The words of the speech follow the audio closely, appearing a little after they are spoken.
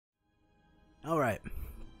Alright.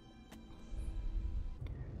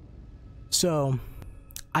 So,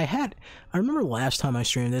 I remember last time I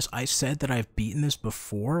streamed this, I said that I've beaten this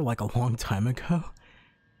before, like a long time ago.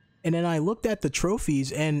 And then I looked at the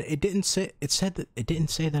trophies and it didn't say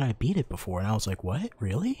that I beat it before, and I was like, what?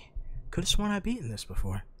 Really? Could have sworn I'd beaten this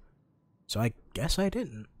before. So I guess I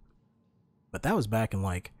didn't. But that was back in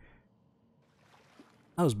like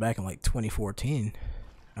 2014.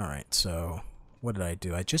 Alright, so what did I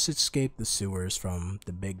do? I just escaped the sewers from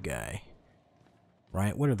the big guy.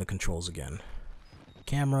 Right? What are the controls again?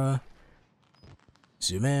 Camera,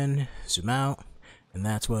 zoom in, zoom out, and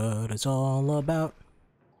that's what it's all about.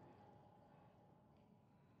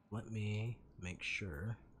 Let me make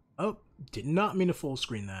sure. Oh, did not mean to full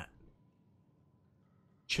screen that.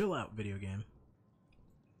 Chill out, video game.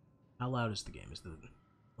 How loud is the game?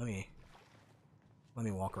 Let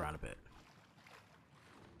me walk around a bit.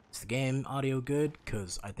 Is the game audio good?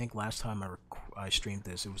 Cause I think last time I streamed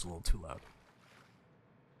this, it was a little too loud.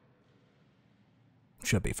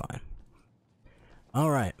 Should be fine.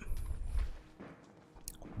 Alright.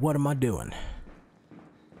 What am I doing?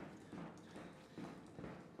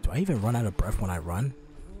 Do I even run out of breath when I run?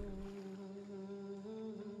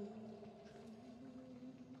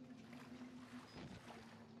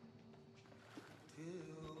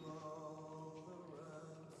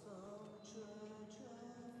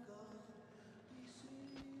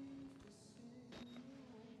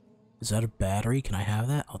 Is that a battery? Can I have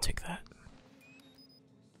that? I'll take that.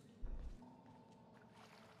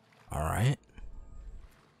 Alright.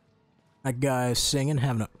 That guy's singing,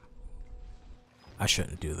 having a... I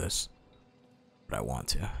shouldn't do this, but I want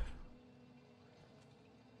to.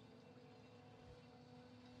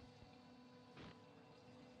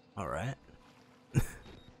 Alright.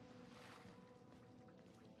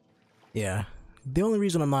 Yeah. The only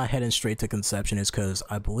reason I'm not heading straight to conception is because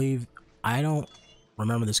I believe... I don't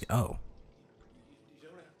remember this... Oh. You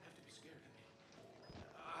don't have to be scared of me.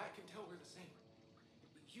 I can tell we're the same.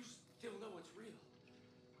 You still know it's real.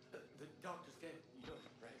 The doctor's dead, you know,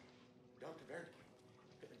 right? Dr.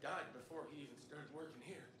 Wernicke died before he even started working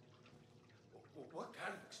here. What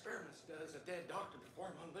kind of experiments does a dead doctor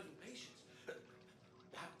perform on living patients?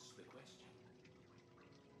 That's the question.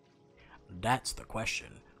 That's the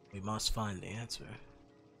question. We must find the answer.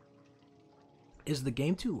 Is the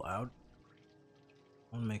game too loud?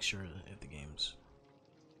 I want to make sure if the game's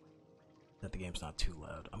not too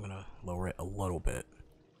loud. I'm gonna lower it a little bit.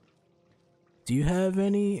 Do you have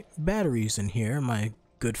any batteries in here, my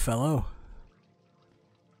good fellow?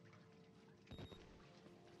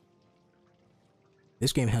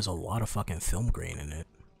 This game has a lot of fucking film grain in it.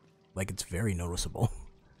 Like, it's very noticeable.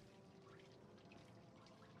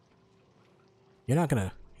 You're not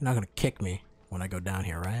gonna kick me when I go down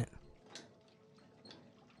here, right?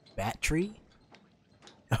 Battery?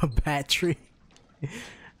 A battery?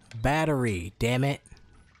 Battery, damn it.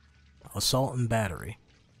 Assault and battery.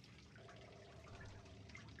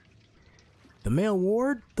 The male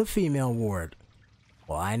ward, the female ward.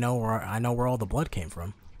 Well, I know where all the blood came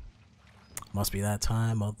from. Must be that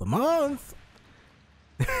time of the month.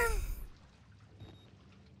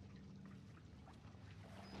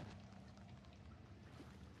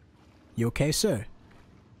 You okay, sir?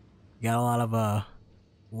 You got a lot of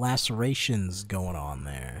lacerations going on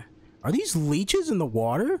there. Are these leeches in the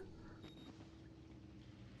water?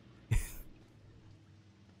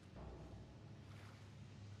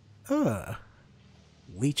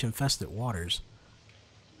 Leech infested waters.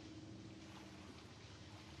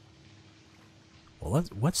 Well,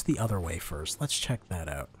 what's the other way first? Let's check that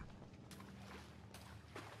out.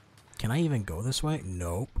 Can I even go this way?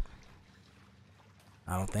 Nope.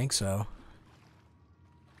 I don't think so.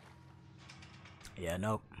 Yeah,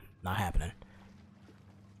 nope. Not happening.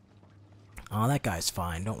 Oh, that guy's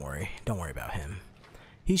fine. Don't worry. Don't worry about him.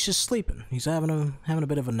 He's just sleeping. He's having a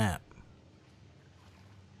bit of a nap.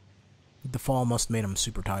 The fall must have made him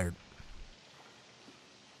super tired.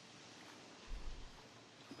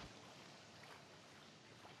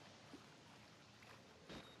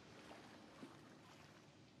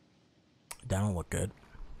 That don't look good.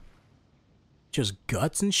 Just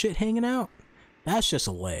guts and shit hanging out? That's just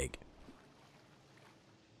a leg.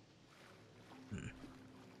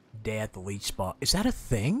 Day at the leech spa. Is that a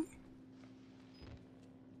thing?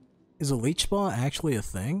 Is a leech spa actually a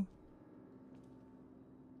thing?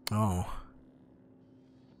 Oh.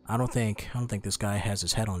 I don't think this guy has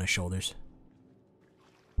his head on his shoulders.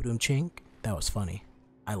 Boom chink. That was funny.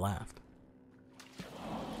 I laughed.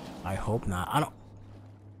 I hope not. I don't...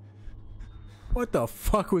 What the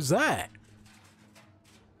fuck was that?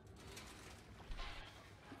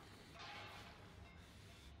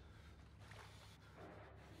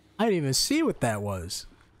 I didn't even see what that was.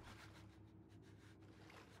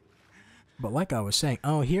 But like I was saying,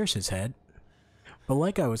 oh, here's his head. But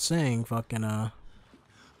like I was saying, fucking,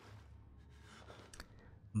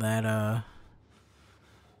 that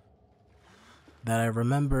I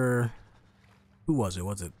remember, who was it?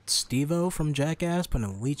 Was it Steve-O from Jackass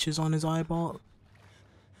putting leeches on his eyeball?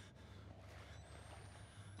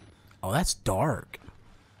 Oh, that's dark.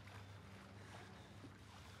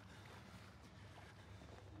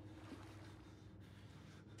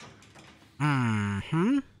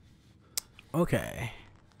 Mm-hmm. Okay.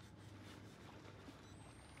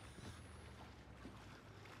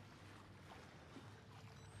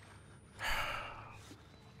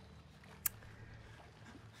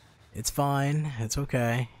 It's fine. It's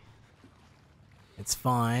okay. It's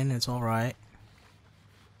fine. It's alright.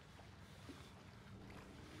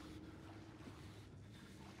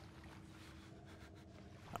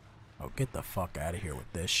 Oh, get the fuck out of here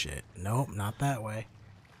with this shit. Nope, not that way.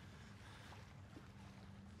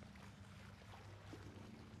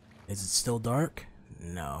 Is it still dark?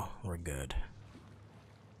 No, we're good.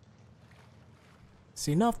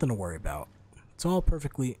 See, nothing to worry about. It's all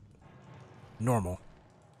perfectly normal.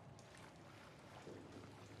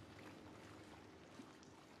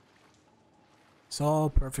 It's all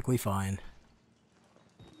perfectly fine.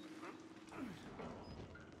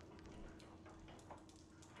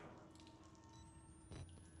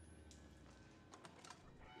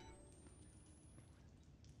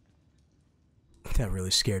 That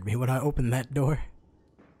really scared me when I opened that door.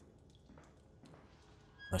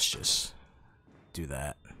 Let's just do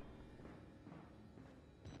that.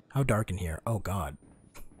 How dark in here? Oh god.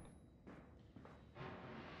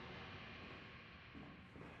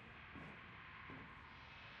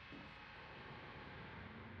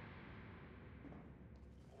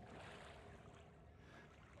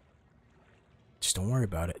 Just don't worry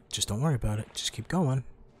about it. Just don't worry about it. Just keep going.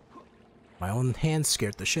 My own hand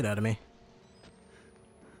scared the shit out of me.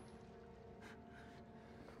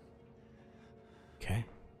 Okay.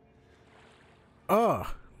 Ugh!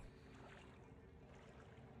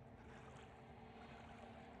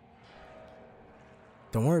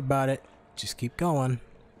 Don't worry about it. Just keep going.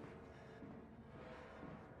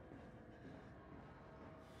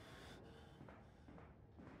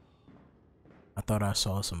 I thought I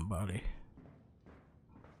saw somebody.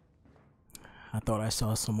 I thought I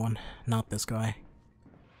saw someone. Not this guy.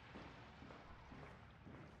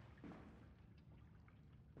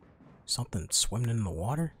 Something swimming in the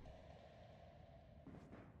water?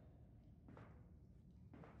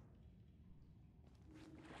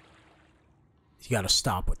 You gotta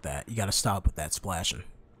stop with that. You gotta stop with that splashing.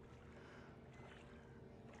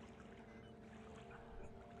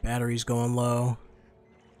 Battery's going low.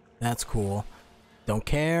 That's cool. Don't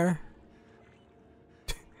care.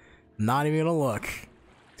 Not even gonna look.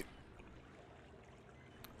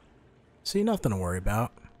 See, nothing to worry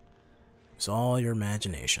about. It's all your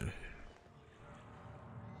imagination.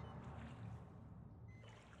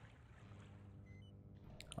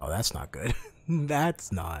 Oh, that's not good.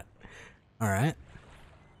 That's not. Alright.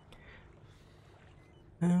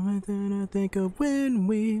 What did I think of when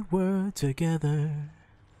we were together?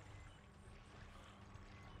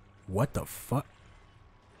 What the fuck?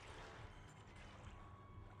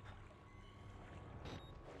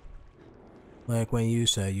 Like when you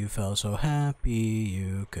said you felt so happy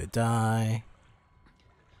you could die.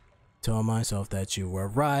 Told myself that you were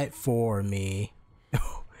right for me.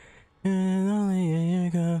 And only in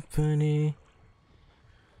your company.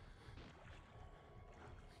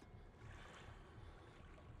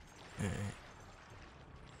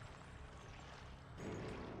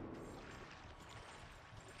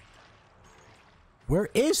 Where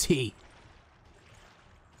is he?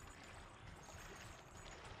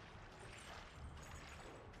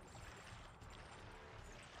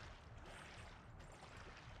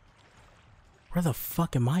 Where the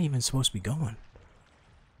fuck am I even supposed to be going?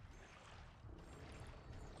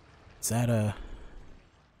 Is that a...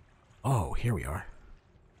 Oh, here we are.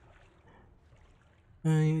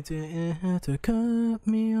 You didn't have to cut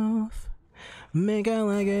me off. Make out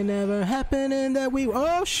like it never happened and that we...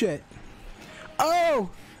 Oh, shit! Oh!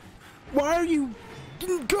 Why are you...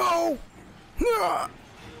 Go!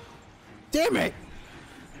 Damn it!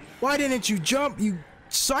 Why didn't you jump, you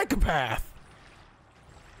psychopath?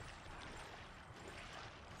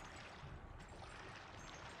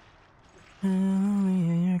 Only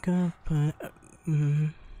in your company.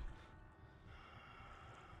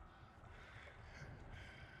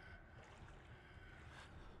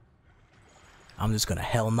 I'm just gonna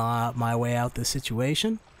hell nah my way out this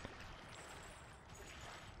situation.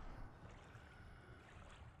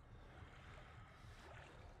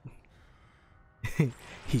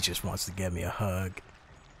 He just wants to give me a hug.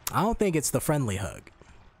 I don't think it's the friendly hug.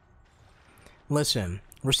 Listen,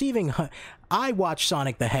 I watched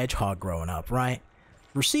Sonic the Hedgehog growing up, right?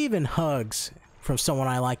 Receiving hugs from someone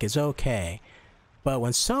I like is okay. But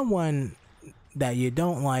when someone that you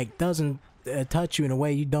don't like doesn't touch you in a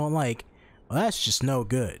way you don't like, well, that's just no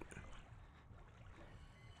good.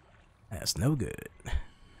 That's no good.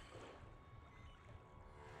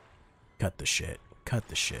 Cut the shit. Cut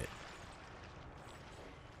the shit.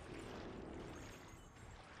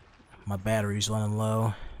 My battery's running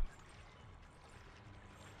low.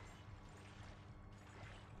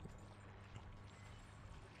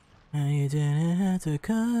 And you didn't have to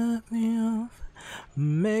cut me off.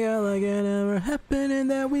 Make it like it never happened and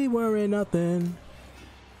that we weren't nothing.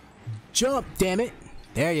 Jump, damn it.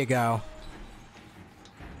 There you go.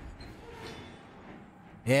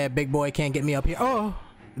 Yeah, big boy can't get me up here. Oh!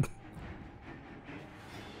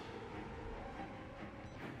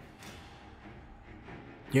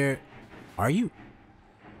 Are you?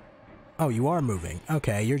 Oh, you are moving.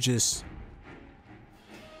 Okay, you're just...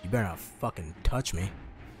 You better not fucking touch me.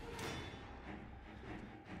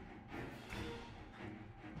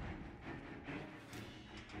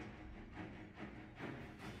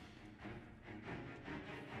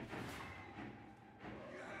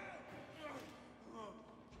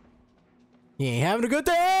 You ain't having a good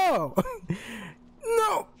day. Oh!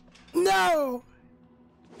 No! No!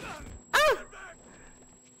 Ah!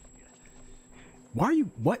 Why are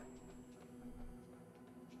you... What?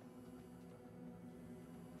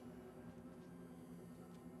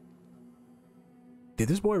 Did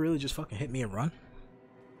this boy really just fucking hit me and run?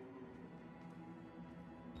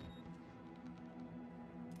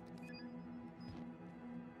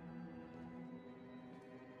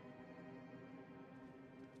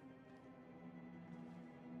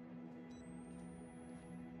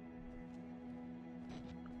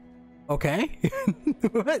 Okay.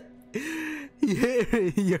 What?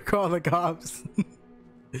 You call the cops.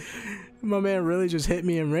 My man really just hit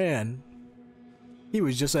me and ran. He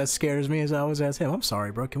was just as scared as me as I was as him. I'm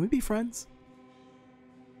sorry, bro. Can we be friends?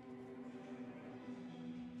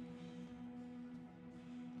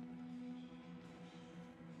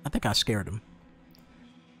 I think I scared him.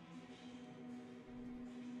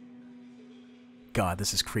 God,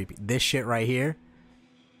 this is creepy. This shit right here.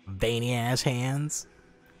 Veiny ass hands.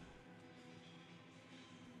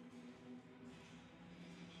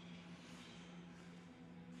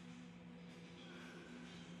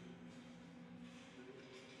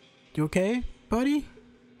 You okay, buddy?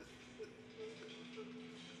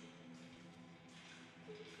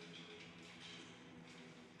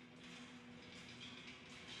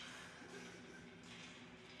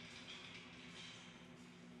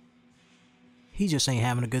 He just ain't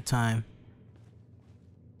having a good time.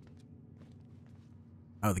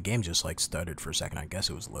 Oh, the game just like stuttered for a second. I guess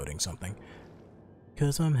it was loading something.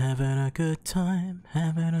 'Cause I'm having a good time,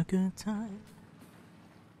 having a good time.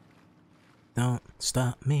 Don't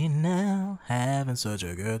stop me now, having such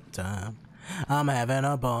a good time. I'm having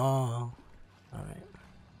a ball. Alright.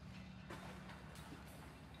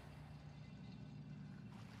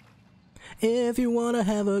 If you wanna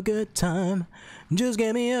have a good time, just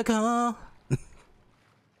give me a call.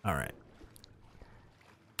 Alright.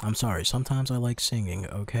 I'm sorry, sometimes I like singing,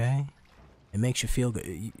 okay? It makes you feel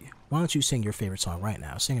good. Why don't you sing your favorite song right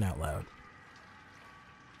now? Sing it out loud.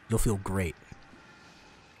 You'll feel great.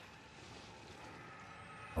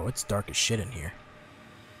 Oh, it's dark as shit in here.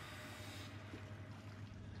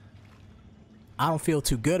 I don't feel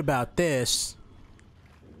too good about this.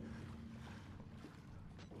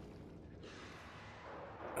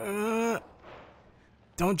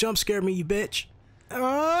 Don't jump scare me, you bitch.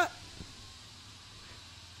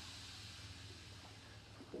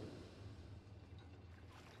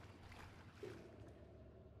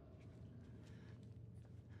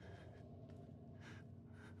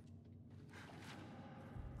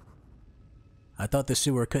 I thought the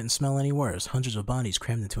sewer couldn't smell any worse. Hundreds of bodies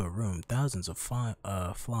crammed into a room. Thousands of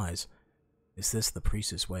flies. Is this the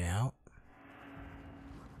priest's way out?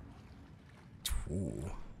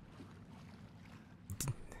 Ooh.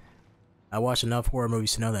 I watched enough horror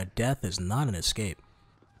movies to know that death is not an escape.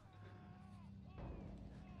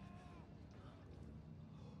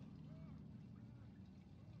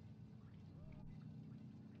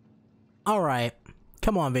 Alright.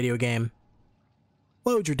 Come on, video game.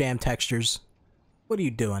 Load your damn textures. What are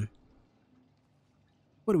you doing?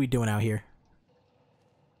 What are we doing out here?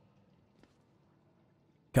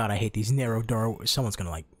 God, I hate these narrow doors. Someone's gonna,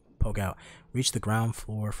 like, poke out. Reach the ground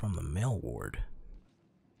floor from the mail ward.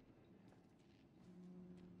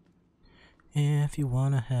 If you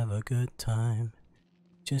wanna have a good time,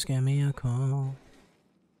 just give me a call.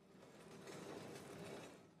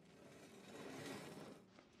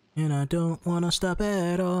 And I don't want to stop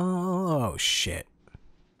at all. Oh, shit.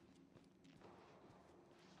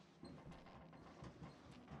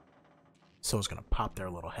 Someone's gonna pop their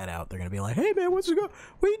little head out. They're gonna be like, hey man, what's going on?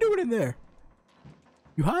 What are you doing in there?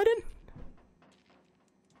 You hiding?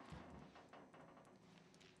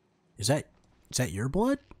 Is that your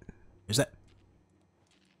blood? Is that...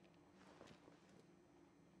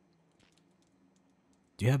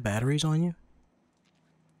 Do you have batteries on you?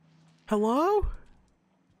 Hello?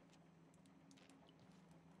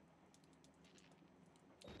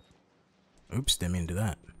 Oops, didn't mean to do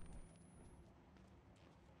that.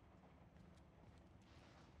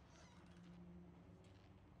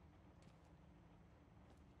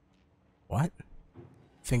 What?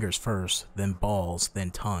 Fingers first, then balls,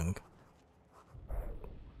 then tongue.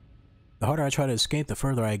 The harder I try to escape, the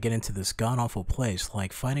further I get into this god-awful place,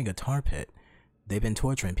 like fighting a tar pit. They've been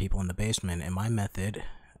torturing people in the basement, and by method,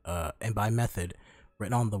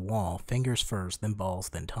 written on the wall, fingers first, then balls,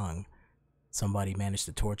 then tongue. Somebody managed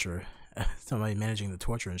to torture, somebody managing the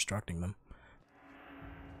torture instructing them.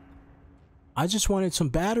 I just wanted some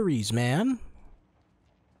batteries, man.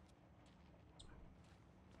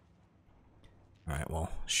 Alright,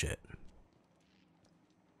 well, shit.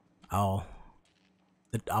 I'll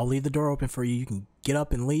leave the door open for you. You can get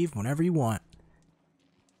up and leave whenever you want.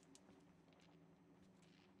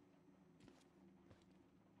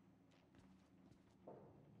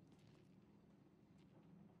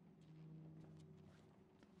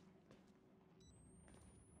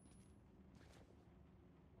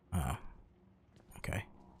 Oh. Okay.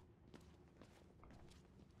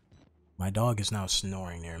 My dog is now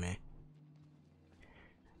snoring near me.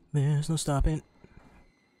 There's no stopping.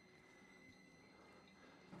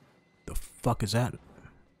 The fuck is that?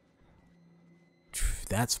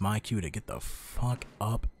 That's my cue to get the fuck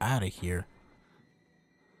up out of here.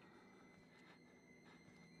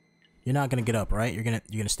 You're not gonna get up, right? You're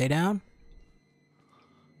gonna stay down?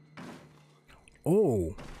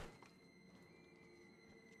 Oh.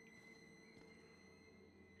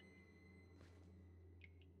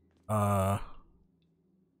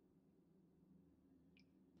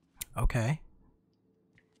 Okay.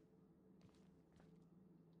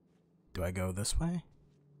 Do I go this way?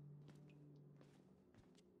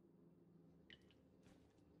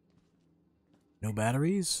 No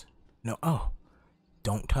batteries? No. Oh.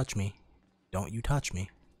 Don't touch me. Don't you touch me.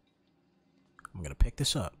 I'm gonna pick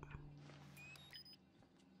this up.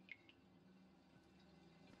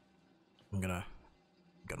 I'm gonna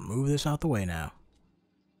move this out the way now.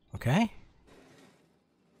 Okay?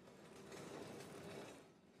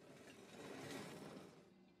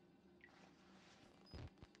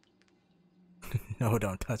 No,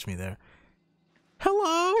 don't touch me there.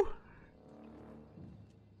 Hello?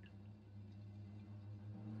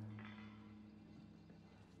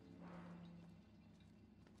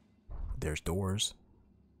 There's doors.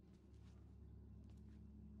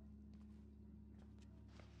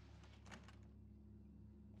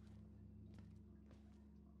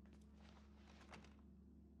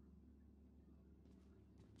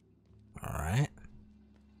 All right.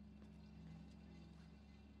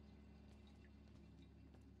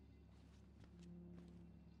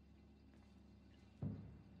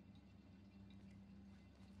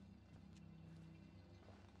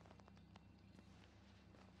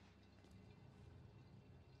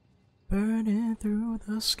 Burning through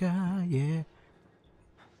the sky, yeah.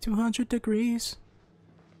 200 degrees.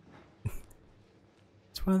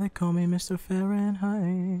 That's why they call me Mr.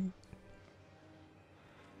 Fahrenheit.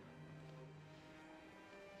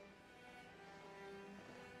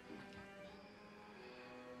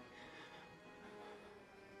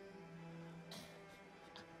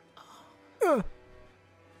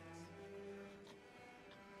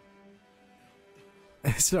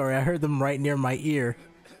 Sorry, I heard them right near my ear.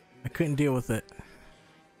 I couldn't deal with it.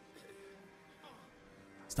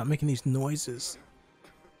 Stop making these noises.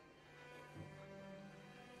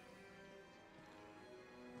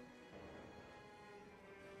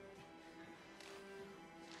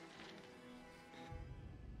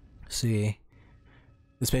 See,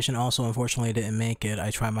 this patient also unfortunately didn't make it.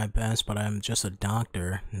 I tried my best, but I'm just a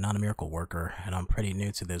doctor, not a miracle worker, and I'm pretty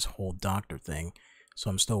new to this whole doctor thing, so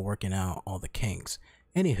I'm still working out all the kinks.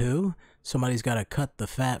 Anywho, somebody's got to cut the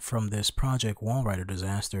fat from this Project Walrider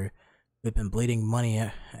disaster. They've been bleeding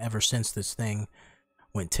money ever since this thing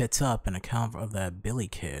went tits up in account of that Billy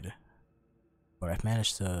kid. But I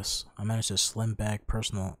managed to slim back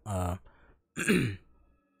personnel. I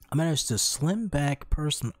managed to slim back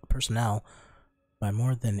personnel by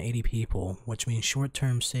more than 80 people, which means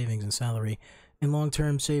short-term savings in salary and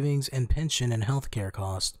long-term savings in pension and healthcare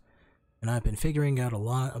costs. And I've been figuring out a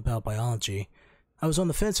lot about biology. I was on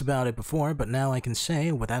the fence about it before, but now I can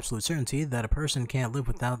say with absolute certainty that a person can't live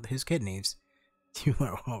without his kidneys. You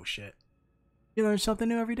learn, oh shit. You learn something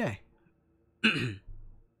new every day.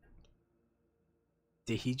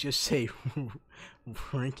 Did he just say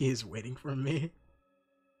Rinky is waiting for me?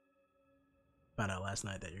 Found out last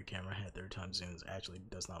night that your camera had 3rd time zooms actually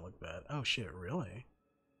does not look bad. Oh shit, really?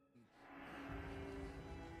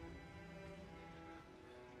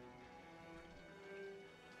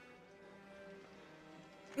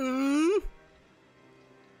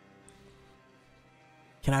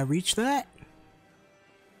 Can I reach that?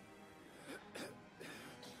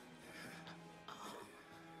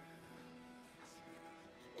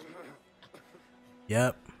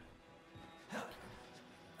 Yep.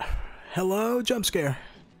 Hello, jump scare.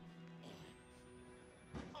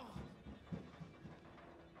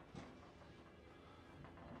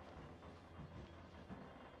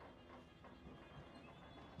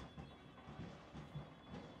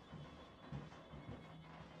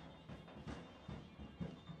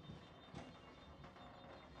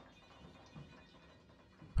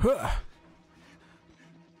 Huh.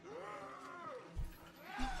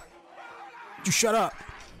 You shut up.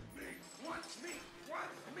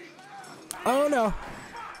 Oh no.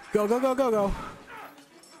 Go, go, go, go, go.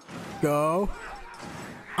 Go.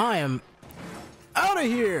 I am out of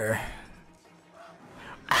here.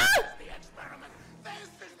 Ah! This is the experiment. This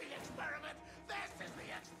is the experiment.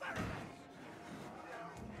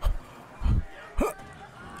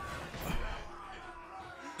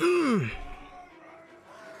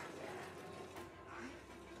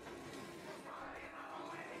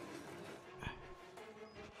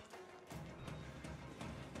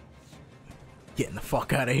 Getting the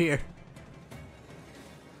fuck out of here.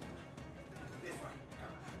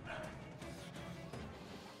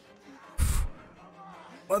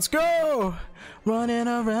 Let's go! Running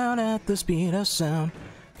around at the speed of sound.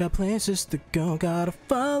 Got places to go, gotta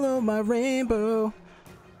follow my rainbow.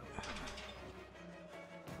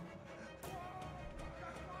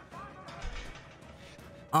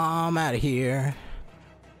 I'm out of here.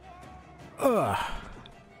 Ugh.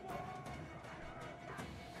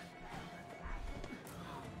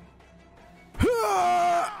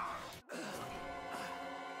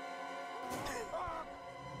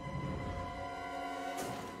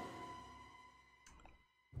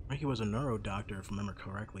 He was a neuro doctor, if I remember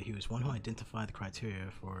correctly. He was one who identified the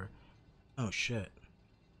criteria for... Oh shit.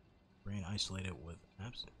 Brain isolated with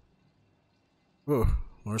absent. Whoa,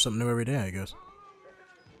 learn something new every day, I guess.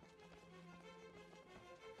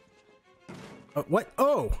 What?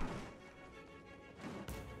 Oh!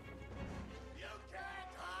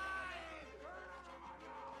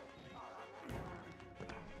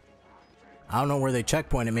 I don't know where they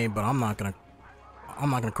checkpointed me, but I'm not gonna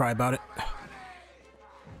cry about it.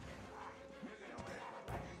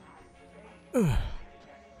 Who's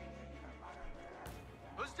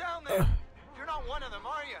down there? You're not one of them,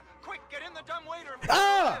 are you? Quick, get in the dumbwaiter.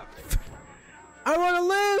 Ah! I want to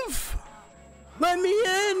live! Let me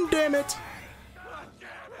in, damn it!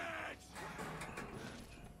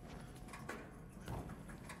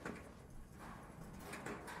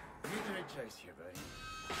 Here, buddy.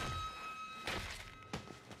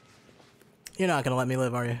 You're not gonna let me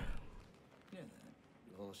live, are you? You're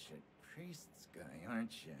that bullshit priest's guy,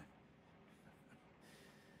 aren't you?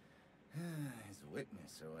 As a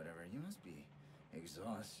witness or whatever, you must be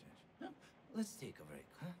exhausted. Well, let's take a break,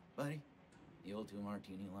 huh, buddy? The old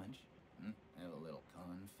 2-martini lunch? Have a little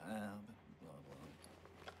confab, blah, blah.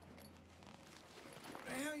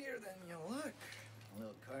 Heavier than you look. A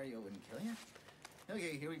little cardio wouldn't kill you.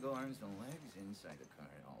 Okay, here we go, arms and legs inside the car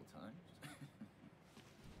at all times.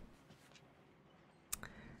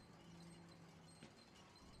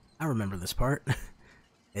 I remember this part.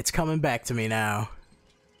 It's coming back to me now.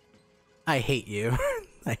 I hate you.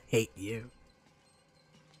 I hate you.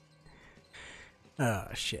 Oh,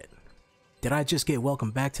 shit. Did I just get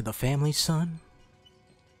welcomed back to the family, son?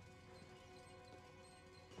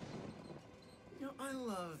 You know, I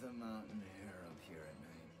love the mountain air up here at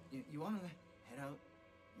night. You want to head out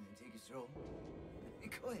and take a stroll?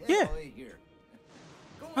 Go ahead, Yeah. while you're here.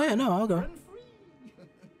 Go Oh, yeah, no, I'll go. Run free.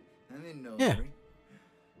 I'm in no Yeah. hurry.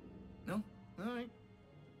 No? All right.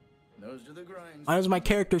 Those are the grinds. Why does my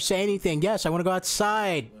character say anything? Yes, I want to go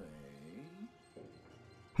outside.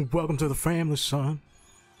 Welcome to the family, son.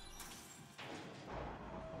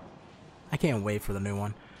 I can't wait for the new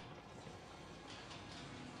one.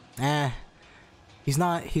 He's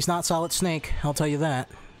not Solid Snake, I'll tell you that.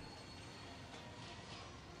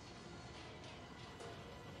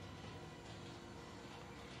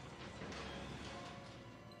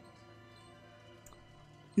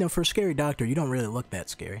 No, for a scary doctor, you don't really look that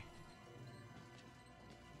scary.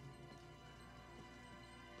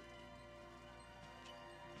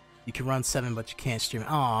 You can run 7, but you can't stream.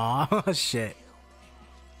 Aww, shit.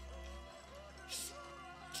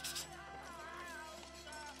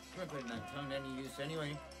 We're putting that tongue to any use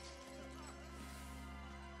anyway.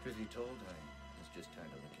 Truth be told, I was just tired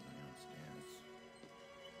of licking my own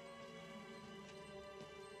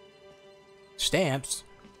stamps. Stamps?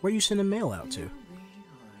 Where you sending mail out to?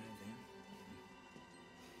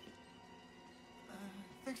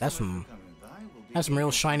 That's some real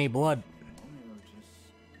shiny blood.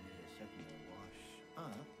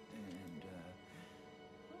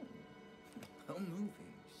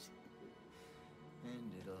 Movies.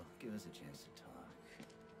 And it'll give us a chance to talk.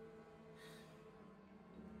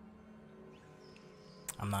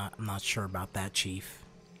 I'm not sure about that, Chief.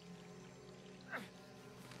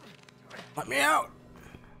 Let me out!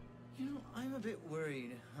 You know, I'm a bit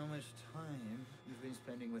worried how much time you've been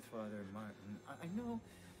spending with Father Martin.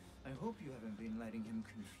 I hope you haven't been letting him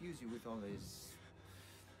confuse you with all his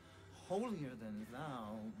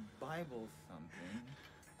holier-than-thou Bible thumping.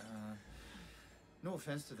 No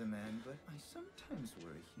offense to the man, but I sometimes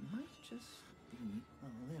worry he might just be a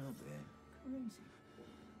little bit crazy.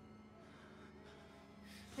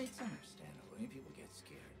 It's understandable. I mean, people get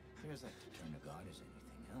scared. There's like to turn to God as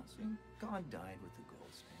anything else. I mean, God died with the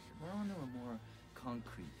gold standard. We're on to a more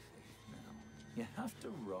concrete faith now. You have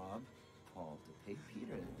to rob Paul to pay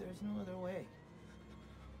Peter. There's no other way.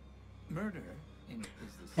 Murder is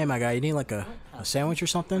the... Hey, my guy, you need like a sandwich or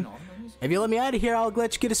something? If you let me out of here, I'll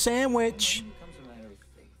let you get a sandwich.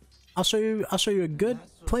 I'll show you a good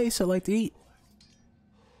place I like to eat.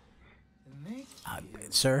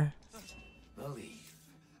 Sir? Believe.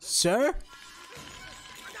 Sir?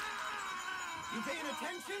 You paying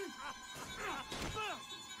attention?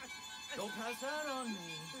 Don't pass out on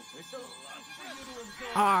me. There's a lot for you to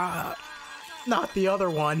absorb. Not the other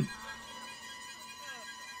one.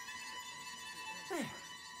 There.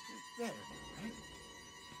 Better, right?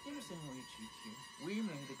 You understand what we achieved here? We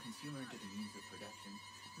made the consumer into the means of production.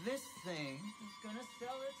 This thing is gonna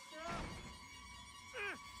sell itself.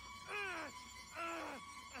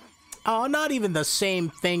 Oh, not even the same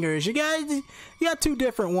fingers. You got two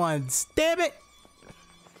different ones. Damn it.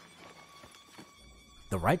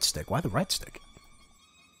 The right stick. Why the right stick?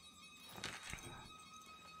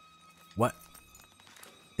 What?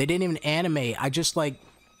 They didn't even animate. I just like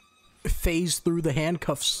phased through the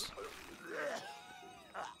handcuffs.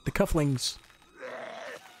 The cufflings.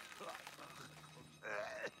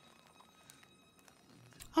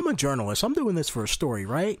 I'm a journalist. I'm doing this for a story,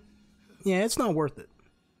 right? Yeah, it's not worth it.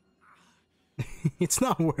 It's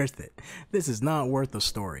not worth it. This is not worth the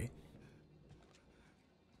story.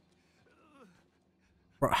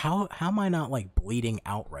 Bro, how am I not like bleeding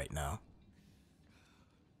out right now?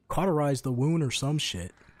 Cauterize the wound or some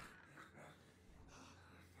shit.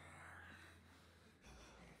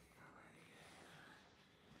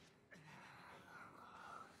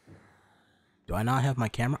 Do I not have my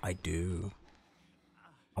camera? I do.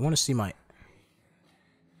 I want to see my...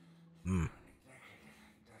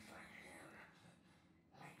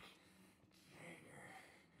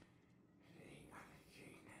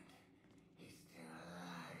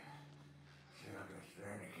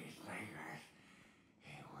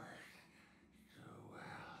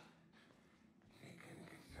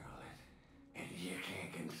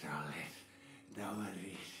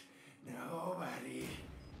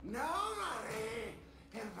 Nobody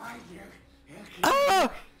can find you.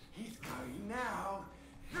 Ah! He's coming now.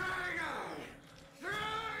 Trigger! Trigger!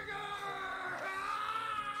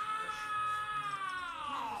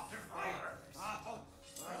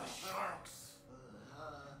 Sharks.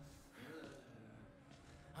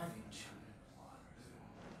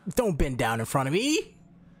 Don't bend down in front of me.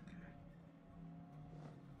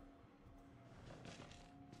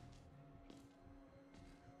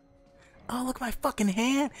 Oh, look at my fucking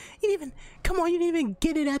hand. You didn't even... Come on, you didn't even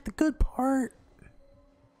get it at the good part.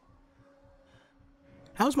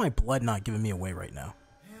 How's my blood not giving me away right now?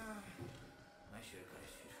 Yeah, I should have got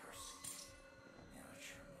his feet first. Now it's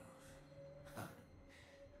your move.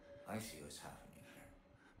 I see what's happening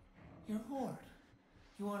here. You're bored.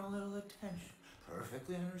 You want a little attention.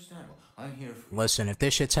 Perfectly understandable. I'm here for... Listen, if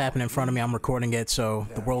this shit's happening in front of me, I'm recording it so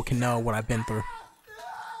the world can know what I've been through.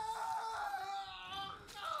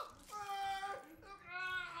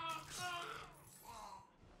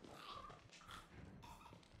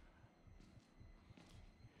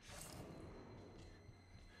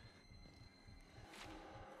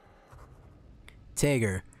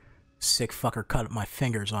 Tager, sick fucker cut my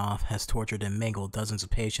fingers off, has tortured and mangled dozens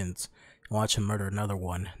of patients. Watch him murder another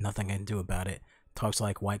one. Nothing I can do about it. Talks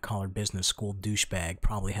like white-collar business school douchebag.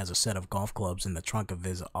 Probably has a set of golf clubs in the trunk of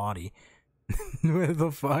his Audi. What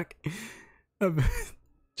the fuck?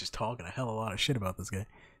 Just talking a hell of a lot of shit about this guy.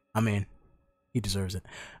 I mean, he deserves it.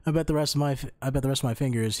 I bet the rest of my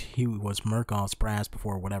fingers he was Murkoff's brass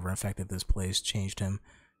before whatever infected this place changed him.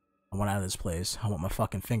 I want out of this place. I want my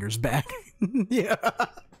fucking fingers back. Yeah.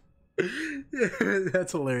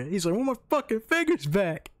 That's hilarious. He's like, I want my fucking fingers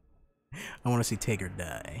back. I want to see Taker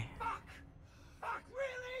die. Fuck! Fuck,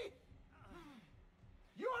 really?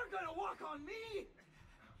 You aren't gonna walk on me?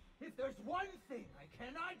 If there's one thing I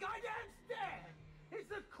cannot goddamn stand, it's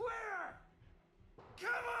a queer!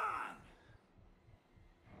 Come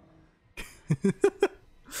on!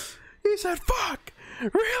 He said, fuck!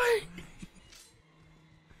 Really?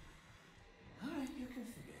 Alright, you can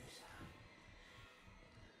figure this out.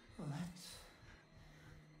 Let's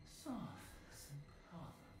solve some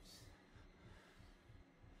problems.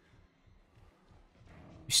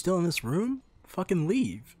 You still in this room? Fucking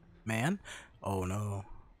leave, man. Oh no.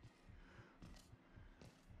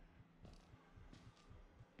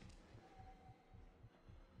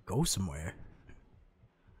 Go somewhere.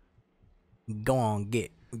 Go on,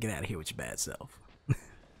 get out of here with your bad self.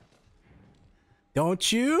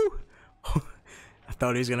 Don't you? I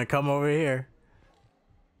thought he was gonna come over here.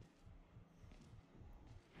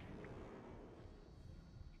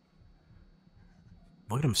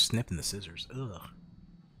 Look at him snipping the scissors. Ugh.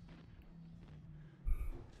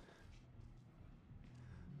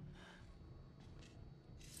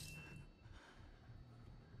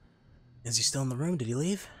 Is he still in the room? Did he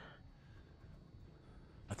leave?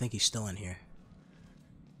 I think he's still in here.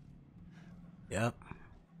 Yep.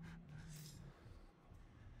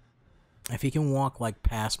 If he can walk like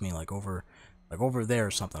past me, like over there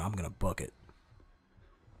or something, I'm gonna book it.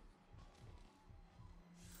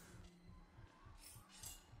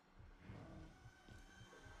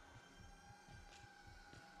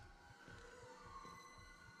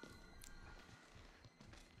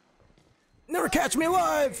 Never catch me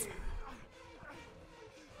alive!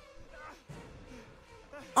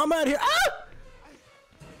 I'm out here. Ah!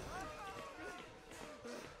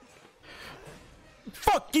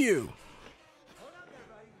 Fuck you!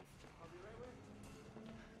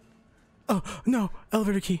 Oh, no.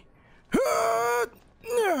 Elevator key. Ah!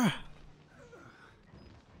 Yeah.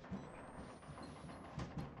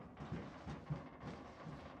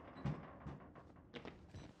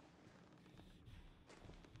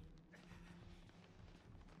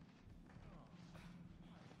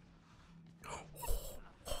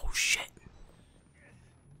 Oh, shit.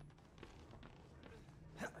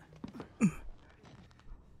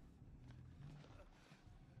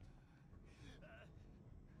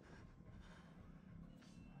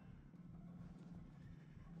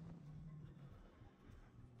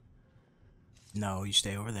 No, you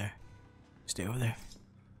stay over there. Stay over there.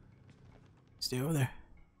 Stay over there.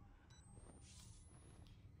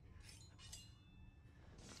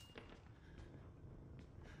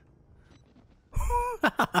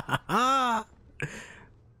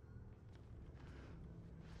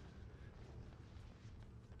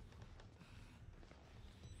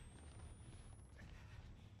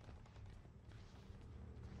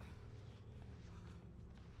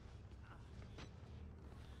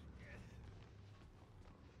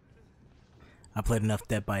 I played enough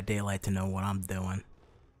Dead by Daylight to know what I'm doing.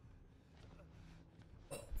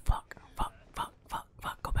 Fuck, fuck, fuck, fuck,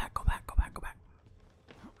 fuck. Go back, go back, go back, go back.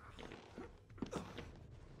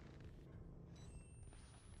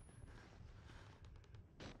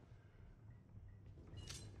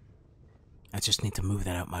 I just need to move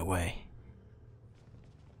that out my way.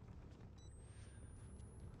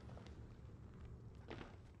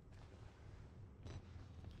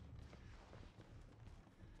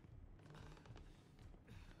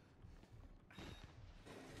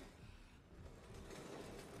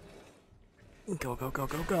 Go, go, go,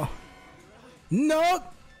 go, go. No!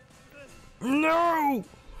 No!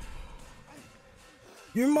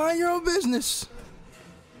 You mind your own business.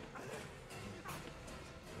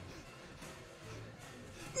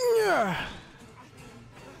 Yeah.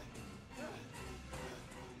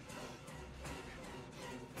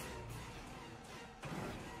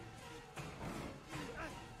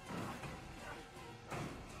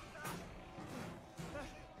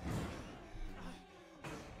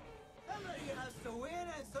 Somebody has to win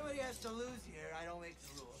and somebody has to lose here. I don't make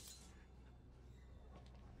the rules.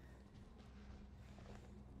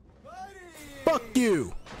 Buddy! Fuck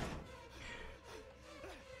you.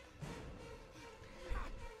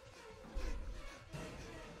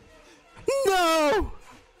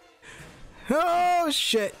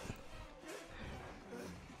 shit.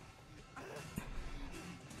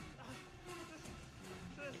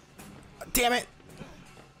 Damn it.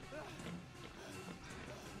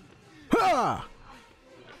 Ha!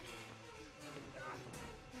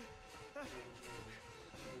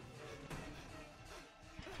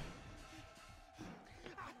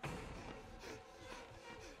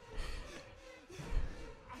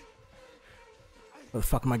 Where the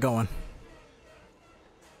fuck am I going?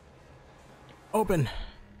 Open.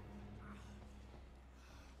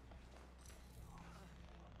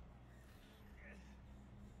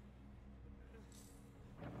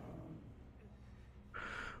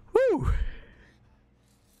 Woo!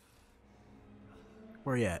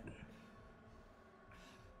 Where you at?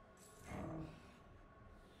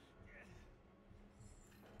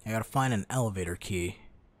 I gotta find an elevator key.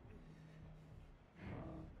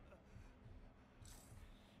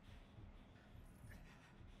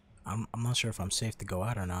 I'm not sure if I'm safe to go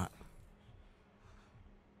out or not.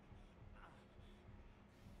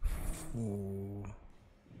 Ooh.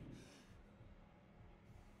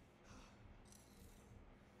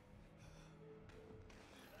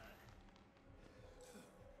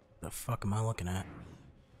 The fuck am I looking at?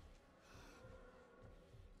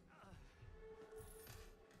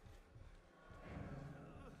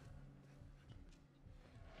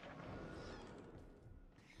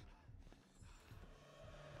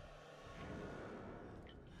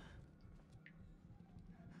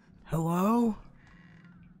 Hello?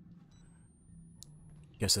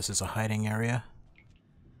 Guess this is a hiding area.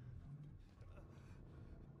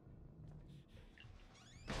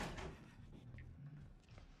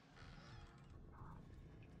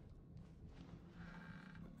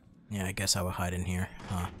 Yeah, I guess I would hide in here,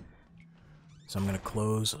 huh? So I'm gonna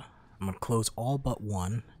close all but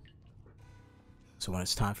one. So when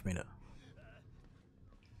it's time for me to...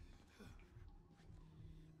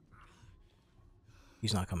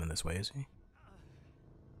 He's not coming this way, is he?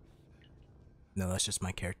 No, that's just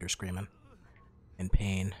my character screaming. In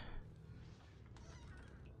pain.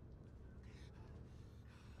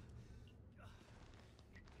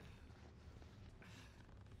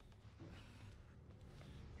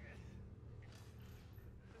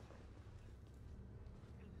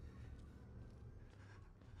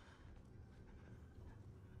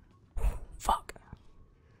 Fuck.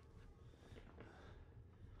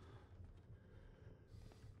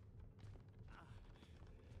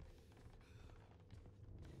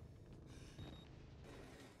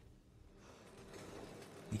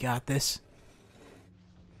 You got this?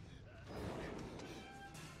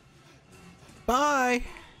 Bye!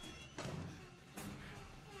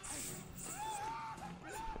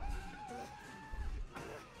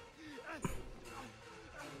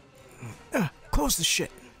 Close the shit.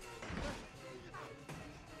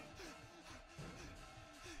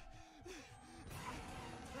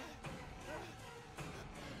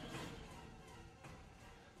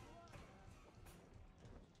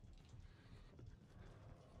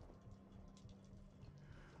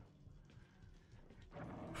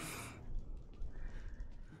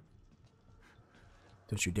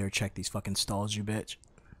 Don't you dare check these fucking stalls, you bitch.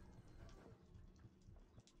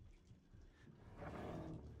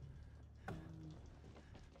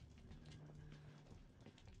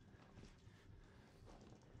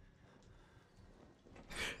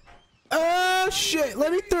 Oh shit,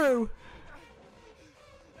 let me through.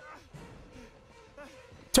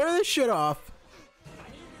 Turn this shit off.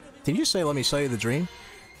 Did you say let me sell you the dream?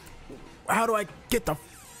 How do I get the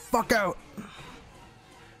fuck out?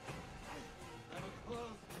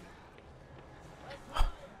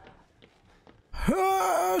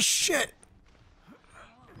 Oh shit.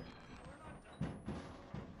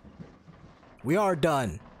 We are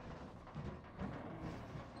done.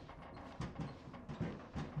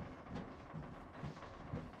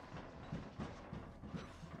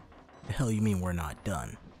 The hell you mean we're not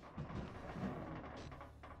done?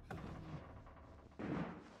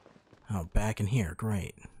 Oh, back in here,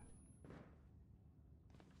 great.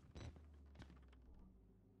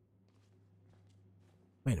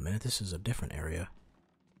 Wait a minute, this is a different area.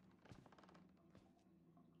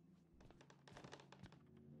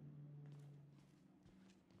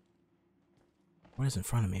 What is in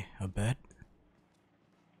front of me? A bed?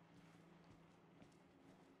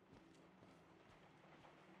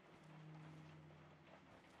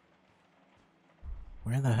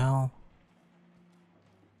 Where the hell?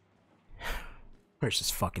 Where's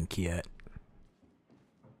this fucking key at?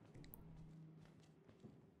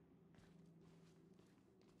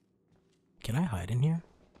 Can I hide in here?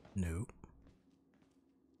 No.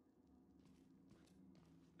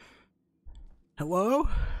 Hello?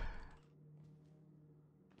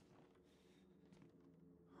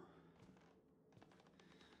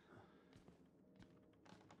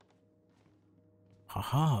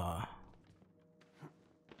 Haha.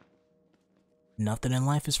 Nothing in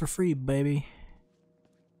life is for free, baby.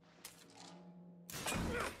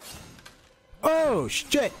 Oh,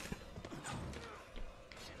 shit!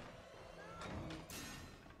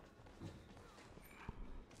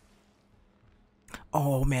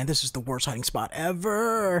 Oh man, this is the worst hiding spot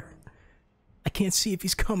ever! I can't see if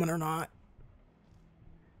he's coming or not.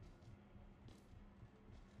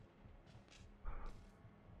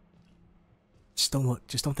 Just don't look.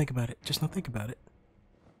 Just don't think about it. Just don't think about it.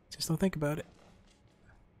 Just don't think about it.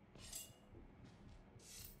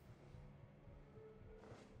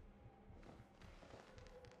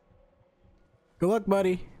 Good luck,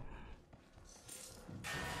 buddy.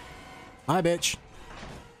 Hi, bitch.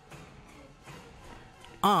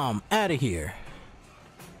 I'm out of here.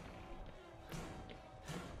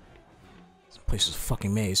 This place is a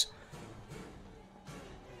fucking maze.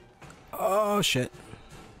 Oh, shit.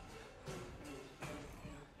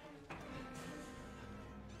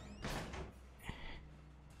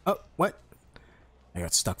 Oh, what? I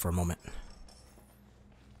got stuck for a moment.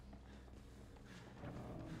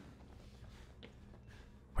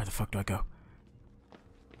 Where the fuck do I go?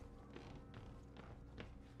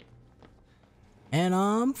 And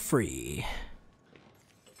I'm free.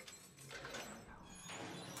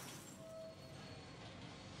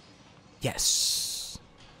 Yes.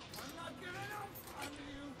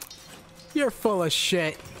 You're full of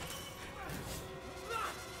shit.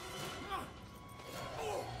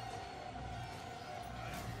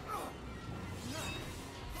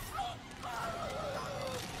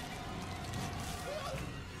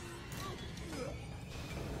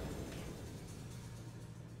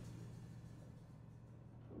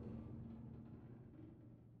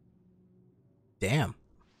 Damn.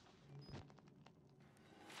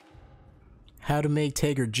 How to make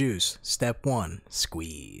Tiger juice. Step 1.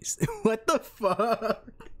 Squeeze. What the fuck?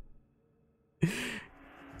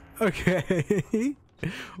 Okay.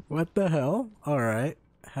 What the hell? Alright.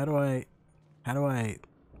 How do I...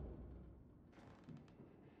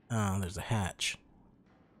 Oh, there's a hatch.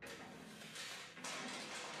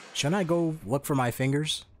 Shouldn't I go look for my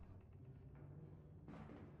fingers?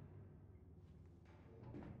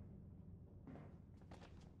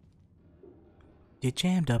 You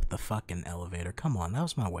jammed up the fucking elevator. Come on, that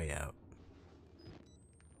was my way out.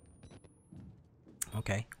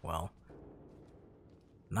 Okay, well.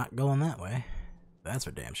 Not going that way. That's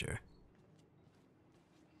for damn sure.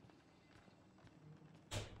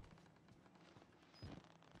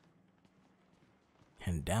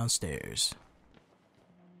 And downstairs.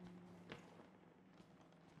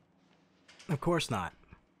 Of course not.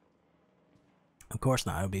 Of course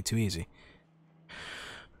not, it would be too easy.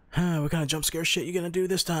 What kind of jump scare shit you gonna do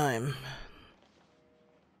this time?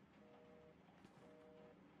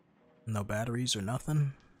 No batteries or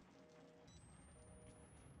nothing?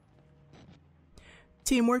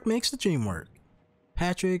 Teamwork makes the dream work.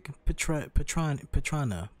 Patrick, Papaya.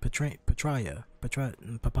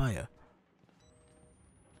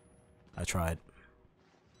 I tried.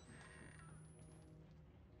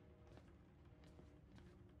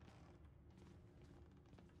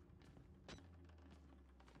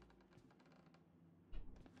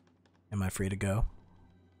 Am I free to go?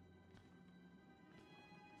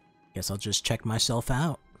 Guess I'll just check myself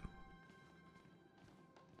out.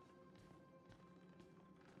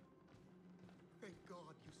 Thank God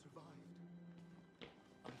you survived.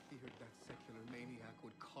 I feared that secular maniac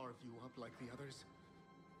would carve you up like the others.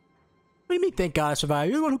 What do you mean, thank God I survived?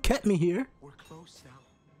 You're the one who kept me here. We're close now.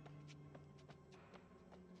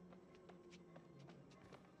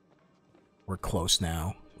 We're close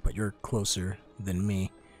now, but you're closer than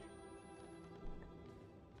me.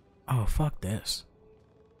 Oh, fuck this.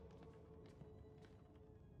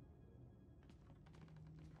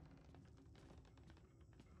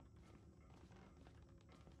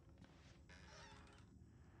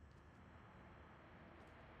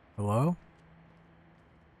 Hello?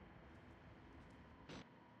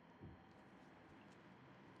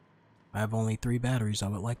 I have only 3 batteries. I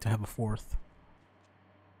would like to have a 4th.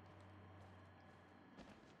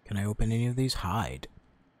 Can I open any of these? Hide.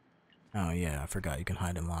 Oh yeah, I forgot you can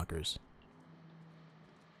hide in lockers.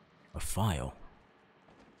 A file.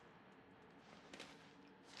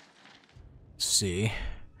 Let's see.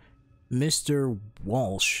 Mr.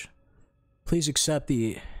 Walsh, please accept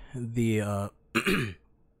the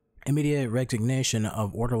immediate resignation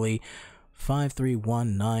of orderly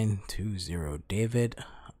 531920 David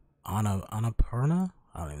Annapurna?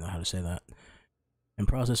 I don't even know how to say that. And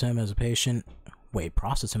process him as a patient. Wait,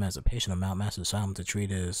 process him as a patient of Mount Massive Asylum to treat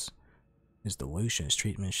his delusions.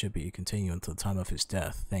 Treatment should be continued until the time of his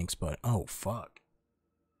death. Thanks, but oh fuck.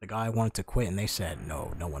 The guy wanted to quit and they said,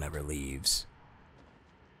 no, no one ever leaves.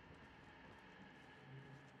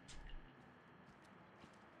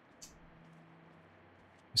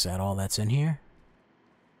 Is that all that's in here?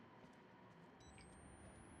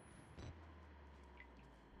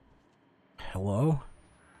 Hello?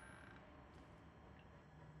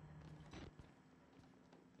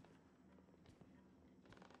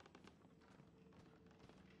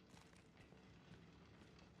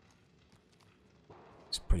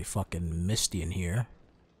 It's pretty fucking misty in here.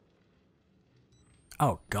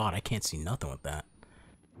 Oh god, I can't see nothing with that.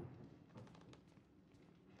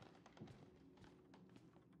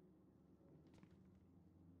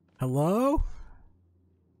 Hello?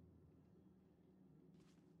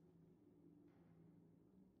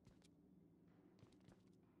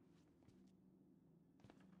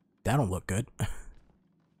 That don't look good.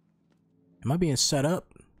 Am I being set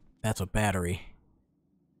up? That's a battery.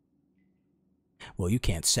 Well, you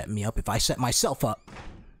can't set me up if I set myself up.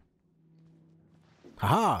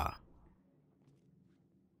 Haha!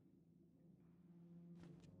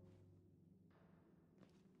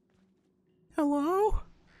 Hello?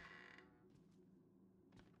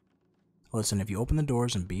 Listen, if you open the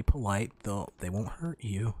doors and be polite, they won't hurt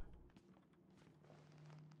you.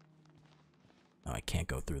 Oh, I can't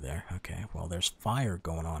go through there. Okay, well, there's fire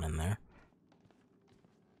going on in there.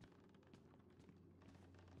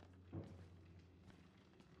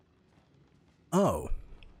 Oh.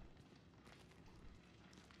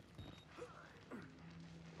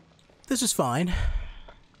 This is fine.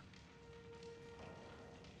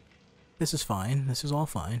 This is fine. This is all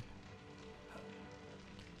fine.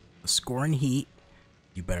 The scoring heat.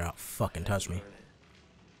 You better not fucking touch me.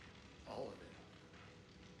 All of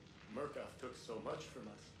it. Murkoff took so much from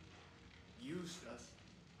us. Used us.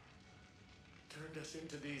 Turned us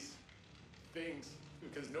into these things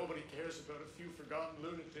because nobody cares about a few forgotten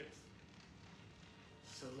lunatics.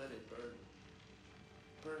 So let it burn.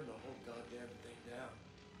 Burn the whole goddamn thing down.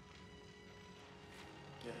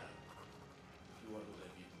 Get out. If you want to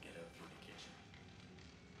live, you can get out through the kitchen.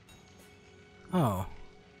 Oh.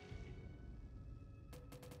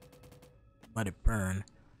 Let it burn.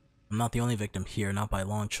 I'm not the only victim here, not by a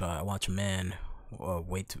long shot. I watch a man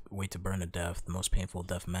wait to burn to death, the most painful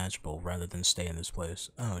death imaginable, rather than stay in this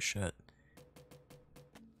place. Oh shit.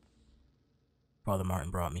 Father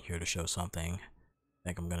Martin brought me here to show something. I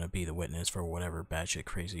think I'm gonna be the witness for whatever batshit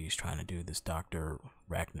crazy he's trying to do. This Dr.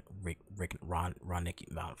 Ronicky,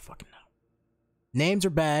 I don't fucking know. Names are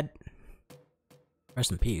bad.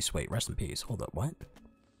 Rest in peace. Wait, rest in peace. Hold up, what?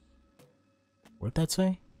 What'd that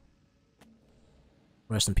say?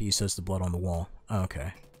 Rest in peace says the blood on the wall. Oh,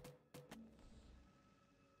 okay.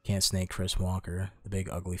 Can't snake Chris Walker, the big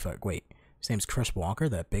ugly fuck. Wait, his name's Chris Walker,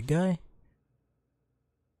 that big guy?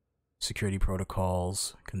 Security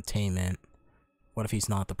protocols, containment. What if he's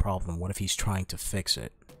not the problem? What if he's trying to fix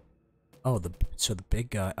it? Oh, so the big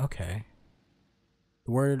guy, okay.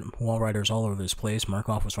 The word Walrider's all over this place.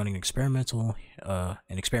 Murkoff was running an experiment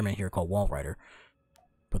here called Walrider.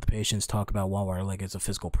 But the patients talk about Walrider like it's a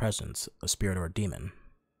physical presence, a spirit or a demon.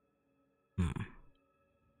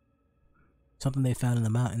 Something they found in the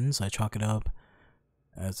mountains. I chalk it up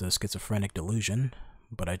as a schizophrenic delusion,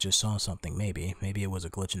 but I just saw something, maybe. Maybe it was a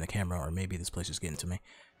glitch in the camera, or maybe this place is getting to me.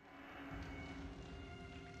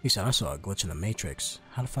 He said I saw a glitch in the Matrix.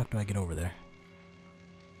 How the fuck do I get over there?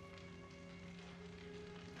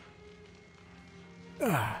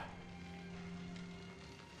 Ah.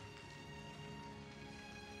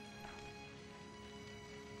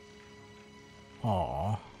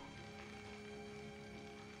 Aww.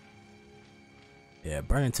 Yeah,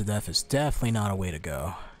 burning to death is definitely not a way to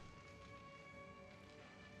go.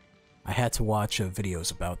 I had to watch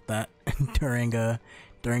videos about that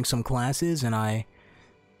during some classes, and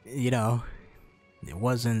you know, it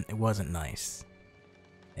wasn't nice.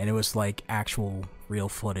 And it was like actual real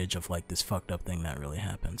footage of like this fucked up thing that really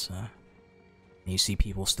happened, so. And you see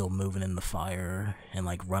people still moving in the fire and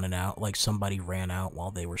like running out, like somebody ran out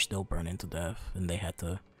while they were still burning to death, and they had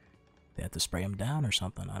to spray them down or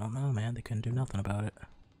something. I don't know, man. They couldn't do nothing about it.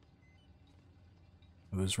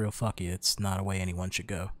 It was real fucky. It's not a way anyone should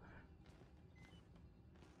go.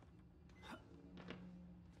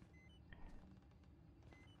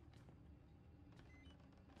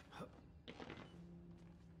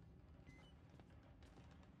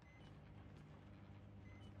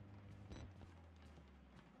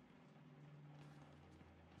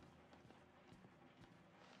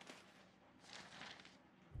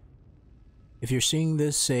 If you're seeing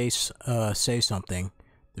this, say something.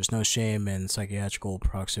 There's no shame in psychiatrical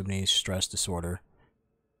proximity stress disorder.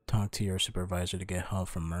 Talk to your supervisor to get help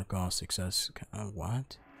from Murkoff success.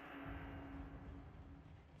 What?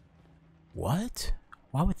 What?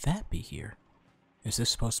 Why would that be here? Is this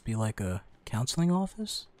supposed to be like a counseling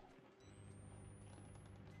office?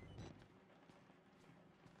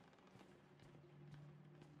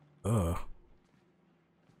 Ugh.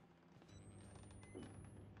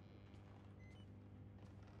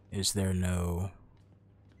 Is there no...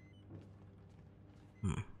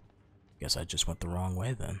 Guess I just went the wrong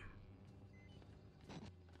way then.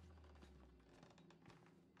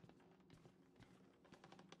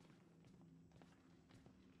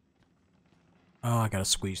 Oh, I gotta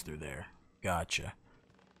squeeze through there. Gotcha.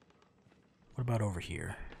 What about over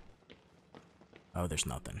here? Oh, there's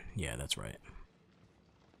nothing. Yeah, that's right.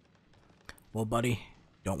 Well, buddy,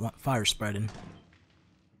 don't want fire spreading.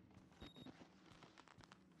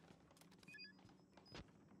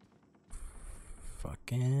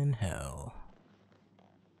 Fucking hell.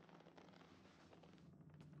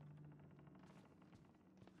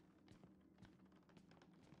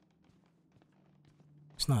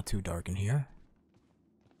 It's not too dark in here.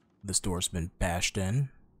 This door's been bashed in.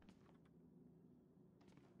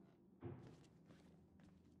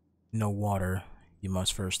 No water. You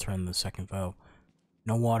must first turn the second valve.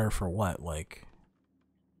 No water for what? Like,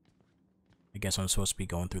 I guess I'm supposed to be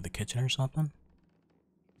going through the kitchen or something?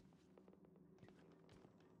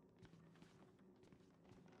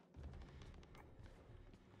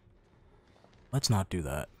 Let's not do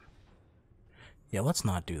that. Yeah, let's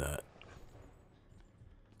not do that.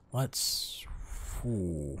 Let's...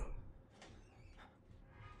 Ooh.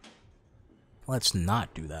 Let's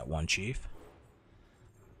not do that one, Chief.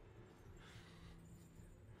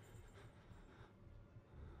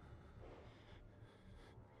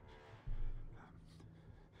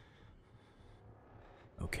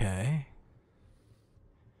 Okay.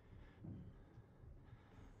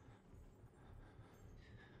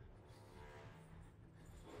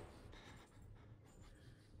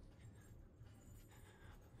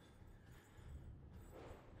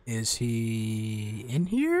 Is he in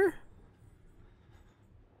here?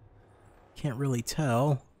 Can't really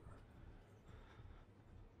tell.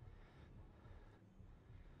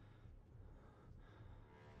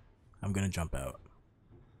 I'm gonna jump out.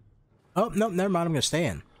 Oh, no, never mind. I'm gonna stay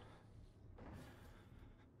in.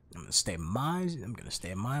 I'm gonna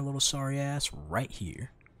stay my little sorry ass right here.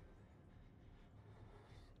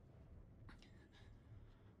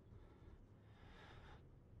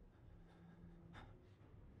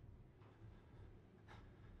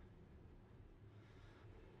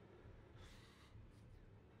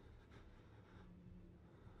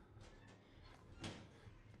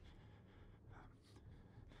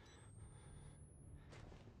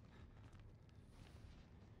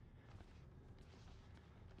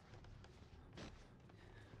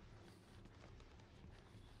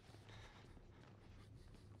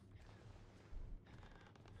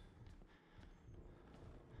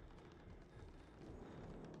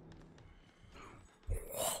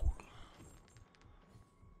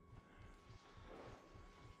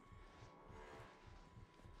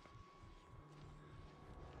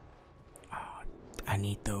 I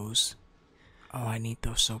need those. Oh, I need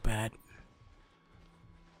those so bad.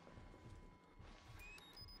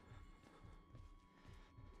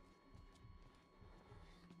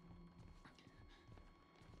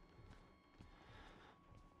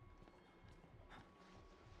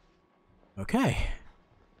 Okay.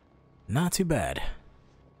 Not too bad.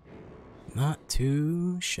 Not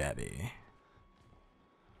too shabby.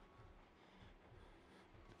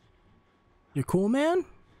 You cool, man?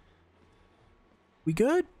 We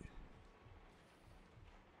good?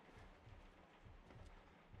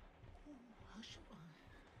 Hush,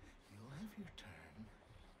 you'll have your turn.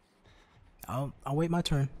 I'll wait my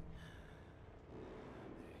turn.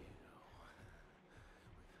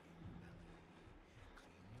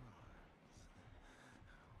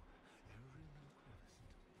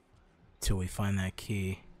 Till we find that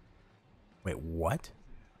key. Wait, what?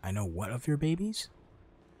 I know what of your babies?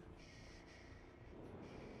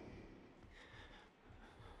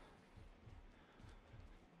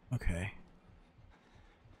 Okay.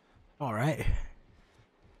 Alright.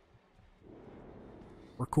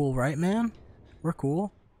 We're cool, right, man? We're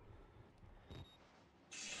cool.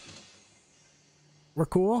 We're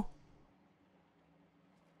cool?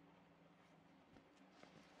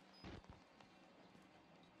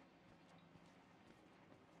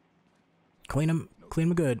 Clean them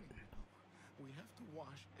good. We have to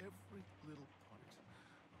wash every little part.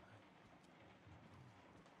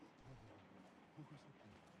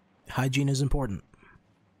 Hygiene is important.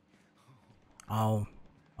 I'll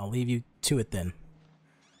leave you to it then.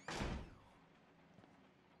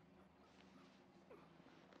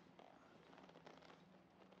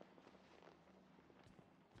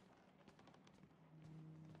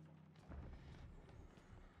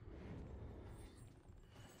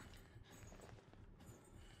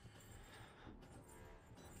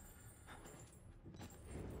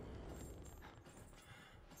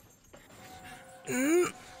 No,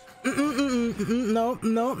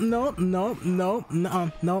 no, no, no, no, no,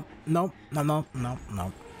 no, no, no, no, no,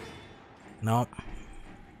 no, no.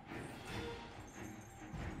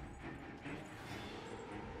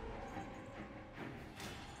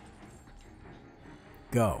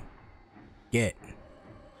 Go. Get.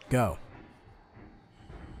 Go.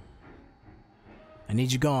 I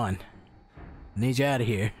need you gone. I need you out of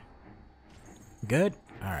here. Good?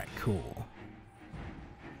 Alright, cool.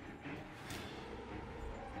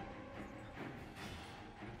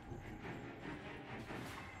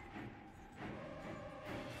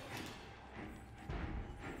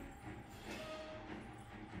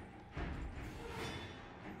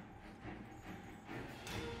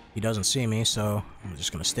 He doesn't see me, so I'm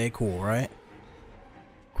just gonna stay cool, right?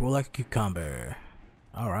 Cool like a cucumber.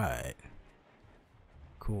 Alright.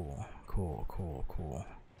 Cool, cool, cool, cool.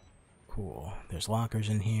 Cool. There's lockers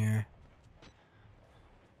in here.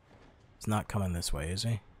 He's not coming this way, is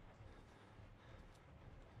he?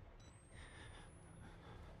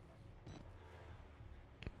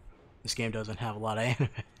 This game doesn't have a lot of anime.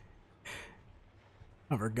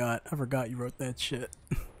 I forgot you wrote that shit.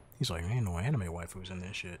 He's like, ain't no anime waifus in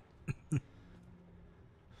this shit.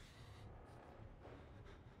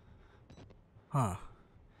 Huh.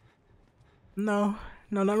 No,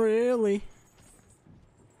 no, not really.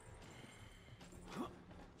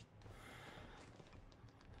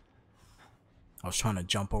 I was trying to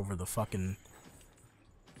jump over the fucking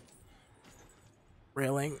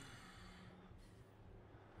railing.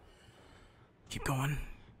 Keep going.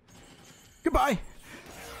 Goodbye.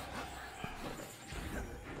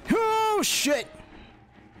 Oh shit!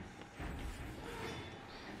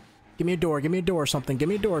 Give me a door, or something, give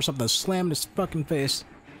me a door or something. Slam this fucking face.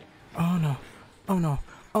 Oh no. Oh no.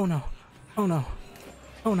 Oh no. Oh no.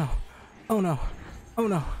 Oh no. Oh no. Oh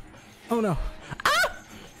no. Oh no. Ah!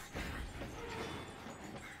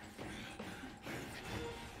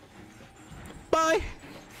 Bye!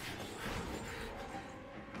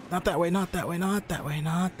 Not that way, not that way, not that way,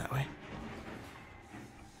 not that way.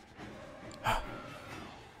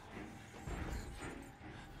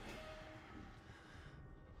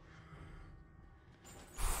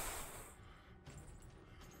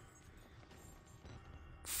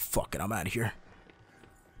 Fuck it, I'm out of here.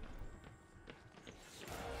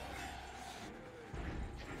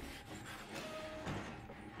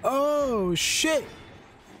 Oh shit!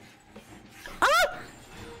 Ah!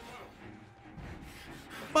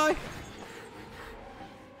 Bye.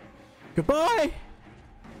 Goodbye.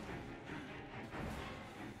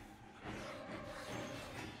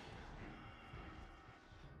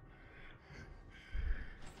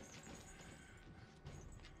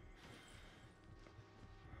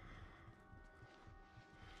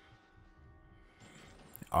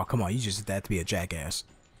 Oh, come on, you just did that to be a jackass.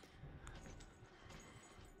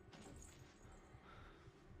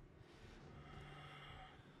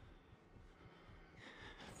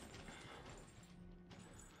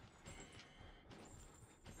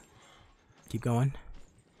 Keep going.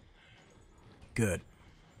 Good.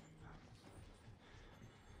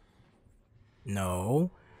 No.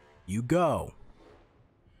 You go.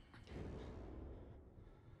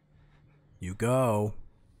 You go.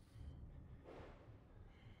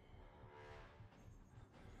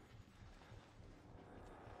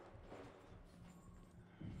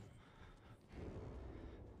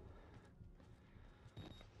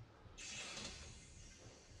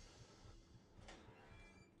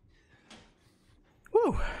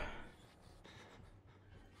 Woo.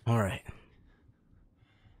 All right.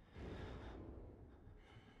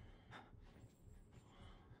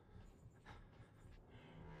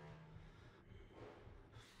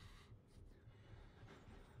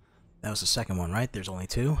 That was the second one, right? There's only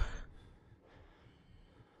two.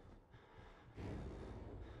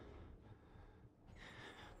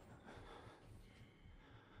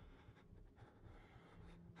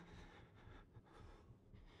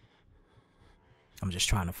 I'm just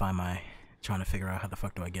trying to figure out how the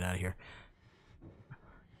fuck do I get out of here.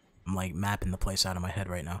 I'm like mapping the place out of my head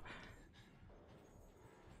right now.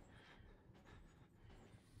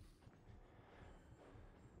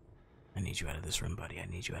 I need you out of this room, buddy. I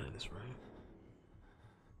need you out of this room.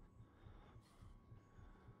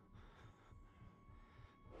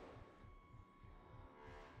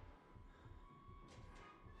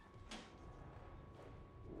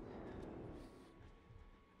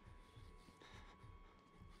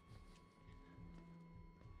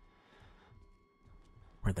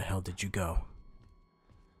 Where the hell did you go?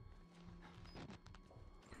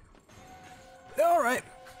 All right.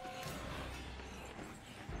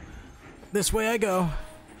 This way I go.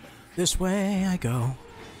 This way I go.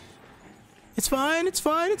 It's fine, it's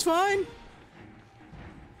fine, it's fine.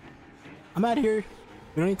 I'm out of here.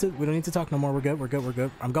 We don't need to talk no more. We're good, we're good, we're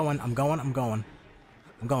good. I'm going.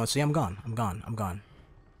 See, I'm gone. I'm gone.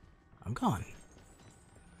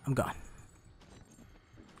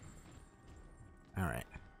 Alright.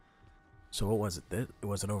 So what was it?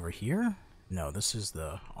 Was it over here? No, this is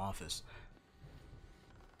the office.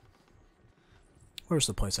 Where's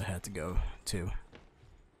the place I had to go to?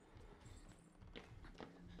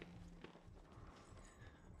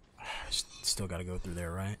 Still gotta go through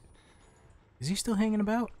there, right? Is he still hanging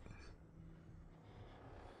about?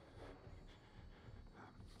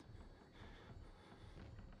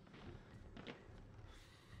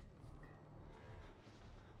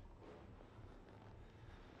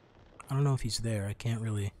 I don't know if he's there. I can't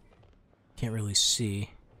really see.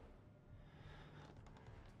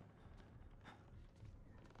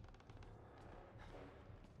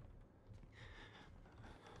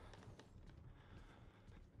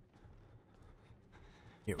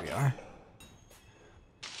 Here we are.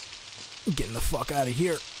 Getting the fuck out of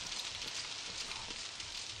here.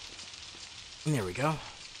 There we go.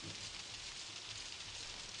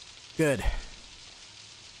 Good.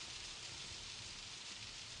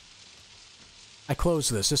 I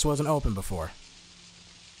closed this. This wasn't open before.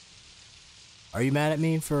 Are you mad at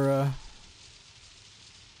me for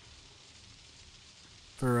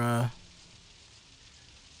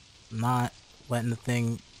not letting the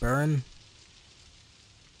thing burn?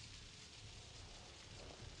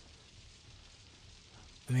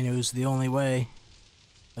 I mean, it was the only way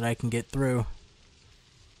that I can get through.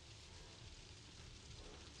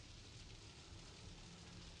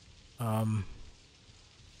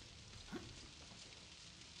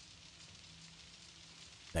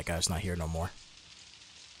 That guy's not here no more.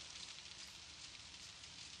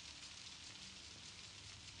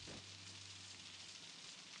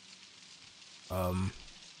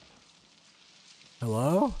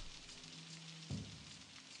 Hello?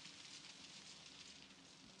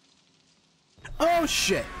 Oh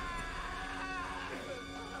shit!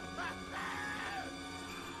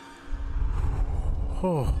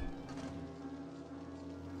 Oh.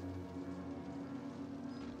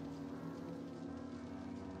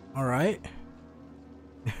 Alright.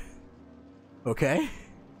 Okay.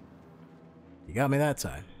 You got me that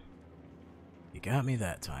time.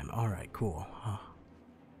 Alright, cool. Huh.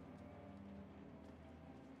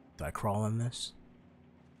 Do I crawl in this?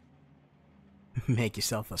 Make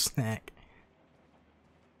yourself a snack.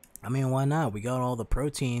 I mean, why not? We got all the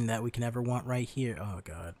protein that we can ever want right here. Oh,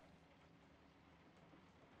 God.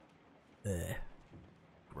 Ugh.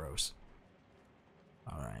 Gross.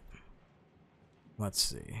 Alright. Let's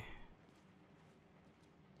see.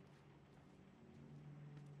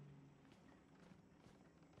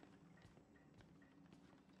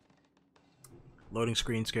 Loading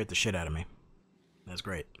screen scared the shit out of me. That's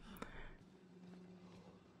great.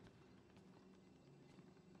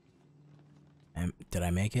 Did I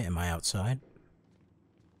make it? Am I outside?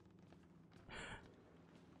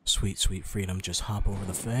 Sweet, sweet freedom. Just hop over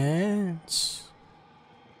the fence.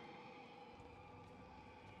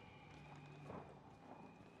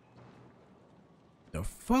 The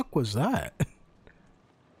fuck was that?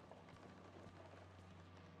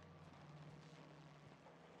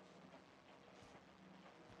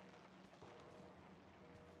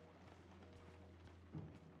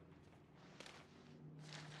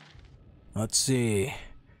 Let's see.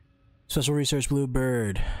 Special Research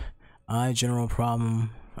Bluebird. General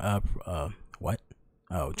problem. What?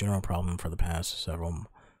 Oh, general problem for the past several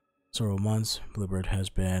months. Bluebird has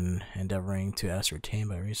been endeavoring to ascertain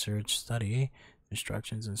by research, study,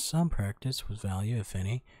 instructions, and some practice with value, if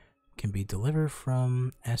any, can be delivered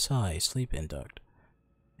from SI, sleep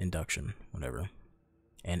induction, whatever,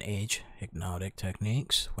 and age hypnotic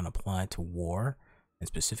techniques when applied to war and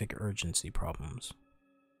specific urgency problems.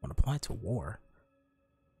 When applied to war.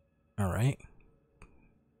 Alright.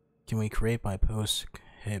 Can we create by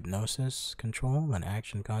post-hypnosis control an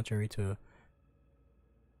action contrary to...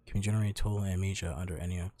 Can we generate total amnesia under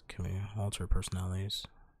any... Can we alter personalities?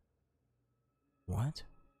 What?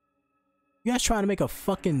 You guys trying to make a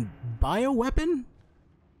fucking bioweapon?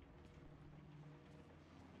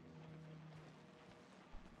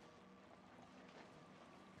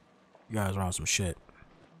 You guys are on some shit.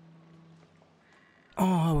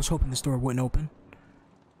 Oh, I was hoping this door wouldn't open.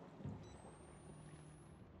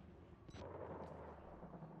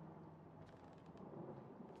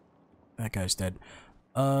 That guy's dead.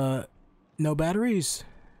 No batteries.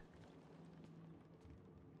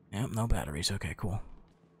 Yep, no batteries. Okay, cool.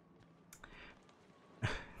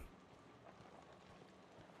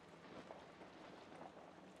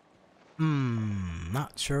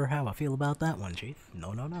 Not sure how I feel about that one, Chief.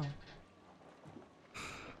 No, no, no.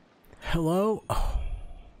 Hello? Oh,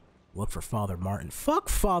 look for Father Martin. Fuck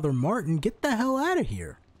Father Martin! Get the hell out of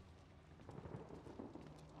here!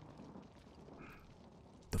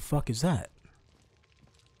 The fuck is that?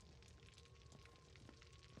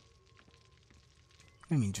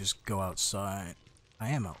 I mean, just go outside. I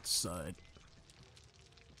am outside.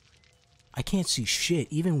 I can't see shit,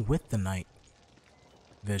 even with the night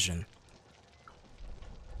vision.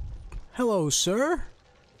 Hello, sir?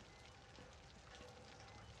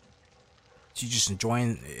 You just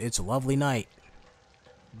enjoying? It's a lovely night.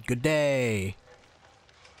 Good day.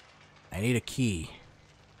 I need a key.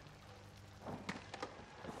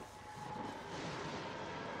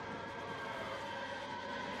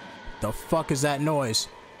 The fuck is that noise?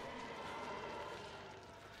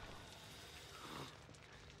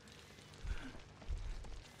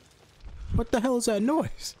 What the hell is that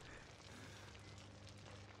noise?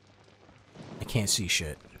 I can't see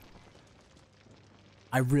shit.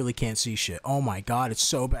 I really can't see shit. Oh my god, it's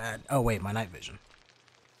so bad. Oh wait, my night vision.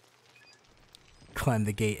 Climb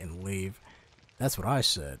the gate and leave. That's what I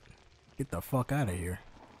said. Get the fuck out of here.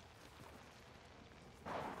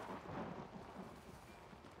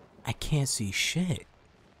 I can't see shit.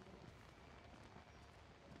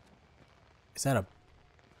 Is that a...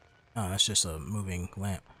 Oh, that's just a moving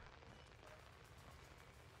lamp.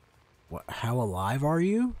 What? How alive are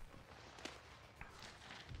you?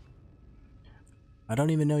 I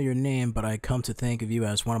don't even know your name, but I come to think of you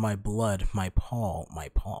as one of my blood, my Paul.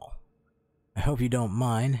 I hope you don't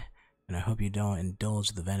mind, and I hope you don't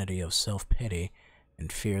indulge the vanity of self-pity and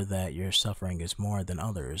fear that your suffering is more than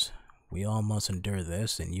others. We all must endure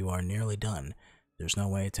this, and you are nearly done. There's no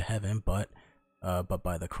way to heaven but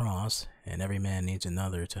by the cross, and every man needs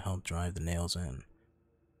another to help drive the nails in.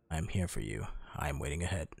 I am here for you. I am waiting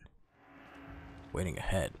ahead. Waiting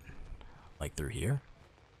ahead? Like through here?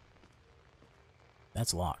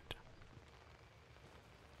 That's locked.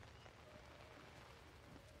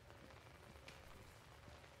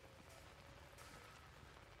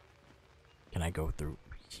 Can I go through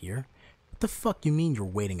here? What the fuck you mean you're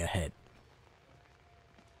waiting ahead?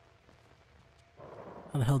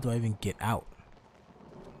 How the hell do I even get out?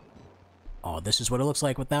 Oh, this is what it looks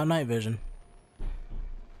like without night vision.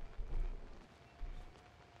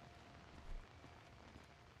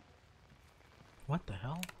 What the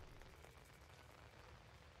hell?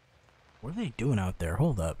 What are they doing out there?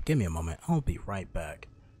 Hold up. Give me a moment. I'll be right back.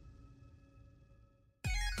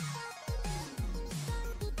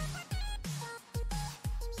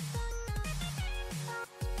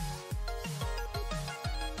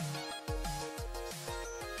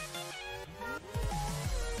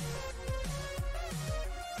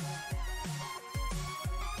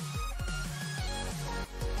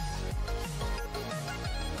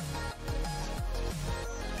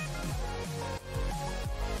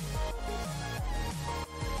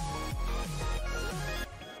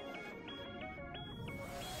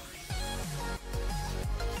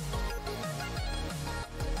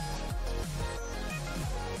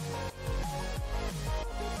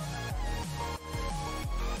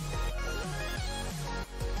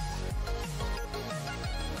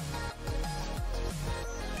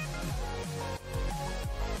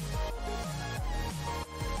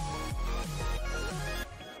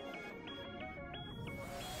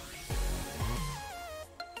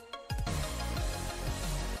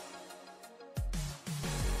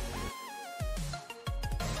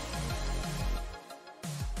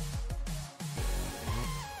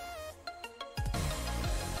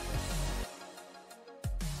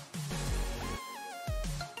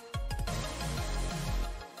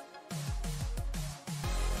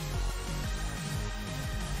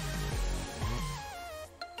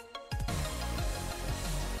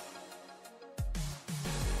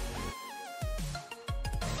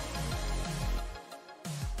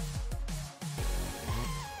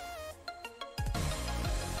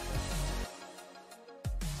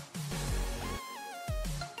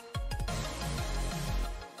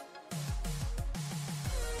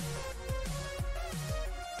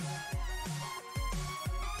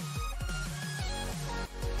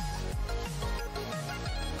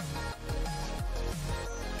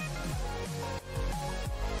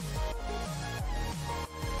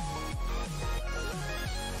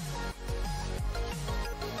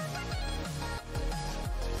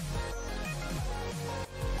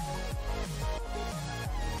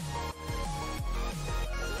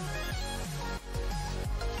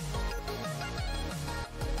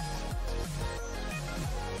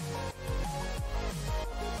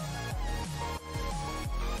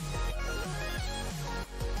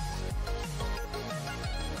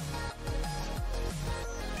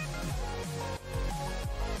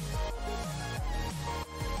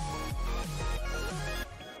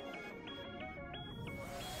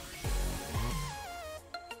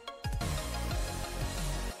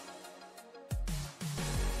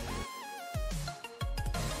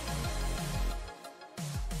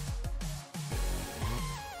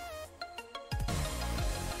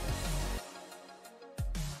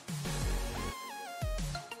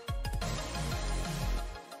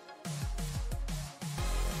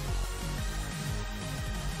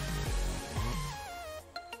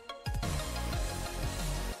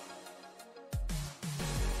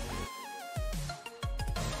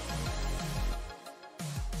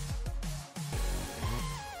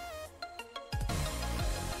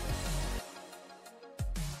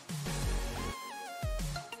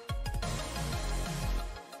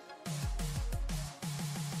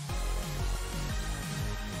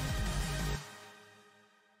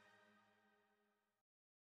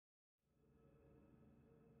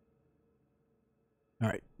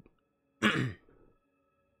 Alright.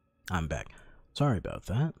 I'm back. Sorry about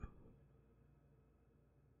that.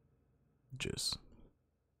 Just...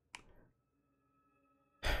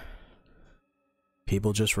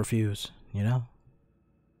 people just refuse, you know?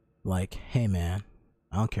 Like, hey man,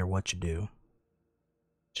 I don't care what you do.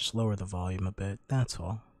 Just lower the volume a bit, that's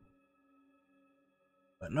all.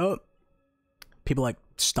 But nope. People like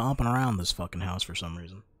stomping around this fucking house for some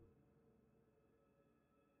reason.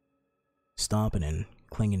 Stomping and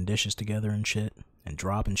clinging dishes together and shit. And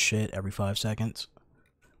dropping shit every 5 seconds.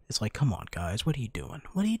 It's like, come on guys, what are you doing?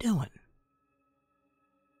 What are you doing?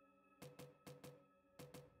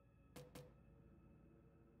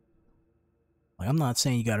 Like, I'm not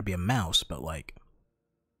saying you gotta be a mouse, but like,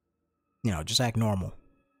 you know, just act normal.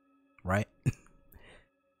 Right?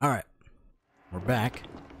 Alright. We're back.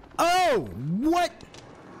 Oh! What?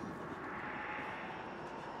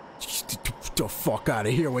 Get the fuck out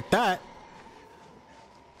of here with that.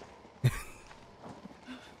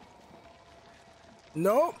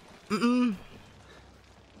 Nope. Mm-mm.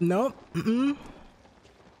 Nope. Mm-mm.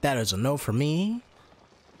 That is a no for me.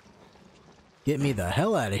 Get me the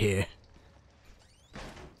hell out of here.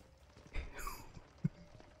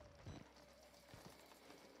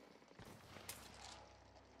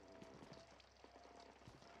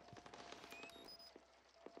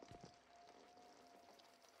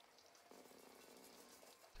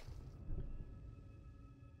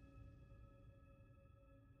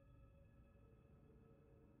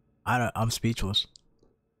 I'm speechless.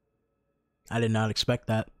 I did not expect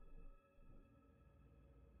that.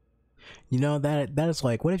 You know, that is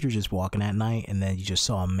like, what if you're just walking at night and then you just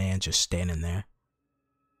saw a man just standing there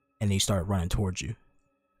and he started running towards you,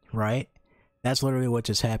 right? That's literally what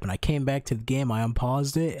just happened. I came back to the game, I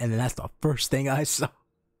unpaused it, and then that's the first thing I saw.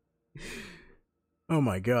 Oh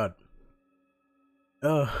my god.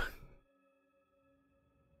 Ugh.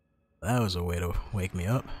 That was a way to wake me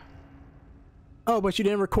up. Oh, but you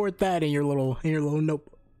didn't record that in your little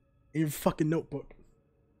notebook. In your fucking notebook.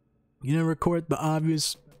 You didn't record the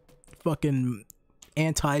obvious fucking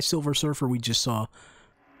anti-Silver Surfer we just saw.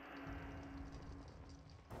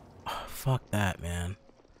 Oh, fuck that, man.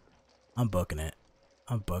 I'm booking it.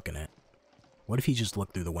 I'm booking it. What if he just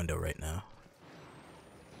looked through the window right now?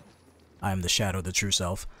 I am the shadow, the true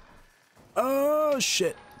self. Oh,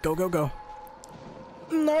 shit. Go, go, go.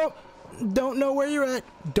 Nope. Don't know where you're at.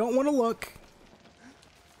 Don't want to look.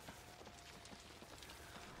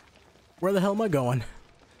 Where the hell am I going?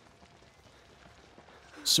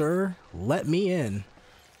 Sir, let me in.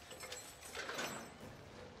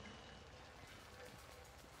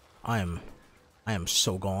 I am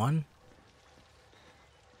so gone.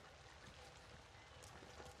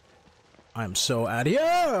 I am so out of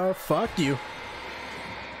here. Fuck you.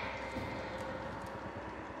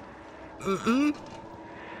 Mm-mm.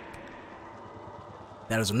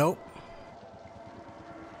 That is a nope.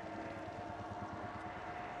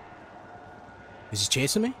 Is he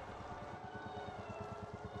chasing me?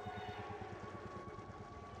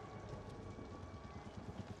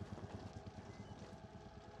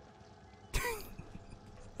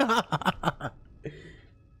 That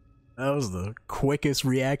was the quickest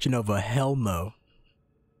reaction of a hell no.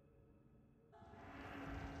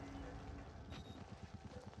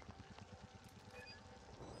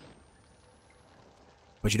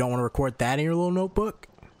 But you don't want to record that in your little notebook?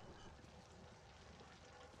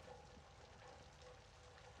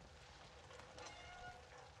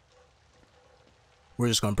 We're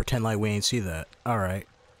just gonna pretend like we ain't see that. Alright.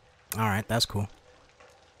 Alright, that's cool.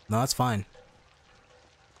 No, that's fine.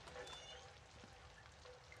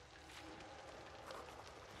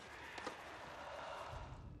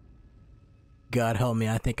 God help me,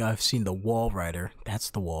 I think I've seen the Walrider. That's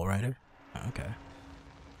the Walrider? Okay.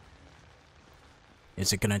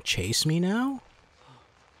 Is it gonna chase me now?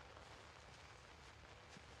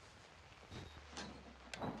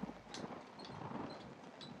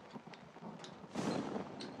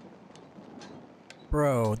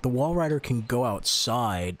 Bro, the Walrider can go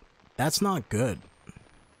outside. That's not good.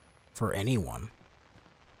 For anyone.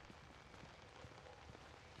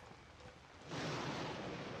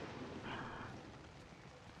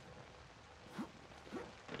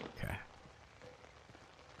 Okay.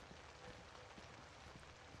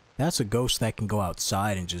 That's a ghost that can go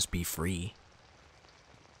outside and just be free.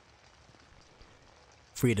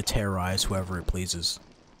 Free to terrorize whoever it pleases.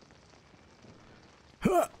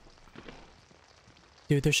 Huh!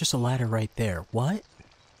 Dude, there's just a ladder right there. What?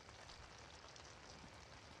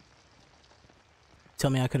 Tell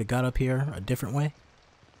me I could have got up here a different way?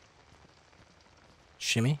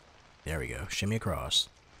 Shimmy? There we go. Shimmy across.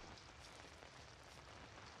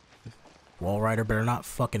 Walrider better not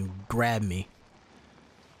fucking grab me.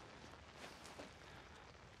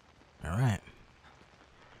 Alright.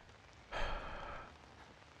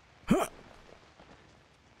 Huh.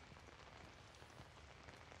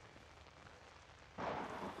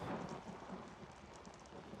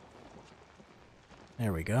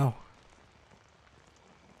 There we go.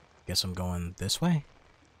 Guess I'm going this way.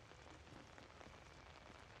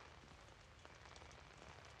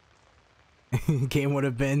 Game would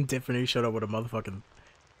have been different if he showed up with a motherfucking...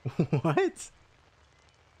 What?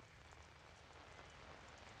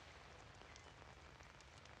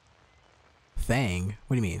 Thang?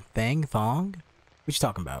 What do you mean? Thang? Thong? What you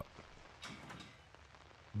talking about?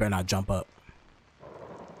 Better not jump up.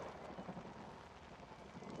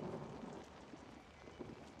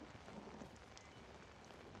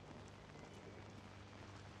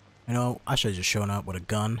 You know, I should have just shown up with a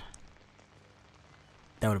gun.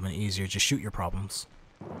 That would have been easier. Just shoot your problems.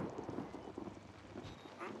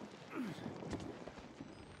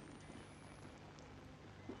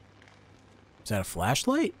 Is that a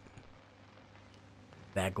flashlight?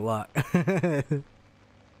 That Glock.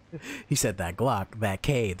 He said that Glock, that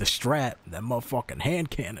K, the strap, that motherfucking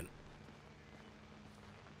hand cannon.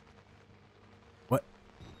 What?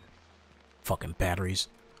 Fucking batteries.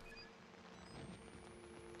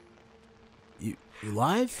 You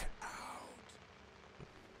live?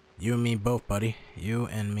 You and me both, buddy. You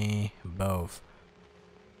and me both.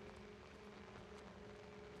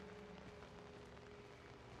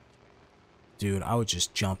 Dude, I would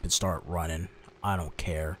just jump and start running. I don't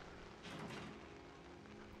care.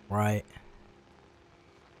 Right?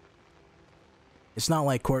 It's not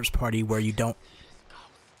like Corpse Party where you don't...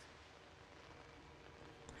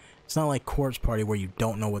 It's not like Corpse Party where you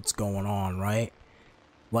don't know what's going on, right?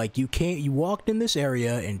 Like, you walked in this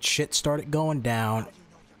area and shit started going down.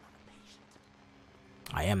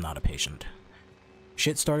 I am not a patient.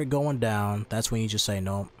 Shit started going down. That's when you just say,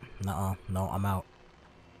 no, nuh-uh, no, I'm out.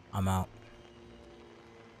 I'm out.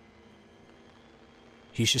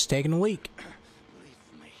 He's just taking a leak.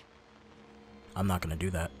 I'm not gonna do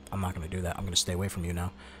that. I'm not gonna do that. I'm gonna stay away from you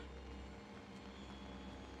now.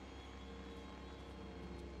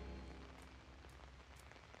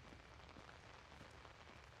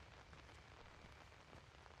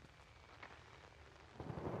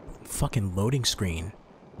 Fucking loading screen,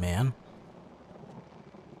 man.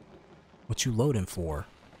 What you loading for?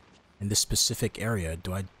 In this specific area,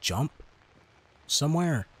 do I jump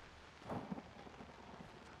somewhere?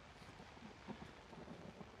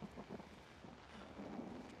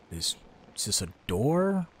 Is this a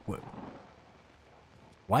door? What?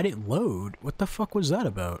 Why'd it load? What the fuck was that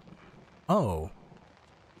about? Oh.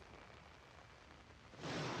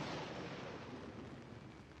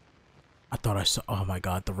 I thought I saw... Oh my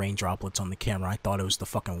god, the rain droplets on the camera. I thought it was the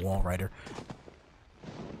fucking Walrider.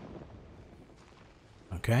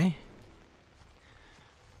 Okay.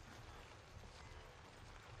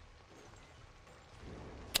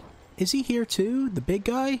 Is he here too? The big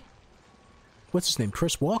guy? What's his name?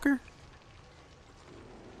 Chris Walker?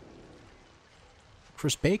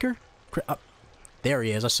 Chris Baker? There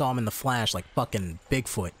he is. I saw him in the flash like fucking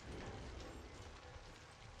Bigfoot.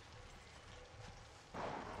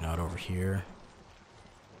 Not over here.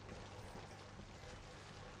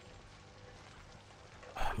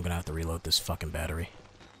 I'm gonna have to reload this fucking battery.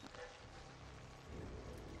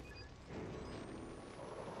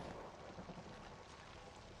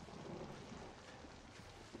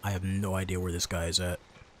 I have no idea where this guy is at.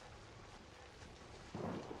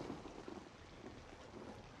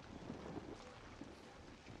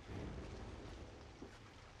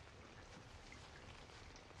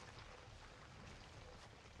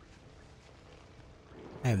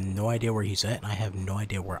 I have no idea where he's at, and I have no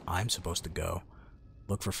idea where I'm supposed to go.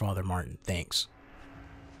 Look for Father Martin, thanks.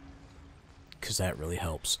 Because that really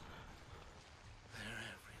helps. They're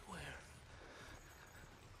everywhere.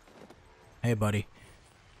 Hey, buddy.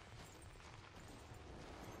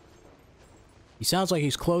 He sounds like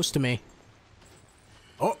he's close to me.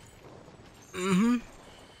 Oh! Mm-hmm.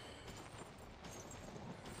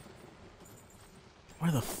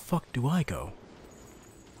 Where the fuck do I go?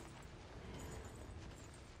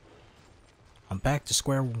 I'm back to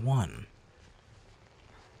square one.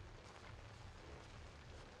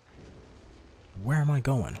 Where am I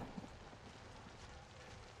going?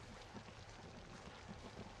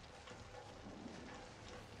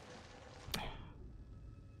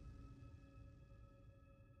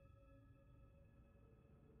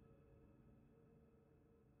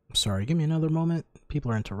 I'm sorry, give me another moment.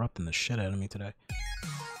 People are interrupting the shit out of me today.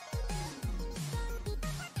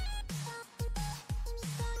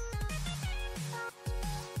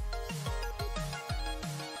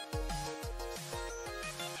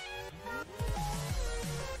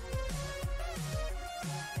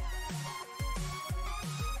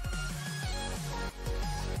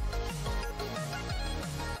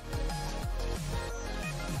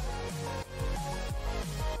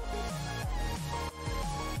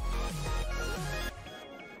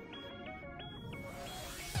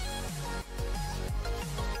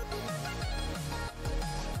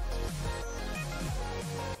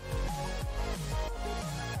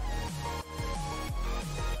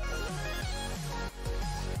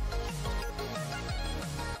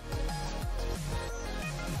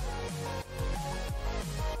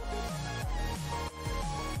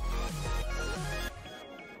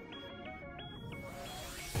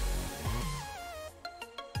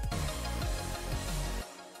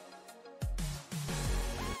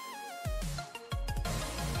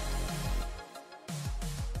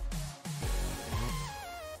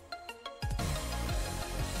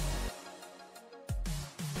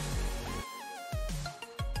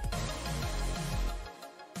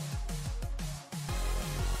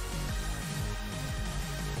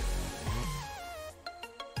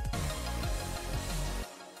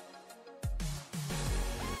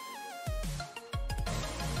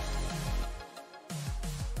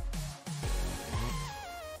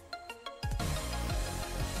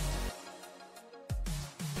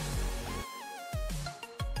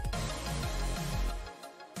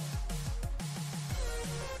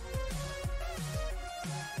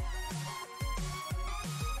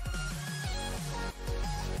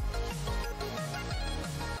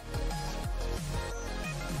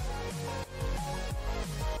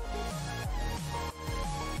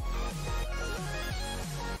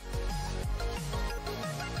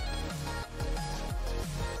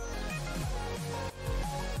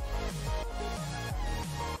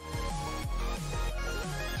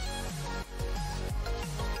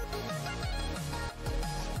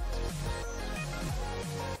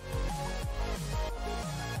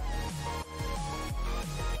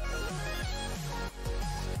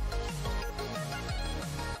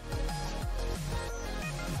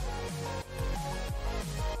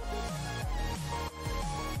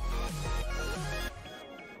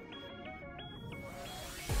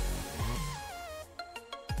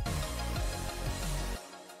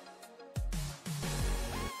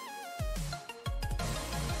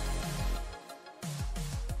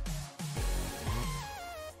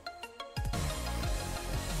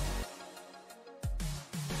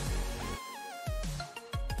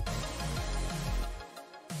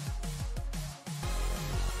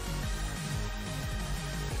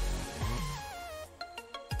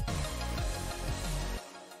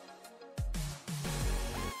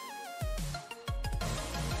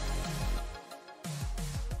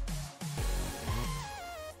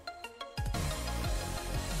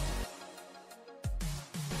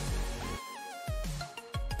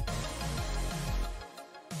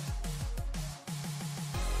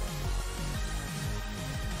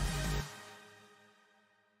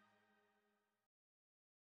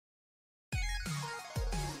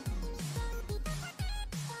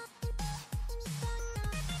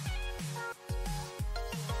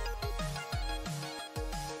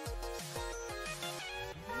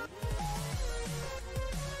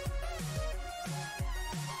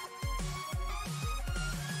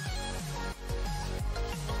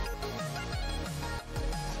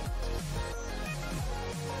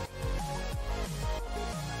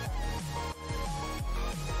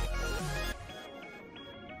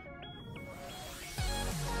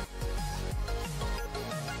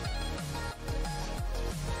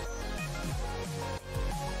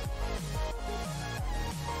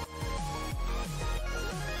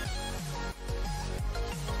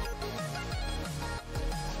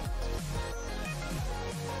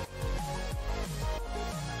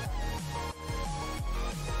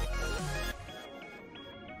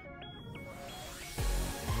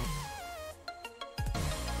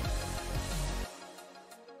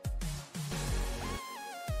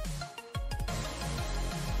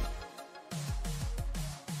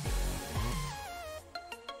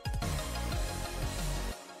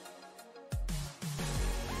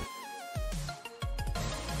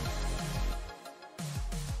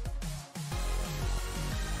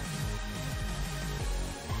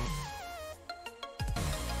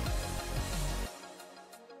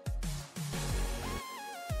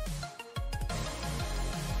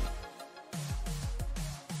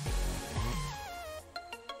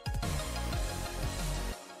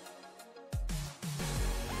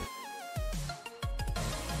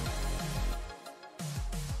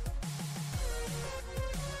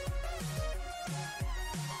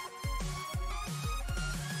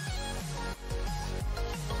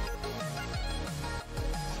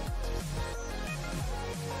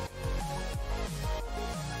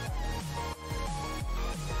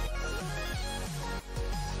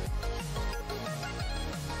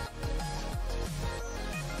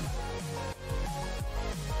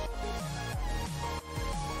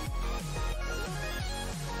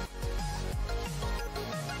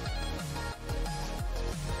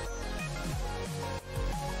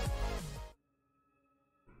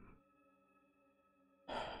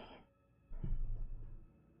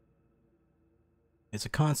 It's a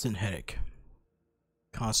constant headache.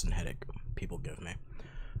 Constant headache people give me.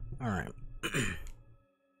 Alright.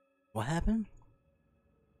 What happened?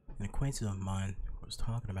 An acquaintance of mine was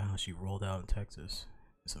talking about how she rolled out in Texas.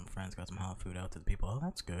 Some friends got some hot food out to the people. Oh,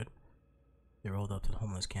 that's good. They rolled up to the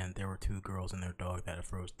homeless camp. There were 2 girls and their dog that had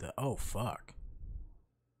froze to. Oh, fuck.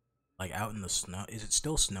 Like out in the snow. Is it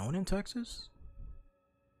still snowing in Texas?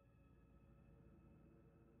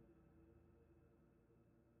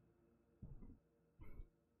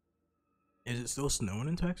 Is it still snowing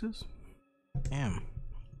in Texas? Damn.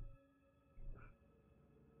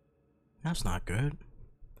 That's not good.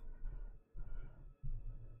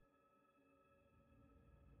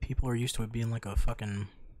 People are used to it being like a fucking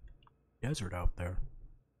desert out there.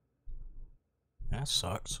 That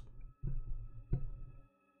sucks.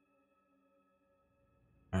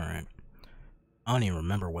 Alright. I don't even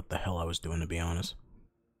remember what the hell I was doing, to be honest.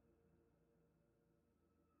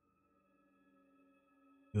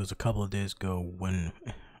 It was a couple of days ago when...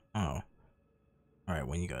 Oh. Alright,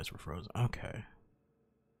 when you guys were frozen. Okay.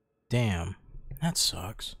 Damn. That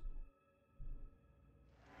sucks.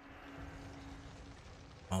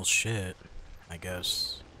 Well, shit. I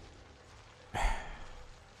guess.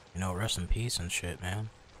 You know, rest in peace and shit, man.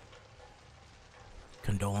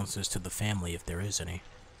 Condolences to the family, if there is any.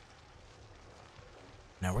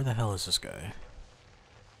 Now, where the hell is this guy?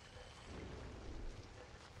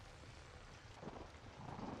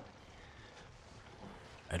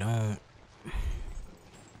 I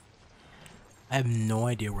have no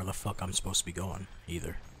idea where the fuck I'm supposed to be going,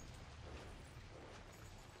 either.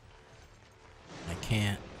 I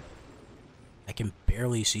can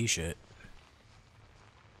barely see shit.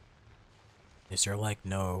 Is there like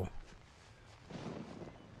no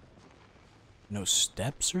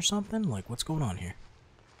steps or something? Like, what's going on here?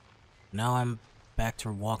 Now I'm back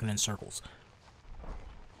to walking in circles.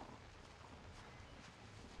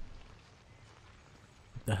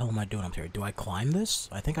 What the hell am I doing up here? Do I climb this?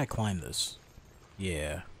 I think I climbed this.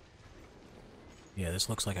 Yeah. Yeah, this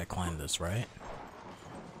looks like I climbed this, right?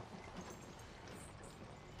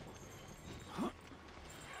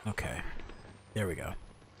 Okay. There we go.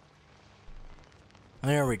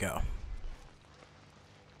 There we go.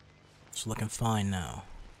 It's looking fine now.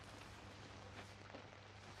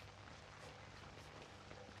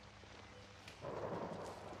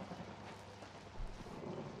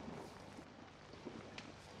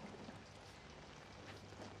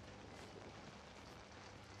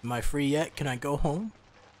 Am I free yet? Can I go home?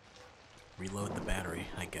 Reload the battery,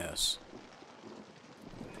 I guess.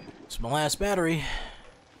 It's my last battery.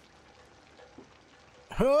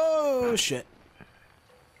 Oh, shit.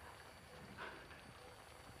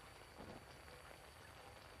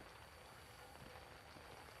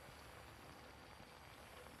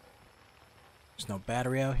 There's no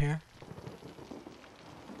battery out here?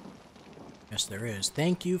 Yes, there is.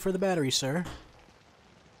 Thank you for the battery, sir.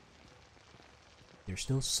 They're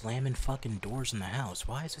still slamming fucking doors in the house.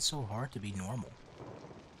 Why is it so hard to be normal?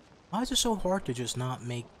 Why is it so hard to just not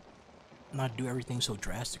do everything so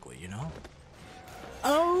drastically, you know?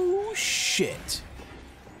 Oh, shit.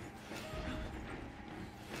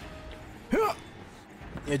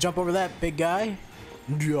 Yeah, jump over that, big guy.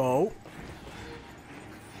 Yo.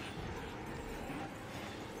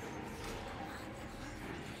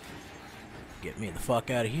 Get me the fuck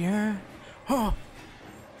out of here. Oh.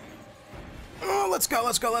 Oh, let's go,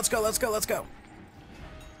 let's go, let's go, let's go, let's go.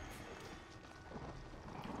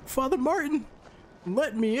 Father Martin,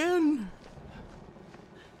 let me in.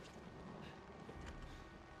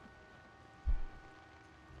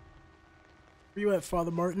 Where you at,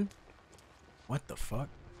 Father Martin? What the fuck?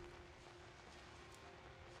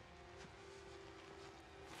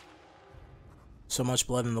 So much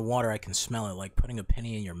blood in the water I can smell it, like putting a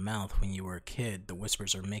penny in your mouth when you were a kid. The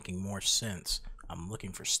whispers are making more sense. I'm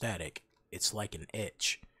looking for static. It's like an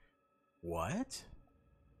itch. What?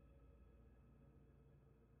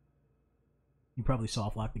 You probably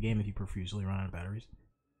soft lock the game if you profusely run out of batteries.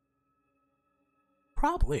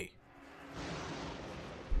 Probably.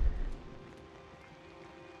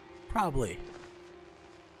 Probably.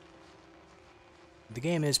 The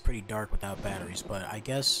game is pretty dark without batteries, but I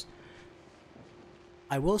guess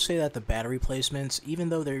I will say that the battery placements, even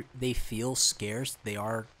though they feel scarce, they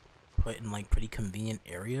are put in like pretty convenient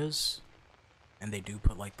areas, and they do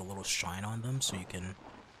put like the little shine on them so you can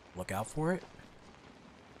look out for it.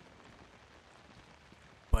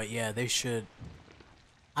 But yeah, they should.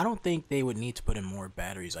 I don't think they would need to put in more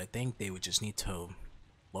batteries. I think they would just need to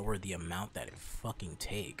lower the amount that it fucking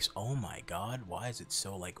takes. Oh my god, why is it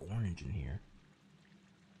so like orange in here?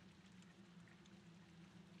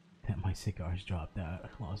 That might my cigars dropped out. I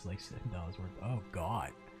lost like $7 worth. Oh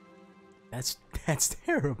god. That's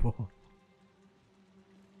terrible.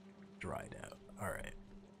 Dried out. Alright.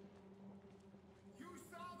 You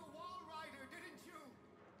saw the Walrider, didn't you?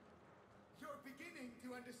 You're beginning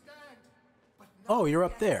to understand. But Oh, you're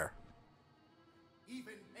up there.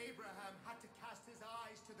 Even Abraham had to cast his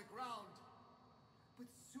eyes to the ground. But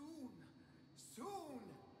soon,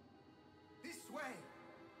 this way,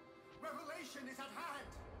 revelation is at hand.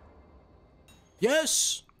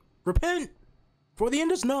 Yes! Repent! For the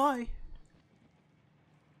end is nigh!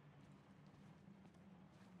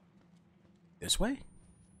 This way?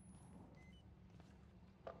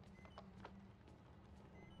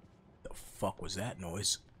 The fuck was that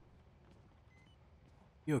noise?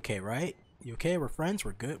 You okay, right? You okay? We're friends?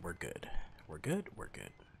 We're good? We're good. We're good? We're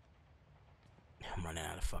good. I'm running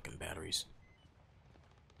out of fucking batteries.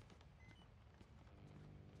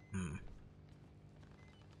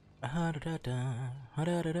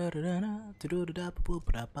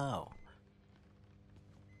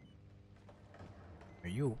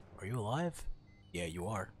 Are you alive? Yeah, you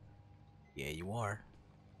are. Yeah, you are.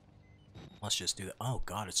 Let's just do that. Oh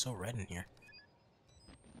god, it's so red in here.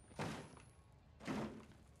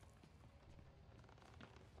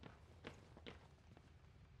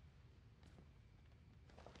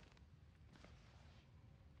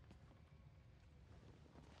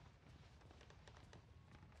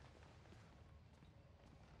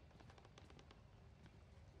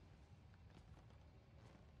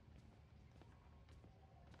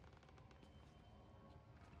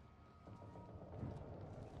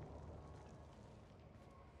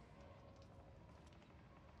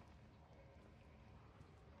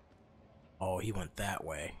 Oh, he went that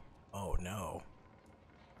way. Oh no.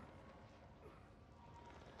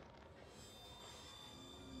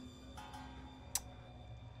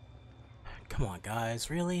 Come on, guys,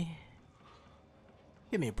 really?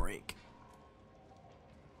 Give me a break.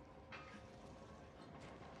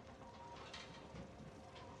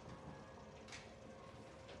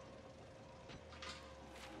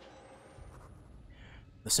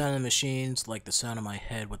 The sound of the machines, like the sound of my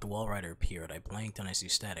head with the Walrider appeared. I blinked and I see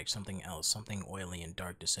static, something else, something oily and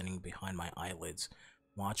dark descending behind my eyelids,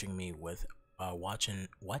 watching me with, watching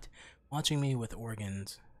me with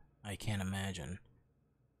organs I can't imagine.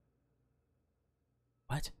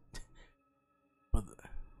 What?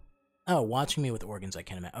 Oh, watching me with organs I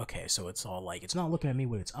can't imagine. Okay, so it's all like, it's not looking at me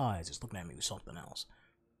with its eyes, it's looking at me with something else.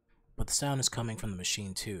 But the sound is coming from the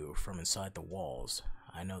machine too, from inside the walls.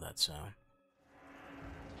 I know that sound.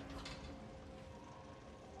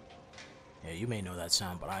 Yeah, you may know that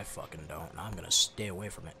sound, but I fucking don't, and I'm gonna stay away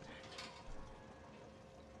from it.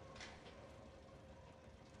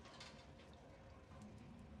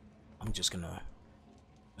 I'm just gonna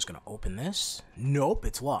open this. Nope,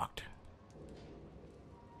 it's locked.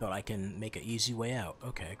 Thought I can make an easy way out.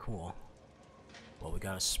 Okay, cool. Well, we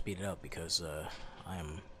gotta speed it up because I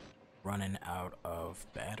am running out of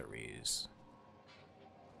batteries.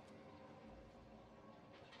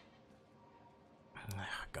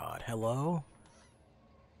 God, hello?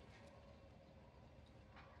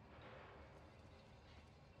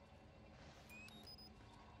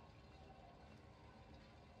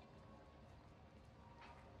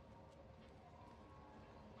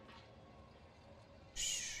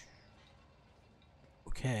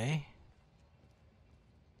 Okay.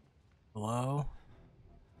 Hello?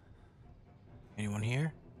 Anyone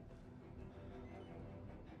here?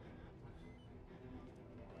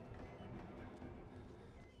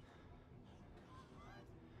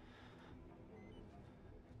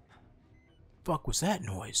 Fuck was that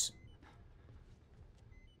noise?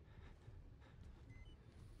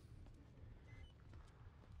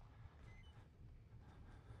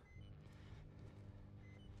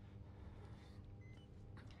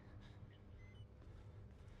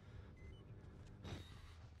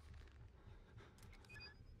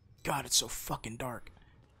 God, it's so fucking dark.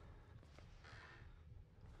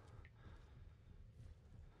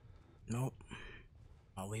 Nope.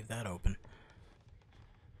 I'll leave that open.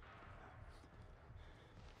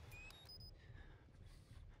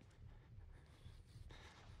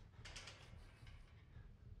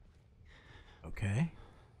 Okay.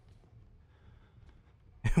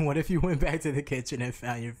 What if you went back to the kitchen and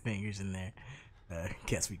found your fingers in there?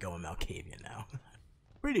 Guess we go in Malkavian now.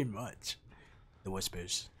 Pretty much. The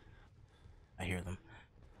whispers. I hear them.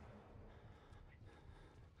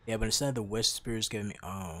 Yeah, but instead of the whispers giving me...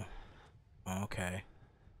 Oh. Okay.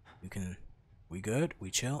 We good? We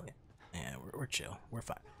chill? Yeah, we're chill. We're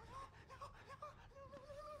fine.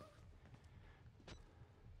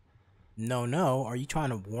 No, are you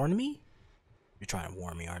trying to warn me? You're trying to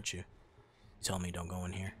warn me, aren't you? Tell me don't go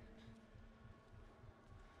in here.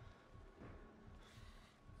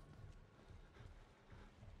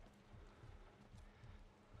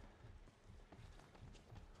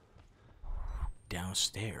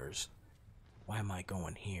 Downstairs? Why am I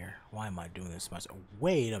going here? Why am I doing this myself?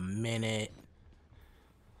 Wait a minute.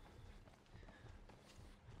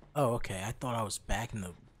 Oh, okay. I thought I was back in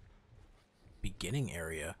the beginning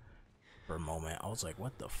area for a moment. I was like,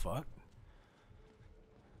 what the fuck?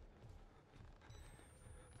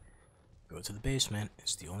 Go to the basement.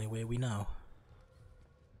 It's the only way we know.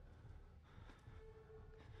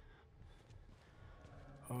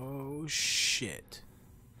 Oh, shit.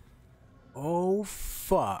 Oh,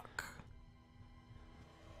 fuck.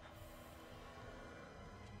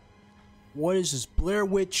 What is this Blair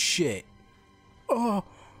Witch shit? Oh,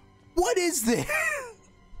 what is this?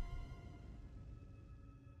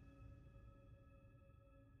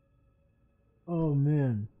 Oh,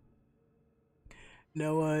 man.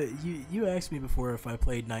 No, you asked me before if I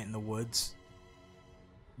played Night in the Woods.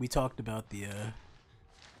 We talked about the,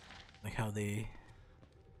 like how the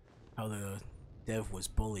dev was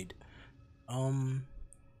bullied. Joint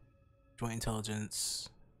intelligence,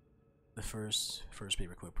 the first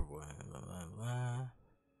paperclip, blah, blah, blah.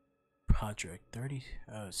 Project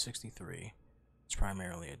 63. It's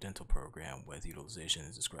primarily a dental program with utilization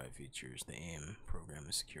and described features. The aim program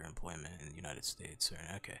is secure employment in the United States.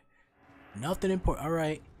 Okay. Nothing important.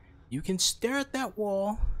 Alright. You can stare at that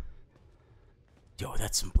wall. Yo,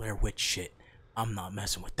 that's some Blair Witch shit. I'm not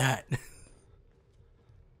messing with that.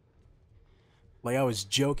 Like, I was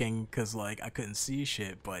joking because, like, I couldn't see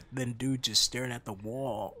shit, but then dude just staring at the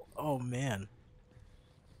wall. Oh, man.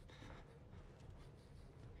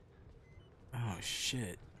 Oh,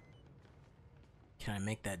 shit. Can I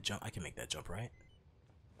make that jump? I can make that jump, right?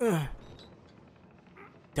 Did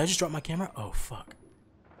I just drop my camera? Oh, fuck.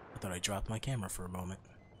 I thought I dropped my camera for a moment.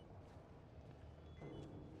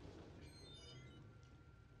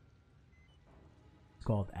 It's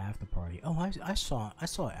called After Party. Oh, I saw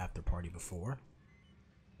After Party before.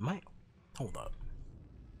 Hold up.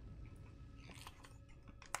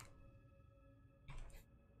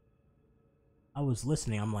 I was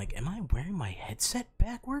listening. I'm like, am I wearing my headset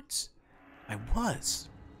backwards? I was.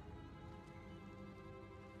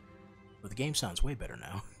 But the game sounds way better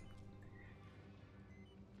now.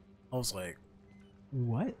 I was like,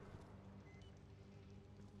 what?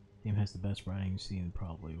 Game has the best writing seen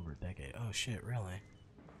probably over a decade. Oh shit, really?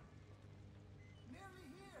 Nearly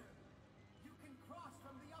here. You can cross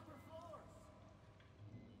from the upper floors.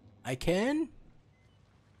 I can?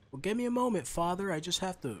 Well, give me a moment, Father. I just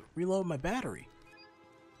have to reload my battery.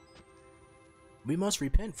 We must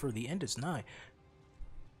repent, for the end is nigh.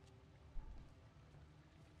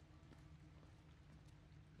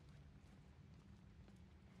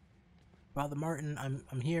 Father Martin,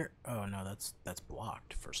 I'm here. Oh no, that's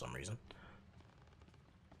blocked for some reason.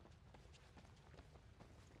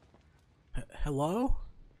 Hello?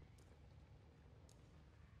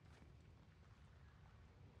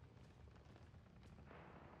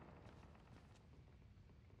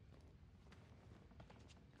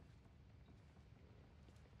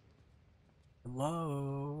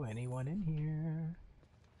 Hello? Anyone in here?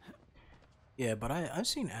 Yeah, but I've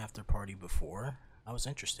seen After Party before. I was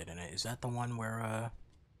interested in it. Is that the one where,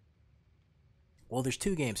 well, there's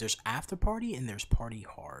two games. There's After Party and there's Party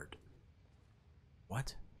Hard.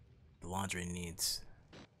 What? The laundry needs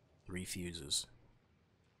 3 fuses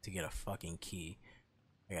to get a fucking key.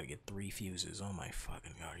 I gotta get 3 fuses. Oh my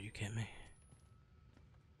fucking god, are you kidding me?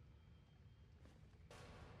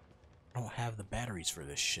 I don't have the batteries for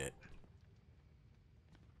this shit.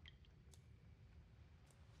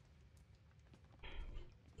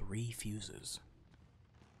 Three fuses.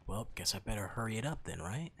 Well, guess I better hurry it up then,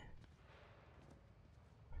 right?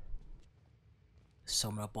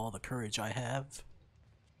 Sum up all the courage I have.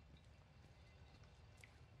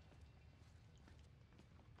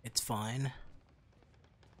 It's fine.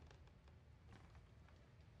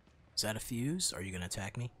 Is that a fuse? Are you gonna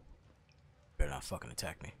attack me? Better not fucking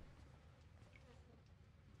attack me.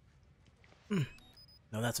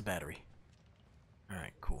 No, that's a battery.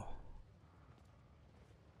 Alright, cool.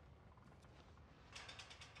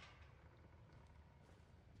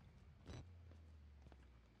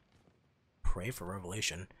 Pray for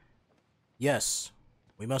revelation. Yes,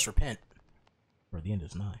 we must repent, for the end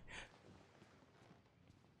is nigh.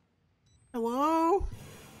 Hello?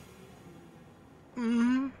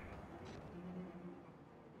 I'm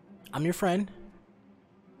your friend.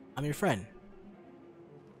 I'm your friend.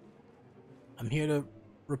 I'm here to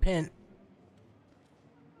repent.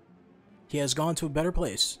 He has gone to a better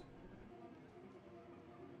place.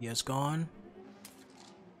 He has gone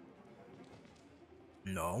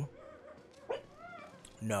No.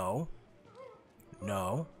 No.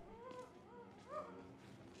 No.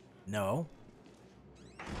 No.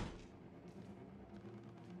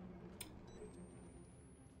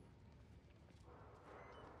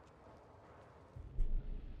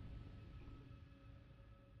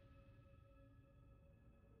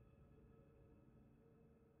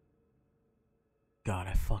 God,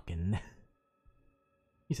 I fucking...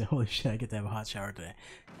 He said, holy shit, I get to have a hot shower today.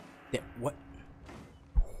 Yeah, what?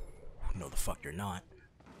 No, the fuck you're not.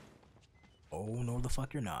 Oh, no, the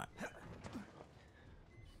fuck you're not.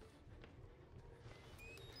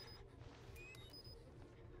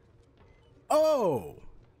 Oh!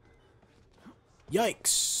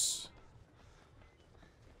 Yikes.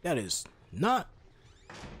 That is not...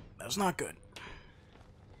 That's not good.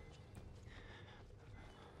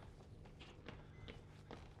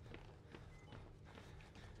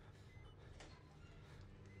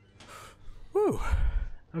 Whew.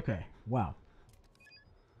 Okay, wow.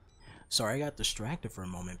 Sorry, I got distracted for a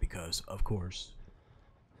moment because, of course,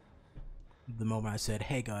 the moment I said,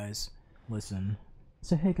 hey guys, listen. I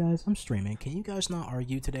said, hey guys, I'm streaming. Can you guys not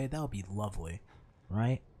argue today? That would be lovely,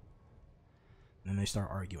 right? And they start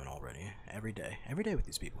arguing already. Every day with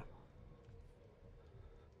these people.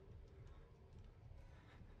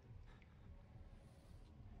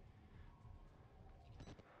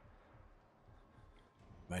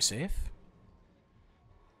 Am I safe?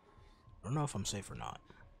 I don't know if I'm safe or not.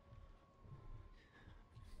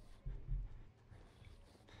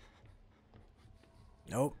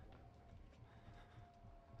 Nope.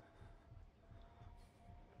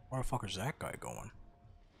 Where the fuck is that guy going?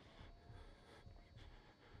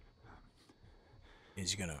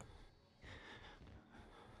 Is he gonna...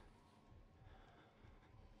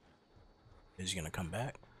 Is he gonna come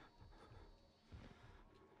back?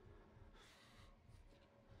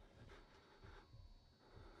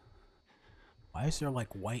 Why is there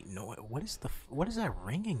like white noise? What is that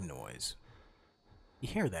ringing noise? You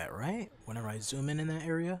hear that, right? Whenever I zoom in that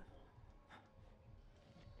area?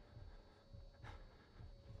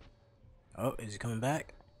 Oh, is he coming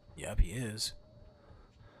back? Yep, he is.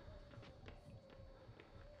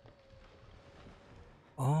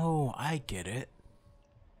 Oh, I get it.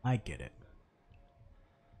 I get it.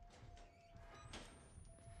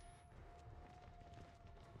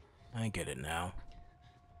 I get it now.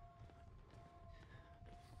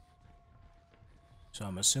 So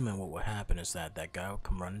I'm assuming what would happen is that guy will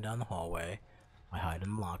come running down the hallway. I hide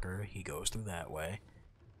in the locker. He goes through that way.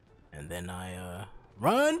 And then I,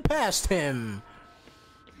 run past him!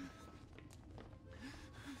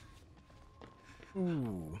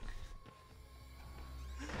 Ooh.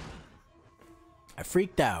 I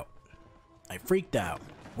freaked out. I freaked out.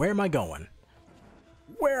 Where am I going?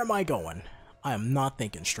 Where am I going? I am not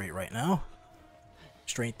thinking straight right now.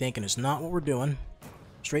 Straight thinking is not what we're doing.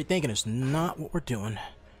 Straight thinking is not what we're doing.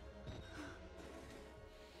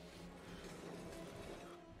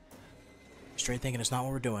 Straight thinking is not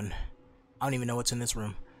what we're doing. I don't even know what's in this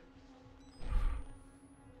room.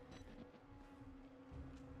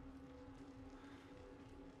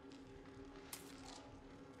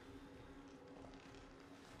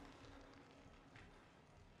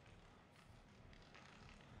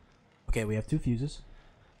 Okay, we have 2 fuses.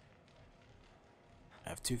 I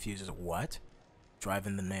have 2 fuses. What?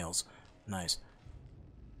 Driving the nails. Nice.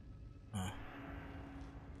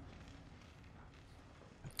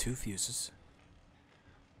 2 fuses.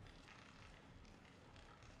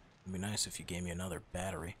 It'd be nice if you gave me another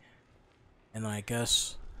battery. And then I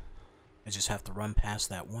guess I just have to run past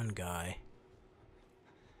that one guy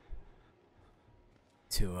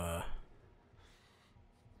to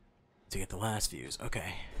get the last fuse.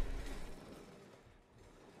 Okay.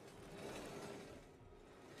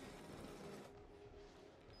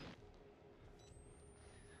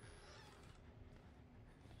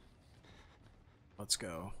 Let's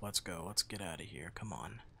go. Let's go. Let's get out of here. Come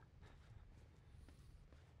on.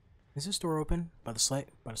 Is this door open by the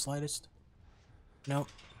slightest? Nope.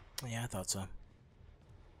 Yeah, I thought so.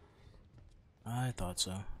 I thought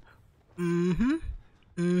so. Mm-hmm.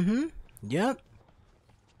 Mm-hmm. Yep.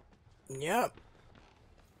 Yep.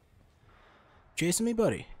 Chasing me,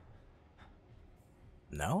 buddy?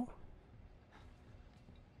 No?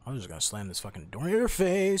 I was just gonna slam this fucking door in your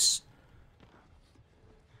face.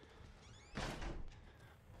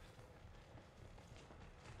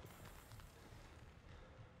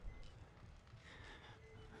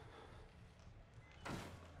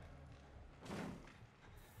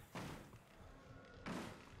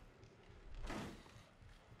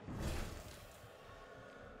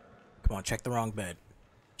 Come on, check the wrong bed.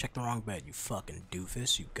 Check the wrong bed, you fucking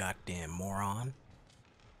doofus, you goddamn moron.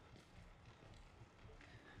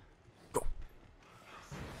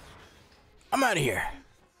 I'm out of here.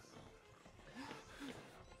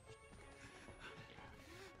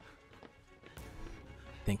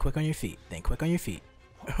 Think quick on your feet. Think quick on your feet.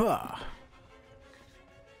 Huh.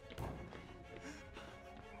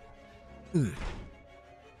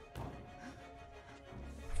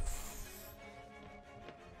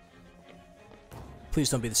 Please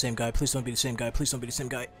don't be the same guy. Please don't be the same guy. Please don't be the same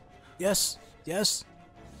guy. Yes. Yes.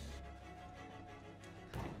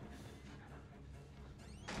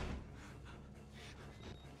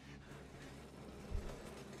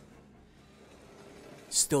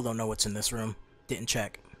 Still don't know what's in this room. Didn't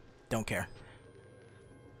check. Don't care.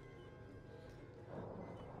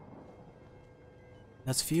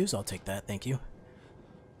 That's a fuse. I'll take that. Thank you.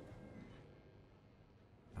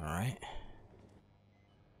 Alright.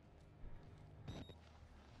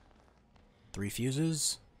 3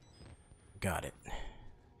 fuses. Got it.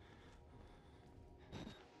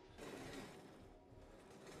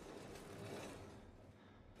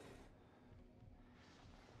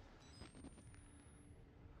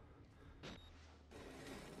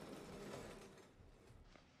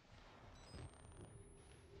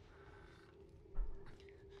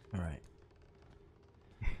 Alright.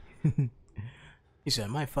 He said, I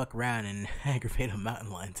might fuck around and aggravate a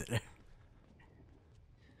mountain lion today.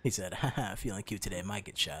 He said, haha, feeling cute today, might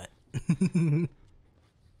get shot.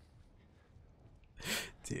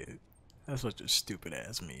 Dude, that's such a stupid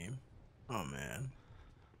ass meme. Oh man.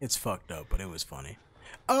 It's fucked up, but it was funny.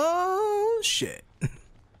 Oh shit.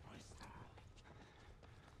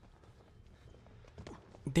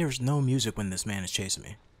 There's no music when this man is chasing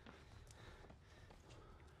me.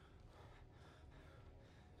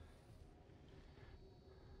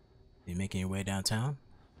 You making your way downtown?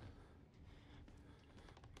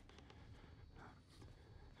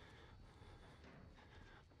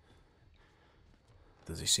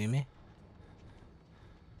 Does he see me?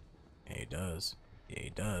 Yeah, he does. Yeah, he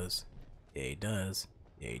does. Yeah, he does.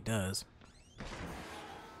 Yeah, he does.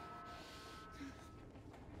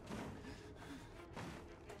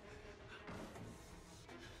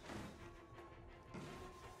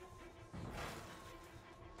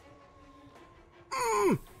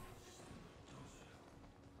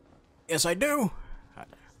 Yes, I do. I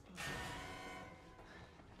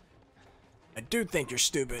do think you're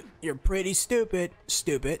stupid. You're pretty stupid.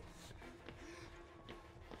 Stupid.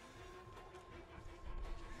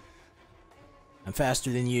 I'm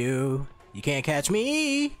faster than you. You can't catch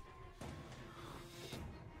me.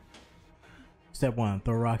 Step 1.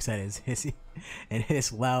 Throw rocks at his hissy and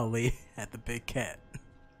hiss loudly at the big cat.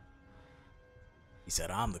 He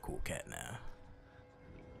said, I'm the cool cat now.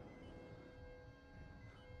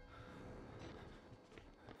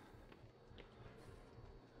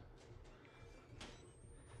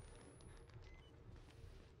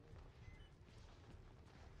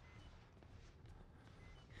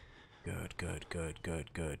 Good, good, good,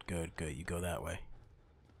 good, good, good, good. You go that way.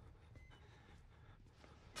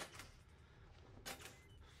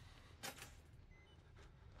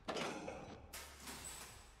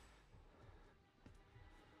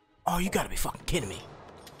 Oh, you gotta be fucking kidding me.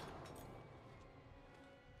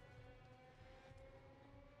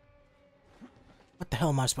 What the hell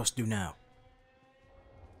am I supposed to do now?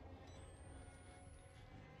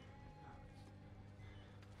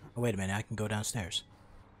 Oh, wait a minute. I can go downstairs.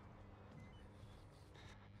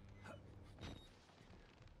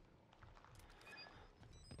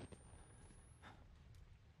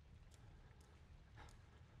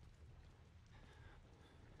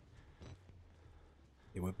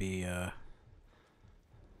 It would be, where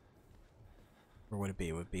would it be?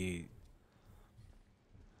 It would be,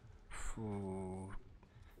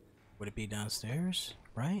 would it be downstairs,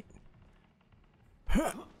 right?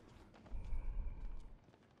 Huh.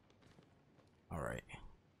 Alright.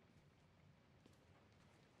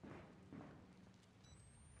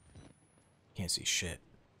 Can't see shit.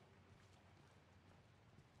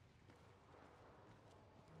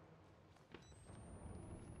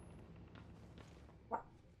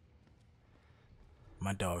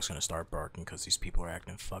 My dog's gonna start barking because these people are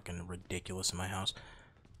acting fucking ridiculous in my house.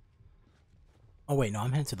 Oh wait, no, I'm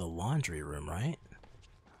heading to the laundry room, right?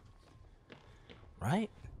 Right?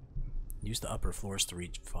 Use the upper floors to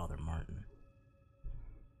reach Father Martin.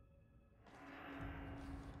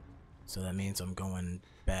 So that means I'm going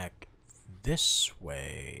back this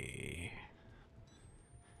way.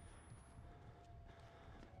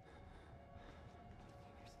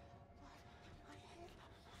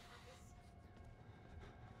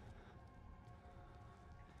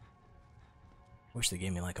 Wish they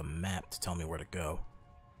gave me like a map to tell me where to go.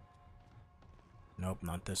 Nope,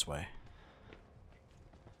 not this way.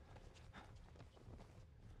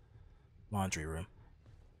 Laundry room.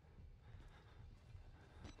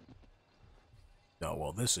 Oh,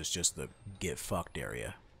 well, this is just the get fucked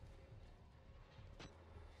area.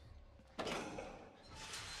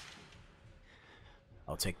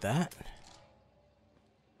 I'll take that.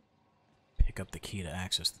 Pick up the key to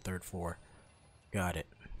access the 3rd floor. Got it.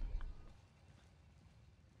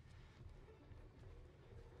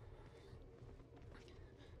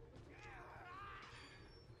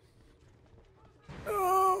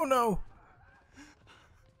 Oh, no!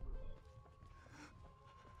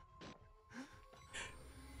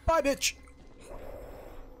 Bye, bitch!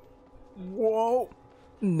 Whoa!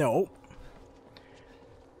 No.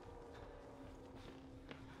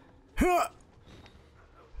 Huh!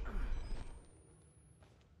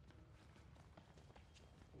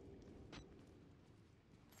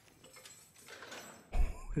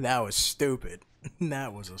 That was stupid.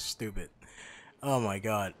 That was a stupid. Oh my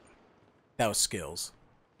god. That was skills.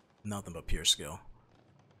 Nothing but pure skill.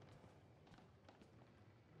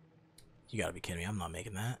 You gotta be kidding me. I'm not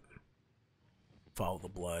making that. Follow the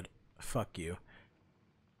blood. Fuck you.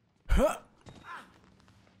 Huh!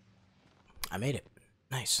 I made it.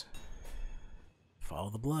 Nice. Follow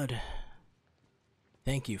the blood.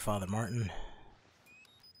 Thank you, Father Martin.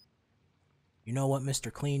 You know what,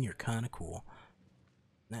 Mr. Clean? You're kinda cool.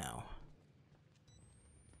 Now.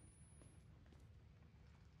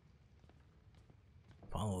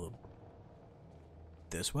 Follow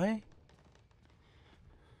the... This way?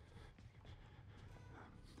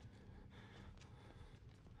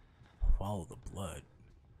 Follow the blood.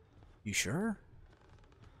 You sure?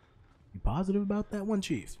 You positive about that one,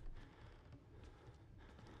 Chief?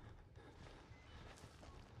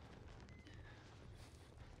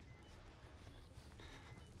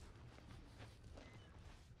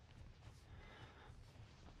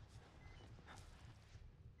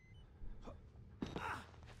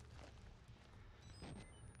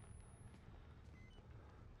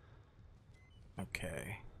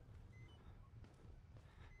 Okay.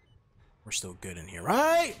 We're still good in here,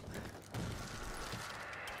 right?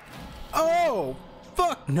 Oh,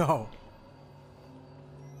 fuck no.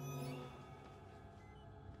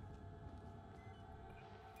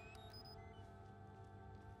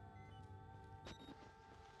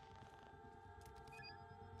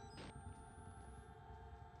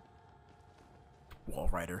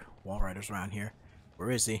 Walrider. Walrider's around here.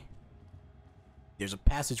 Where is he? There's a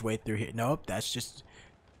passageway through here. Nope, that's just...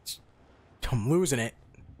 I'm losing it.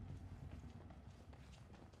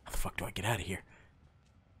 How the fuck do I get out of here?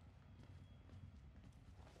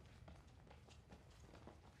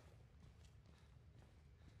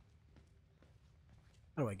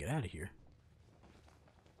 How do I get out of here?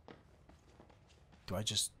 Do I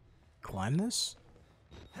just climb this?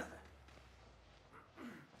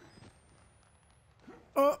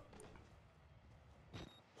 Oh!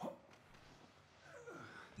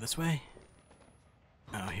 This way?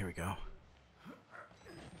 Oh, here we go.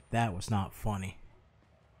 That was not funny.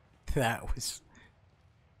 That was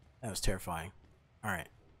terrifying. Alright.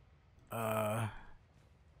 Where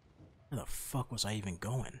the fuck was I even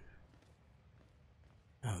going?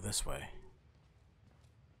 Oh, this way.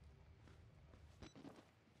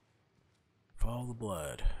 Follow the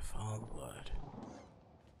blood. Follow the blood.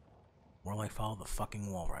 More like follow the fucking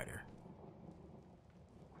Walrider.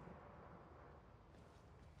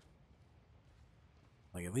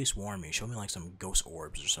 Like, at least warn me. Show me, like, some ghost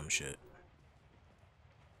orbs or some shit.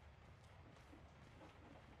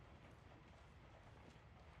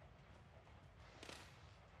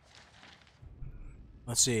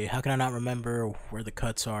 Let's see. How can I not remember where the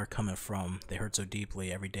cuts are coming from? They hurt so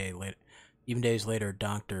deeply every day. Even days later,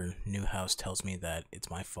 Dr. Newhouse tells me that it's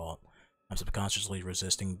my fault. I'm subconsciously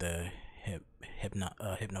resisting the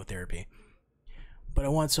hypnotherapy. But I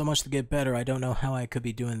want so much to get better, I don't know how I could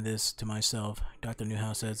be doing this to myself. Dr.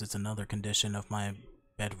 Newhouse says it's another condition of my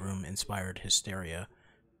bedroom-inspired hysteria.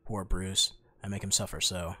 Poor Bruce. I make him suffer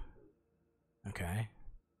so. Okay.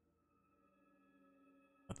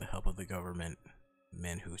 With the help of the government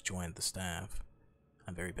men who've joined the staff,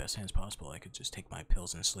 on very best hands possible, I could just take my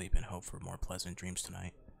pills and sleep and hope for more pleasant dreams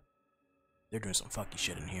tonight. They're doing some fucky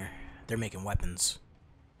shit in here. They're making weapons.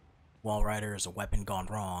 Walrider is a weapon gone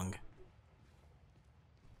wrong.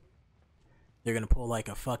 They're gonna pull like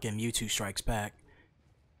a fucking Mewtwo Strikes Back.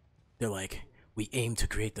 They're like, we aim to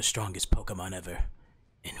create the strongest Pokemon ever,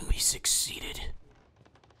 and we succeeded.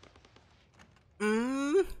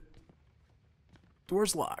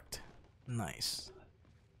 Door's locked. Nice.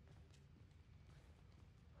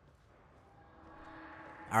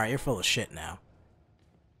 Alright, you're full of shit now.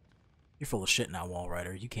 You're full of shit now,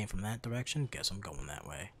 Walrider. You came from that direction? Guess I'm going that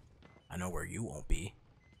way. I know where you won't be.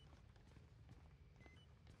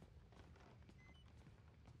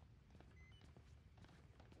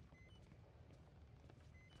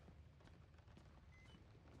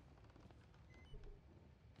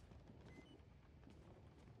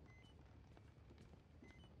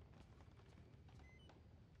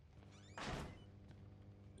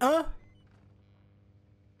 Hello?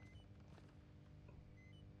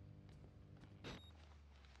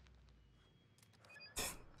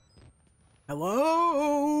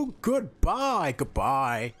 Goodbye,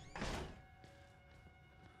 goodbye.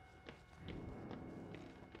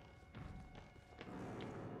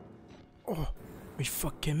 Oh, are you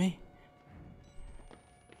fucking me?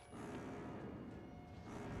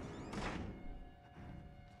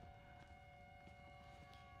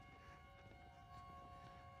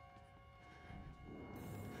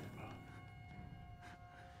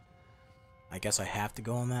 I guess I have to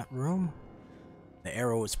go in that room. The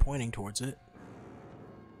arrow is pointing towards it.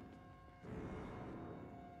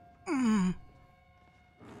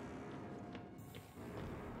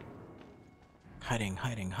 Hiding.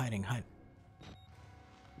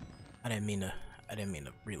 I didn't mean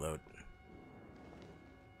to reload.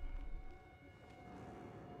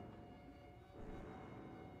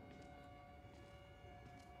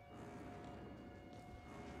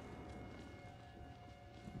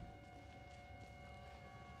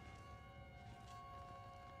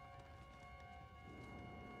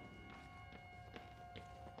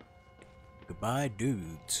 Goodbye,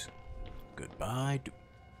 dudes. Goodbye,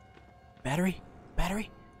 Battery? Battery?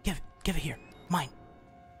 Give it here. Mine.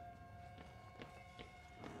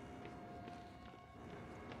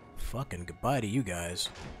 Fucking goodbye to you guys.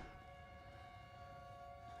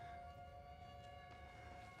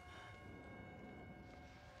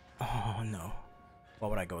 Oh, no. Why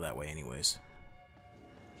would I go that way anyways?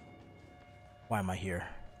 Why am I here?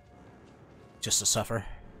 Just to suffer?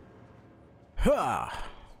 Ha!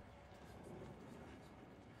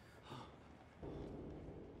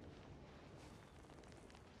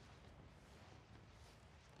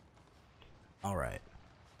 All right.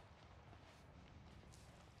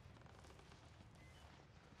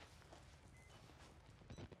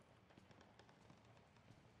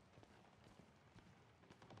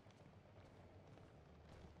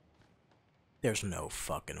 There's no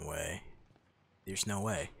fucking way. There's no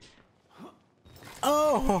way.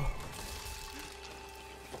 Oh!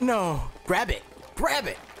 No! Grab it! Grab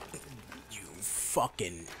it! You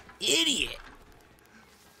fucking idiot!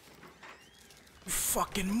 You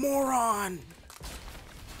fucking moron!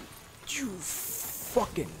 You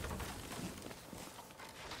fucking...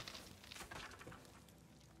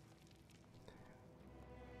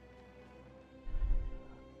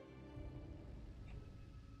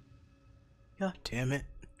 God damn it.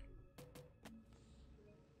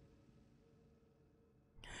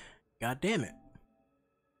 God damn it.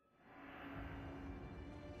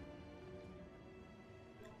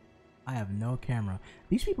 I have no camera.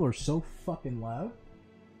 These people are so fucking loud.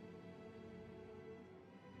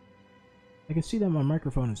 I can see that my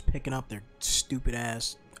microphone is picking up their stupid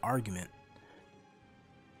ass argument.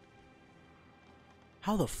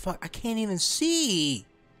 How the fuck? I can't even see.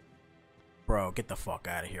 Bro, get the fuck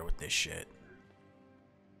out of here with this shit.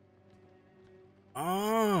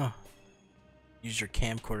 Use your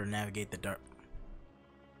camcorder to navigate the dark.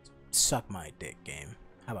 Suck my dick, game.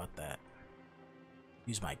 How about that?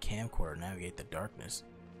 Use my camcorder to navigate the darkness.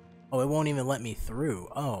 Oh, it won't even let me through.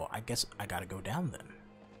 Oh, I guess I gotta go down then.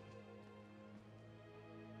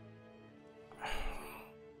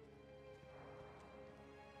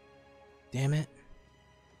 Damn it.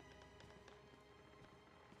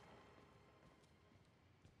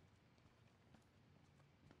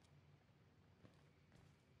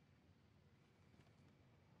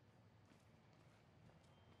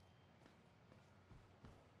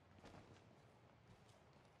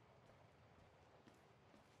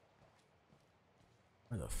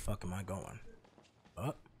 Where the fuck am I going?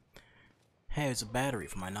 Oh. Hey, it's a battery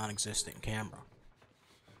for my non-existent camera.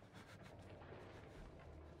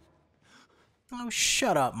 Oh,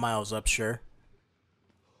 shut up, Miles Upshur.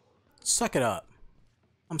 Suck it up.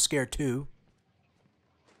 I'm scared too.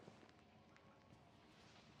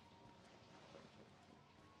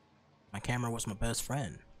 My camera was my best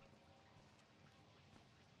friend.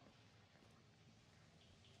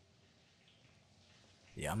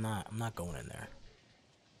 Yeah, I'm not going in there.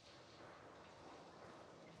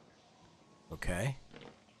 Okay.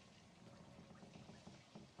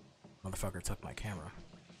 Motherfucker took my camera.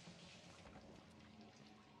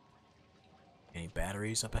 Any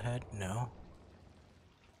batteries up ahead? No.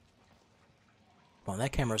 Well,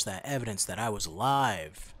 that camera's that evidence that I was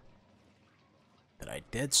alive. That I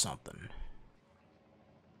did something.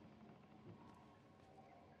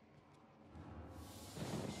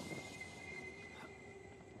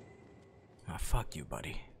 Ah, fuck you,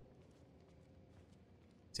 buddy.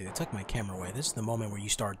 See, they took my camera away. This is the moment where you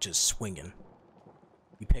start just swinging.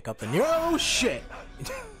 You pick up the... Oh, shit!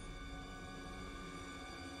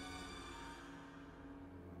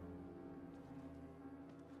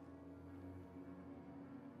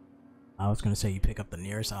 I was gonna say you pick up the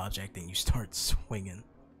nearest object and you start swinging.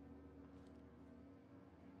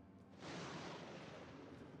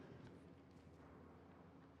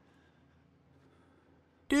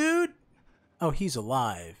 Dude! Oh, he's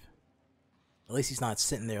alive. At least he's not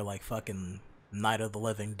sitting there like fucking Night of the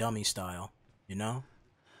Living Dummy style, you know?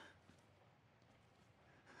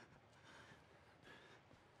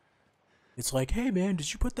 It's like, hey man,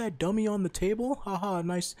 did you put that dummy on the table? Haha,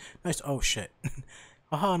 nice, oh shit.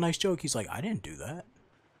 Haha, nice joke. He's like, I didn't do that.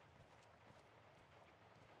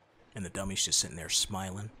 And the dummy's just sitting there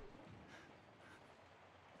smiling.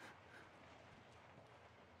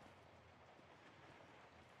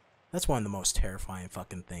 That's one of the most terrifying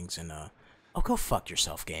fucking things in oh, go fuck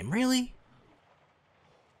yourself, game. Really?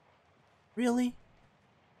 Really?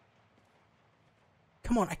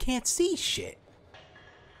 Come on, I can't see shit.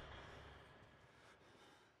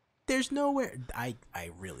 There's nowhere. I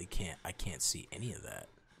really can't. I can't see any of that.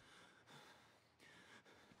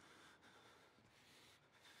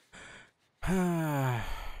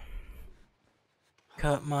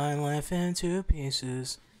 Cut my life into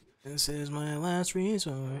pieces. This is my last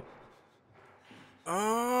resort.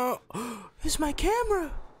 Oh, it's my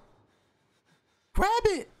camera. Grab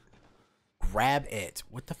it. Grab it.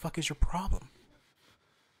 What the fuck is your problem?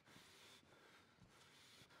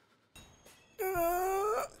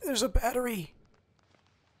 There's a battery.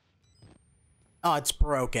 Oh, it's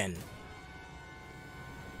broken.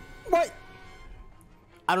 What?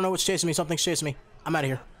 I don't know what's chasing me. Something's chasing me. I'm out of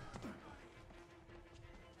here.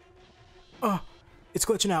 Oh, it's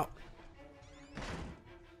glitching out.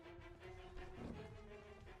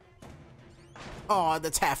 Oh,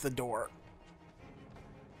 that's half the door.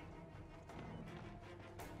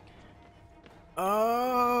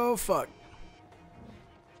 Oh, fuck.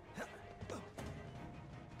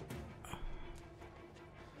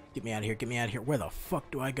 Get me out of here. Get me out of here. Where the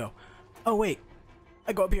fuck do I go? Oh, wait.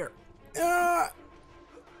 I go up here. I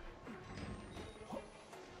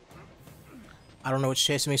don't know what's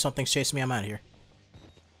chasing me. Something's chasing me. I'm out of here.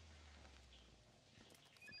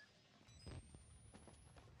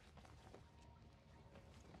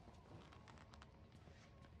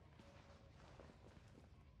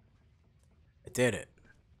 I did it.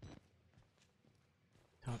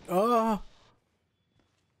 Oh!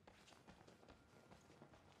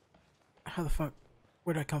 How the fuck?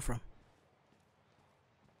 Where did I come from?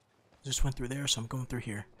 Just went through there, so I'm going through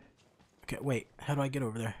here. Okay, wait. How do I get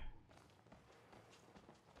over there?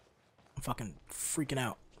 I'm fucking freaking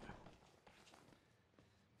out.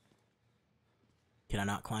 Can I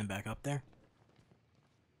not climb back up there?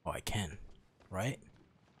 Oh, I can. Right?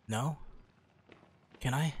 No?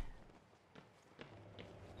 Can I?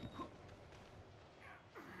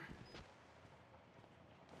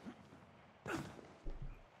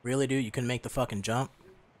 Really, dude? You can make the fucking jump?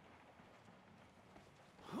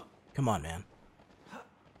 Come on, man.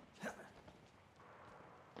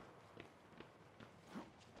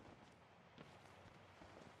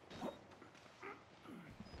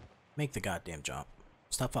 Make the goddamn jump.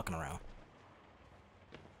 Stop fucking around.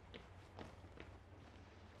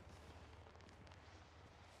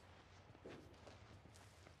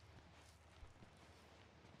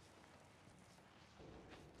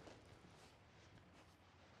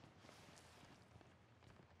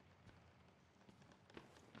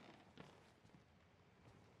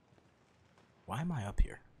 Why am I up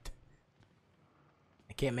here?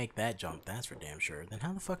 I can't make that jump, that's for damn sure. Then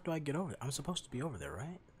how the fuck do I get over there? I'm supposed to be over there,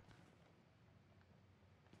 right?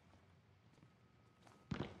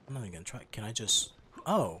 I'm not even gonna try. Can I just...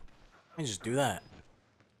 Oh! I can just do that.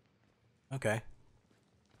 Okay.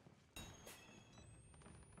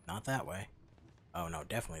 Not that way. Oh no,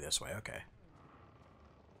 definitely this way, okay.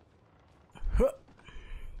 Huh.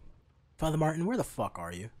 Father Martin, where the fuck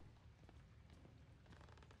are you?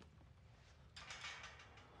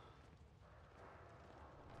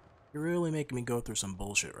 You're really making me go through some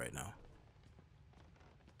bullshit right now.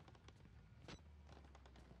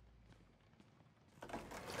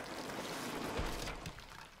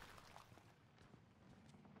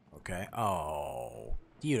 Okay. Oh,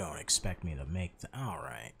 you don't expect me to make the...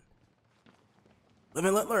 Alright. Live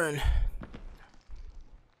and let learn.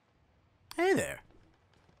 Hey there.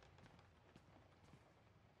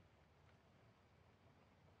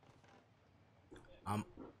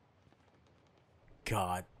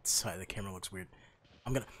 God, side of the camera looks weird.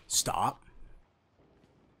 I'm gonna stop.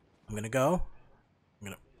 I'm gonna go. I'm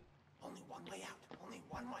gonna... Only one way out. Only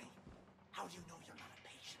one way. How do you know you're not a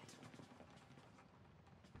patient?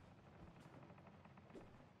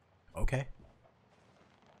 Okay.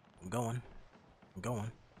 I'm going. I'm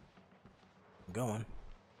going. I'm going.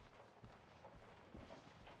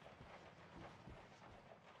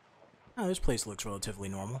 Oh, this place looks relatively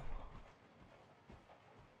normal.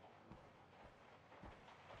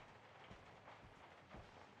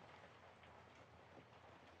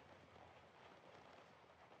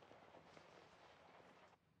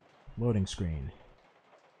 Loading screen.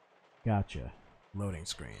 Gotcha. Loading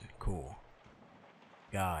screen. Cool.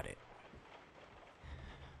 Got it.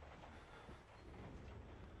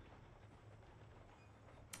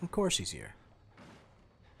 Of course he's here.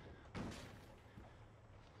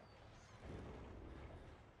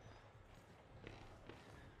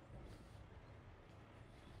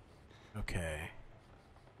 Okay.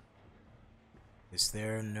 Is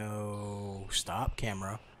there no... Stop,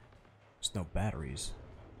 camera. There's no batteries.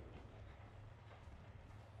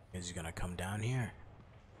 Is he gonna come down here?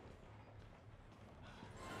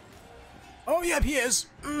 Oh, yep, he is!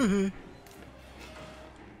 Mm-hmm.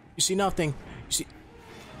 You see nothing. You see...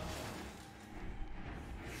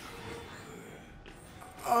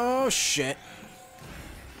 Oh, shit.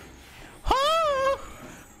 Ah!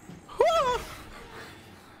 Ah!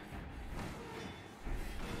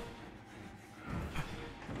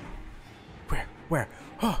 Where?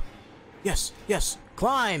 Oh! Yes, yes!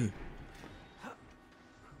 Climb!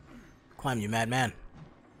 Climb, you madman.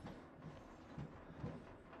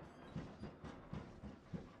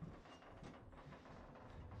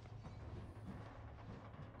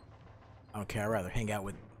 I don't care, I'd rather hang out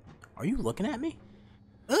with... Are you looking at me?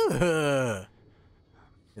 Ugh!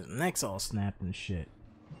 His neck's all snapped and shit.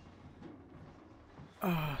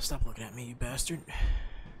 Stop looking at me, you bastard.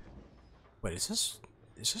 Wait, is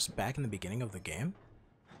this back in the beginning of the game?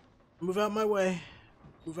 Move out my way.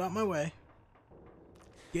 Move out my way.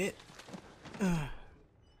 Get...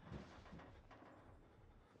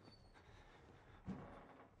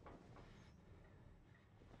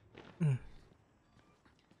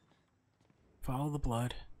 Follow the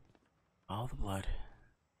blood. Follow the blood.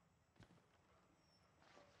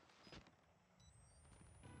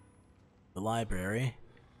 The library.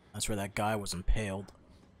 That's where that guy was impaled.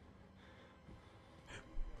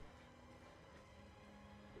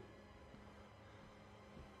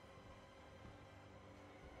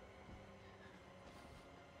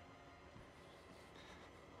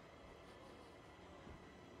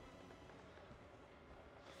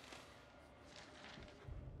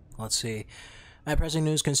 Let's see. I have pressing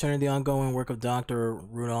news concerning the ongoing work of Dr.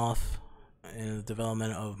 Rudolph in the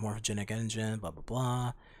development of morphogenic engine, blah blah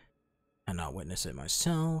blah. I not witnessed it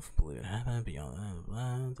myself. Believe it happened. Beyond that,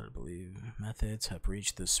 blah, blah, I believe methods have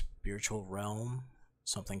reached the spiritual realm.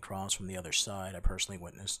 Something crossed from the other side. I personally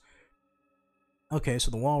witnessed. Okay,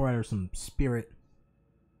 so the Walrider is some spirit,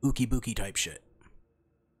 ookie bookie type shit.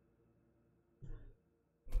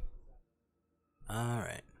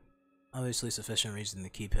 Alright. Obviously sufficient reason to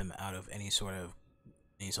keep him out of any sort of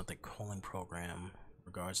something calling program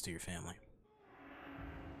regards to your family.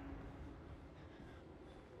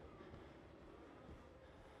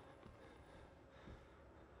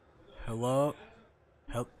 Hello?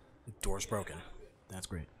 Help. Door's broken. That's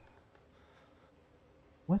great.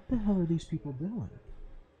 What the hell are these people doing?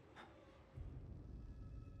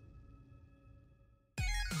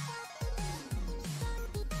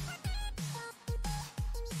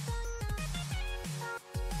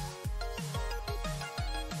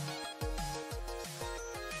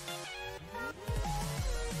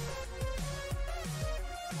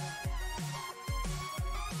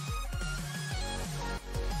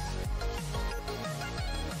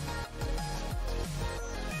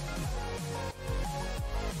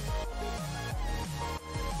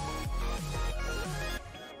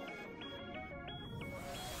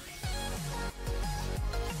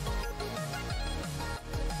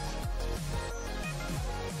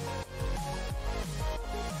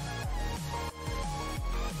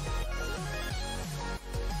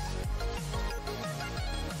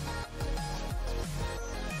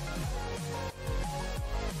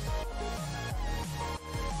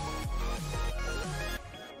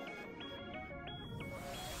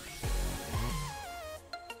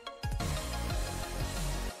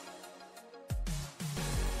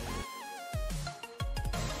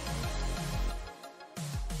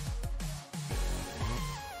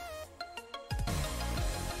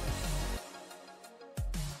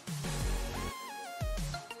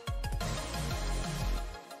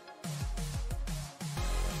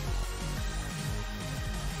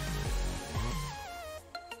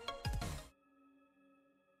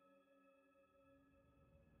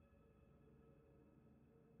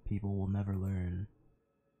 People will never learn.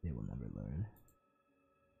 They will never learn.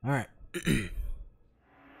 Alright.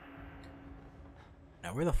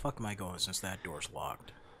 Now where the fuck am I going since that door's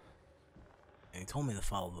locked? And he told me to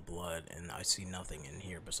follow the blood, and I see nothing in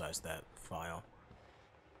here besides that file.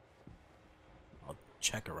 I'll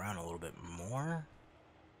check around a little bit more.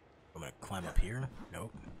 I'm gonna climb up here.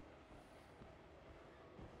 Nope.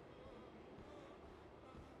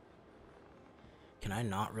 Can I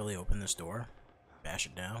not really open this door? Bash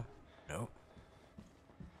it down? Nope.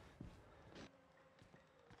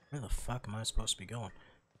 Where the fuck am I supposed to be going?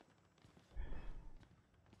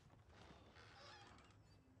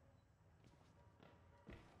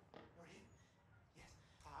 Maureen? Yes,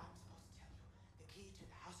 I'm supposed to tell you. The key to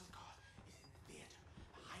the house of God is in the theater,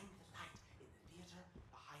 behind the light. In the theater,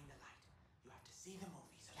 behind the light. You have to see the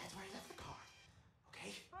movie, so that's where I left the card.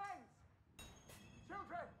 Okay? Friends!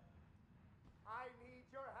 Children! I need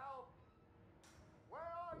your help! Where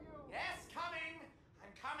are you? Yes, coming!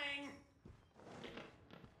 I'm coming!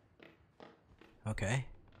 Okay.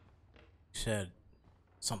 You said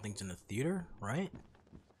something's in the theater, right?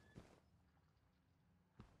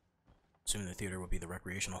 Assuming the theater would be the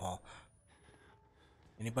recreational hall.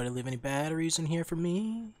 Anybody leave any batteries in here for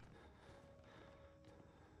me?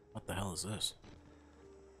 What the hell is this?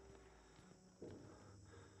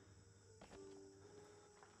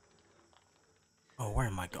 Oh, where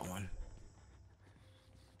am I going?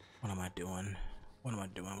 What am I doing? What am I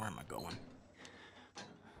doing? Where am I going?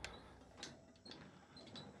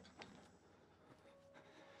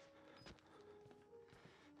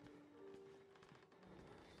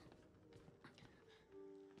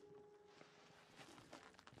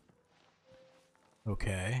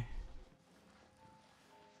 Okay.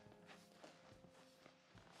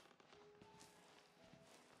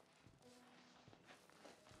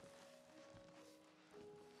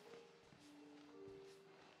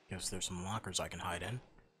 Guess there's some lockers I can hide in,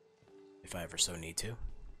 if I ever so need to.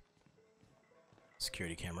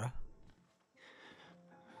 Security camera.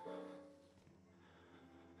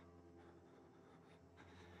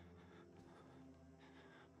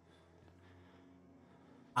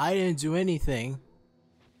 I didn't do anything.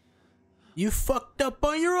 You fucked up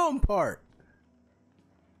on your own part.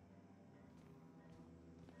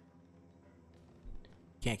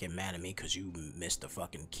 Can't get mad at me because you missed the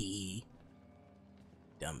fucking key.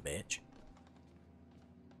 Dumb bitch.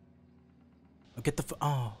 Oh, get the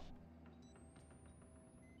oh.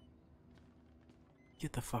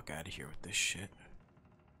 Get the fuck out of here with this shit.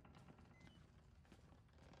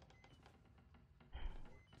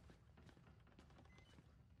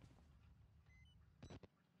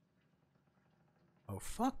 Oh,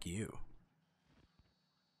 fuck you.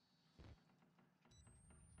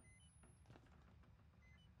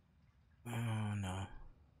 Oh, no.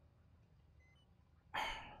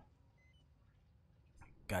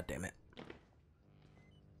 God damn it.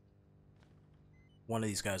 One of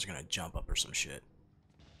these guys are gonna jump up or some shit.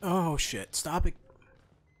 Oh, shit. Stop it.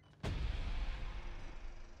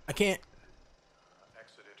 I can't.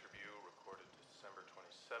 Exit interview recorded December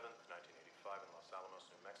 27th, 1985 in Los Alamos,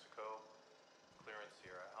 New Mexico. Clearance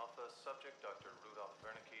Sierra Alpha. Subject Dr. Rudolph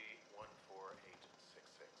Wernicke,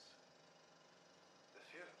 14866. The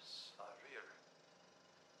films are real.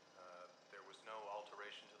 There was no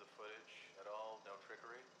alteration to the footage at all, no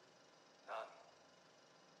trickery. None.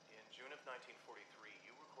 In June of 1943,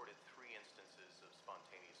 you recorded 3 instances of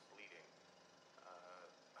spontaneous bleeding.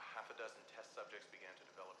 Half a dozen test subjects began to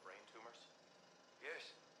develop brain tumors.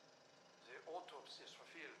 Yes. The autopsies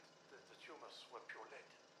revealed that the tumors were pure lead.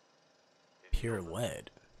 Pure lead.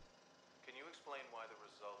 Can you explain why the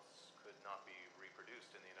results could not be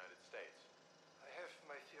reproduced in the United States? I have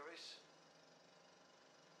my theories.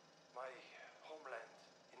 My homeland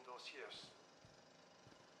in those years.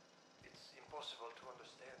 It's impossible to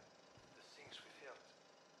understand the things we felt,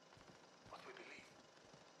 what we believed.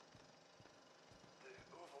 The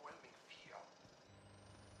overwhelming fear,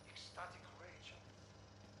 ecstatic rage, and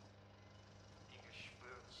English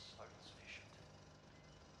words are insufficient.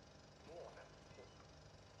 More than hope.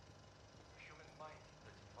 The human mind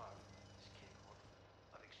that evolved is capable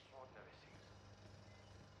of extraordinary things.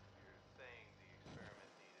 You're saying the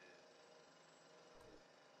experiment needed...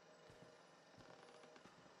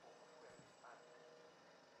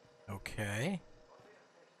 Okay.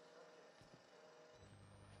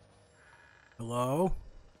 Hello?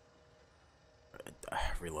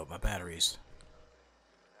 Reload my batteries.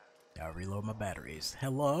 Gotta reload my batteries.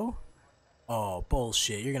 Hello? Oh,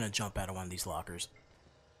 bullshit. You're gonna jump out of one of these lockers.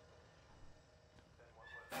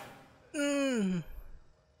 You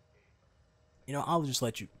know, I'll just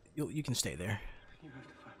let you... You can stay there. You have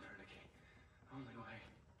to find Wernicke. Only way.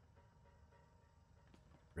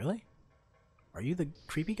 Really? Are you the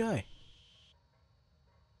creepy guy? I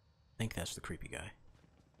think that's the creepy guy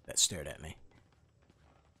that stared at me.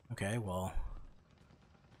 Okay, well,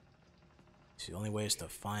 So the only way is to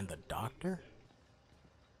find the doctor?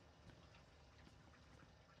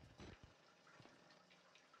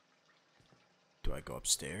 Do I go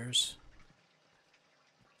upstairs?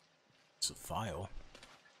 It's a file.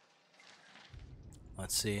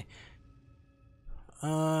 Let's see.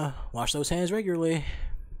 Wash those hands regularly.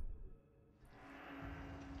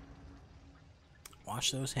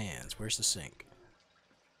 Wash those hands. Where's the sink?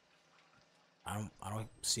 I don't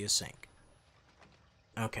see a sink.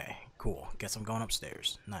 Okay, cool. Guess I'm going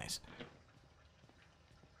upstairs. Nice.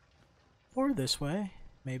 Or this way,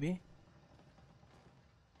 maybe.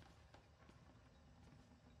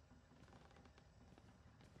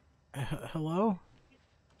 Hello?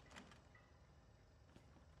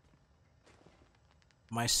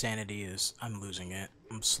 My sanity is... I'm losing it.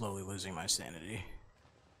 I'm slowly losing my sanity.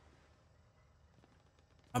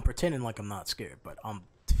 I'm pretending like I'm not scared, but I'm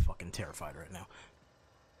fucking terrified right now.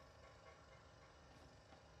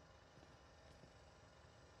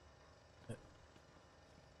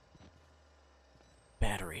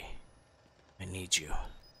 Battery. I need you.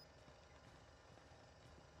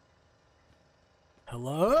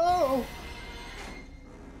 Hello?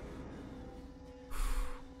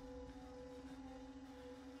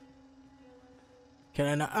 Can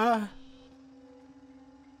I not,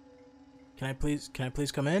 can I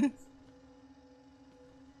please come in?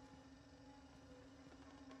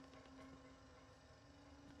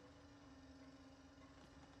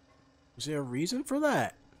 Is there a reason for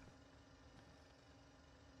that?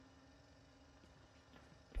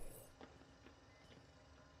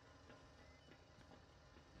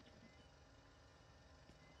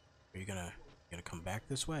 Are you gonna come back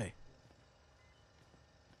this way?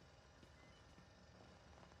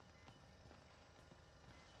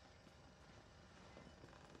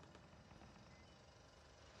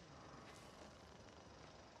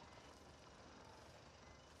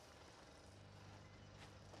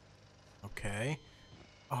 Okay.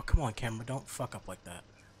 Oh, come on, camera. Don't fuck up like that.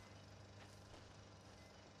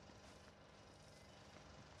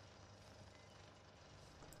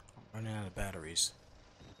 I'm running out of batteries.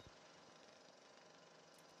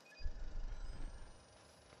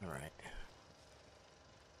 Alright.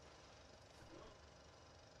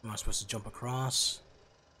 Am I supposed to jump across?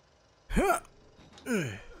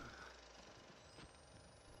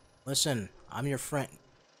 Listen, I'm your friend.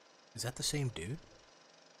 Is that the same dude?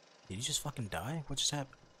 Did he just fucking die? What just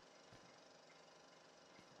happened?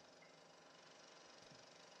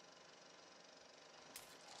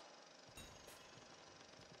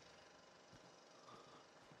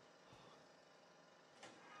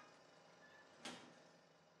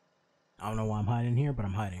 I don't know why I'm hiding here, but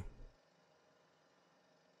I'm hiding.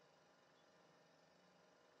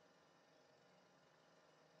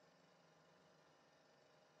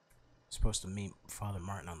 Supposed to meet Father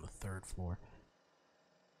Martin on the 3rd floor.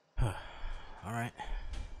 Alright.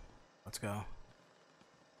 Let's go.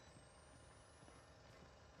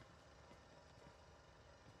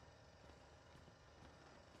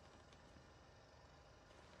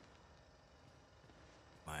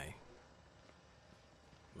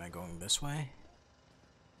 Am I going this way?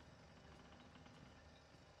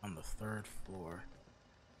 On the 3rd floor.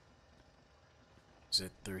 Is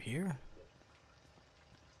it through here?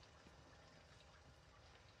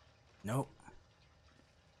 Nope.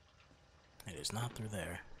 It is not through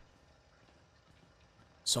there.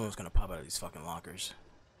 Someone's gonna pop out of these fucking lockers.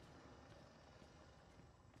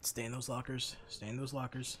 Stay in those lockers. Stay in those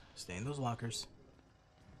lockers. Stay in those lockers.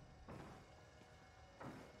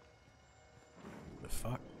 The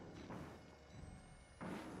fuck?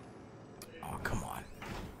 Oh, come on.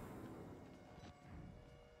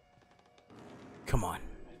 Come on.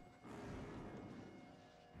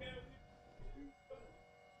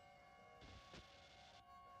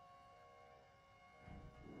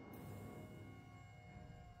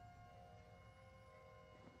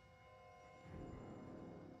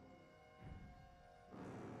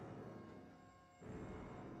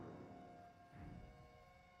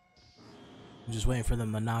 I'm just waiting for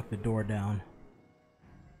them to knock the door down.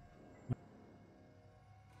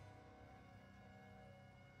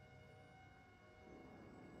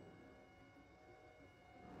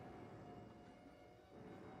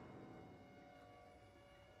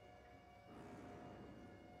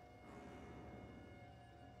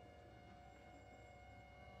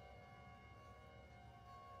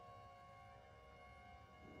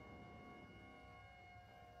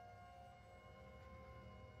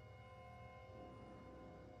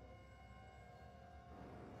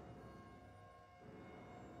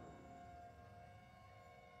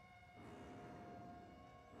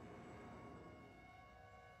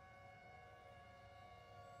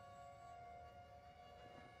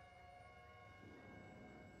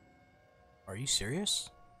 Are you serious?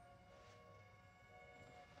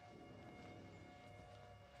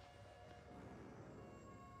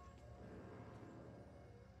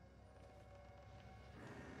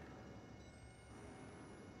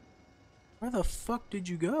 Where the fuck did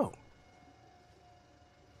you go?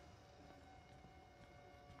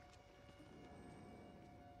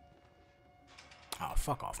 Oh,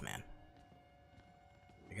 fuck off, man.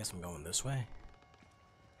 I guess I'm going this way.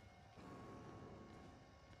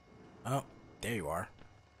 Oh, there you are.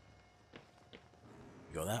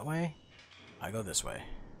 You go that way, I go this way.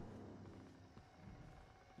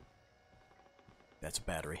 That's a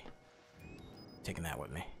battery. Taking that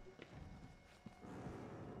with me.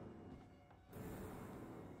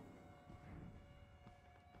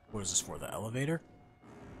 What is this for, the elevator?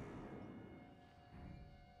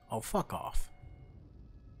 Oh, fuck off.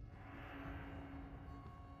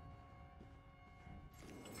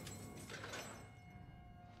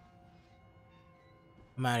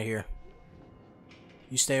 I'm out of here.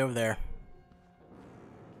 You stay over there.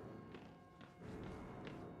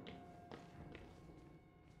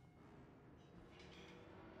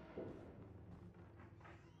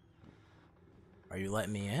 Are you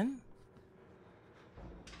letting me in?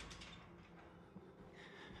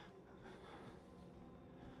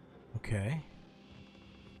 Okay.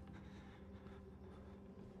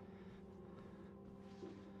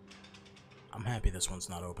 I'm happy this one's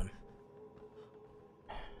not open.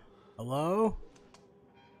 Hello?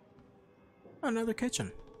 Another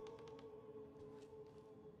kitchen.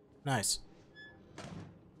 Nice.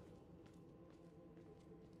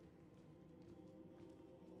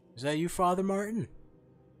 Is that you, Father Martin?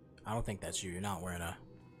 I don't think that's you. You're not wearing a...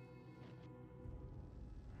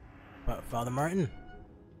 Father Martin?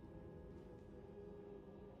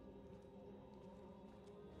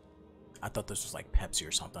 I thought this was like Pepsi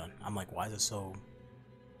or something. I'm like, why is it so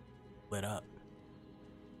lit up?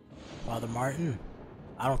 Father Martin?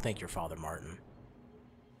 I don't think you're Father Martin.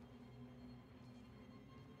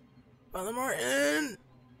 Father Martin!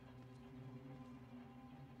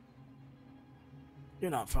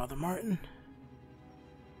 You're not Father Martin.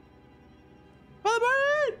 Father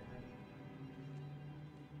Martin!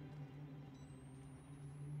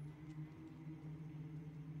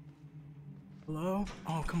 Hello?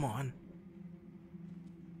 Oh, come on.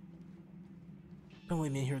 Don't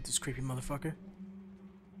leave me in here with this creepy motherfucker.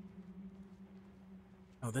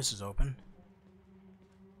 Oh, this is open.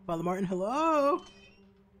 Father Martin, hello?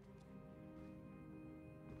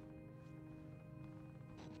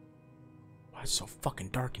 Why is it so fucking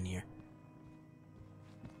dark in here?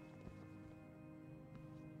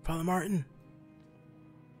 Father Martin?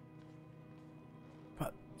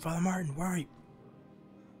 Father Martin, where are you?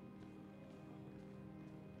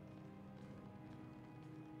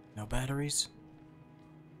 No batteries?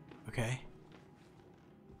 Okay.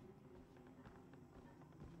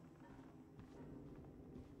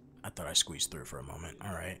 I thought I squeezed through for a moment.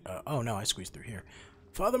 Alright. Oh no, I squeezed through here.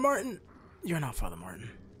 Father Martin! You're not Father Martin.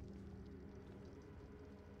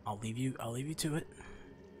 I'll leave you to it.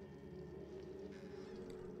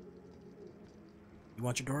 You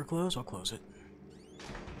want your door closed? I'll close it.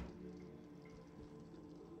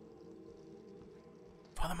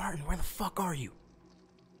 Father Martin, where the fuck are you?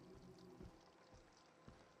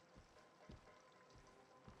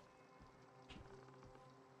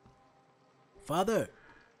 Father!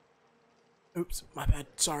 Oops, my bad.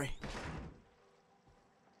 Sorry.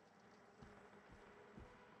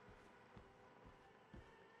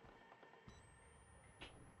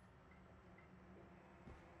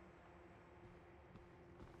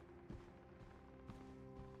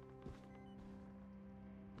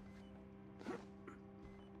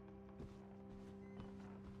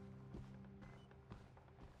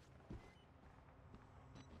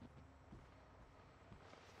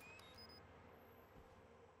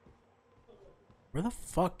 Where the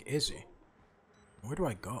fuck is he? Where do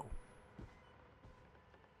I go?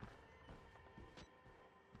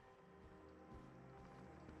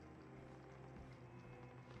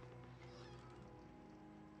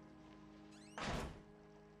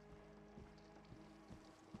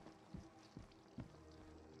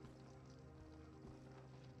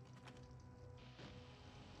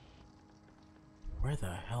 Where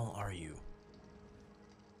the hell are you?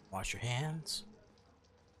 Wash your hands.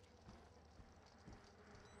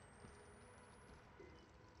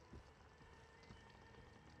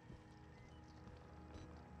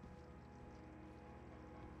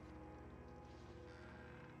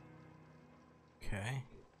 Okay.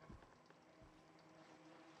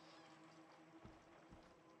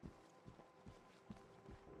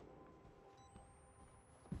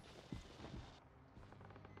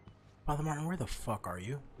 Father Martin, where the fuck are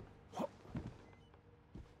you?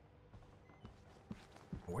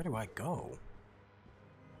 Where do I go?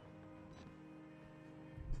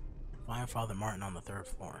 Find Father Martin on the 3rd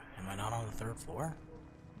floor. Am I not on the 3rd floor?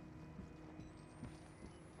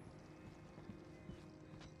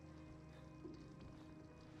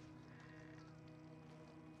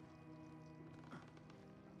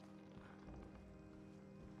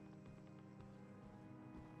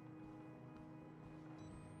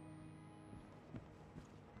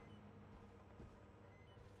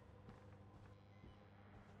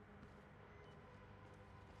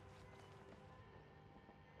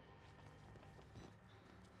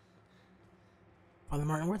 Father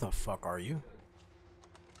Martin, where the fuck are you?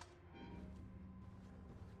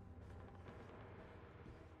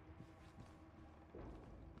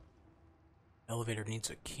 Elevator needs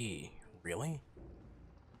a key. Really?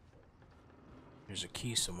 There's a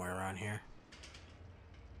key somewhere around here.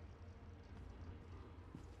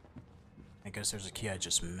 I guess there's a key I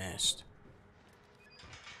just missed.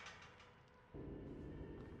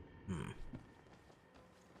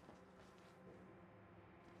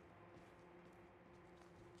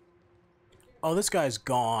 Oh, this guy's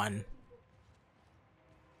gone.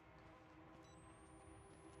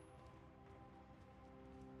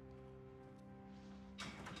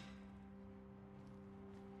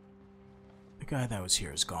 The guy that was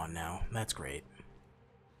here is gone now. That's great.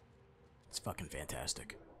 It's fucking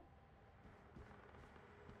fantastic.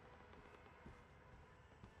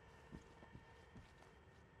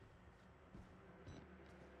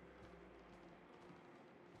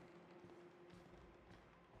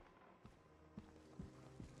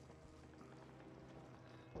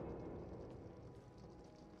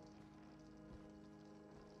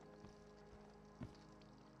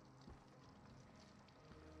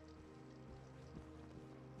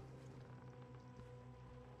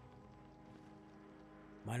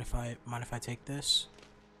 Mind if I take this?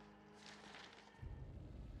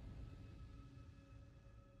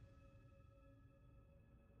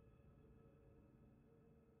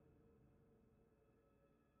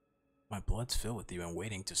 My blood's filled with you and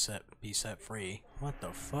waiting to be set free. What the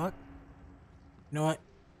fuck? You know what?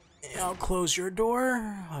 I'll close your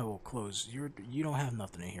door. I will close your... You don't have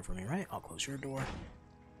nothing in here for me, right? I'll close your door.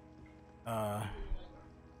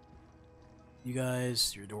 You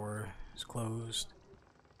guys, your door is closed.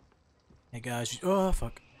 Hey guys, oh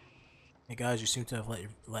fuck. Hey guys, you seem to have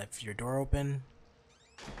left your door open.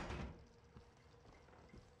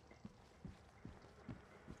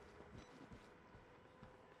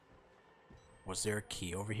 Was there a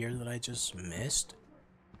key over here that I just missed?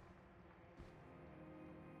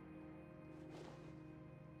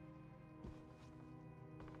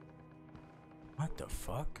 What the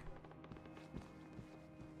fuck?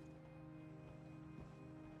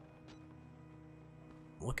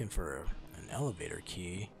 I'm looking for an elevator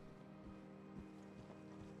key.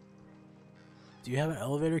 Do you have an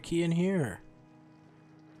elevator key in here?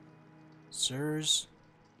 Sirs?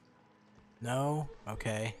 No?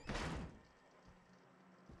 Okay.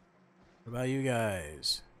 What about you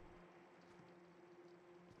guys?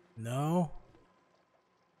 No?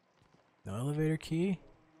 No elevator key?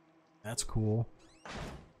 That's cool.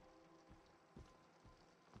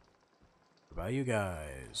 What about you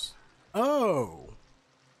guys? Oh!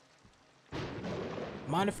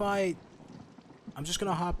 Mind if I'm just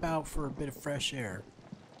gonna hop out for a bit of fresh air.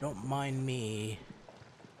 Don't mind me.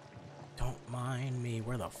 Don't mind me.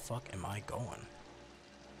 Where the fuck am I going?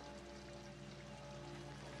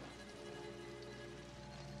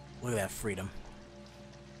 Look at that freedom.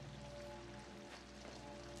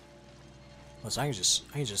 Listen, I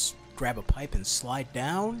can just grab a pipe and slide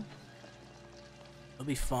down. It'll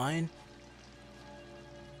be fine.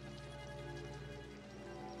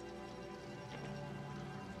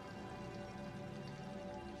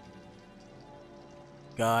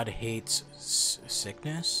 God hates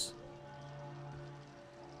sickness.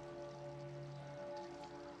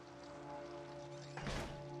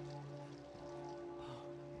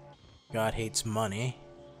 God hates money.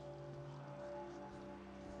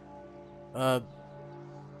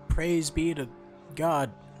 Praise be to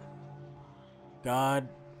God. God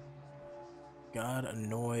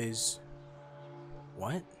annoys...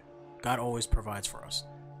 What? God always provides for us.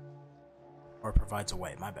 Or provides a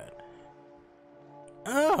way, my bad.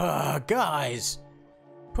 Ugh, guys!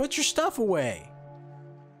 Put your stuff away!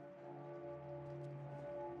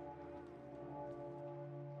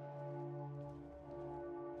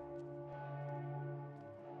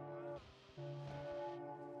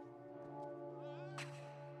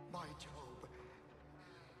 My Job,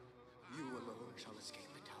 you alone shall escape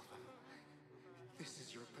it, Alpha. This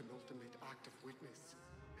is your penultimate ultimate act of witness.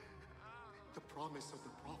 The promise of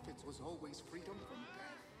the prophets was always freedom from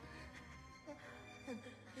death.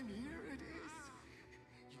 And here it is.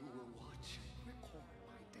 You will watch and record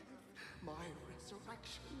my death, my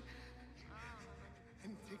resurrection.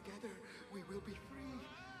 And together we will be free.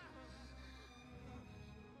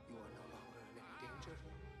 You are no longer in any danger.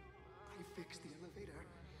 I fixed the elevator.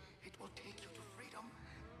 It will take you to freedom.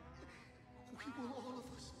 We will all of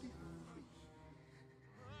us be free.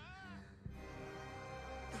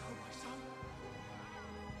 Now, my son.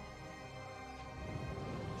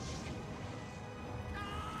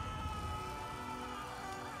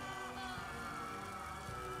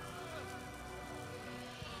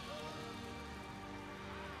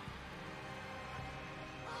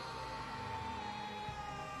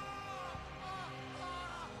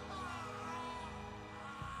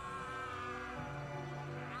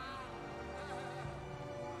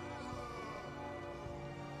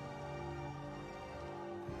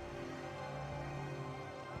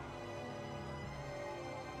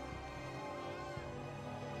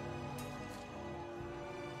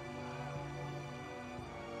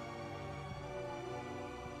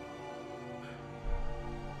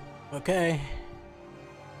 Okay.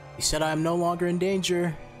 He said I am no longer in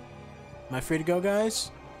danger. Am I free to go,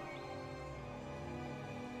 guys?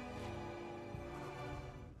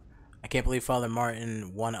 I can't believe Father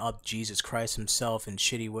Martin one-upped Jesus Christ himself in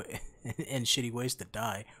shitty ways to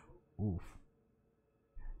die. Oof.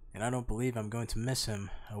 And I don't believe I'm going to miss him.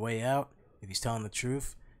 A way out? If he's telling the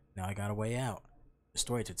truth, now I got a way out. A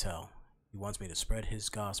story to tell. He wants me to spread his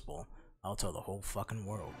gospel. I'll tell the whole fucking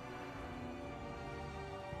world.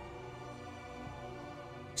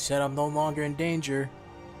 He said I'm no longer in danger.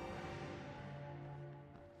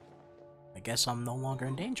 I guess I'm no longer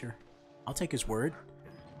in danger. I'll take his word.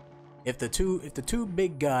 If the two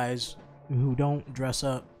big guys who don't dress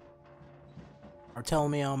up are telling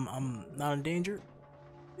me I'm not in danger,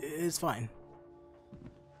 it's fine.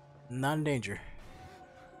 I'm not in danger.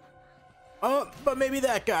 Oh, but maybe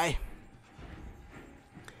that guy.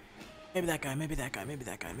 Maybe that guy, maybe that guy, maybe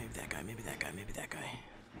that guy, maybe that guy, maybe that guy, maybe that guy.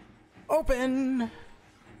 Open!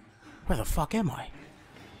 Where the fuck am I?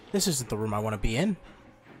 This isn't the room I want to be in.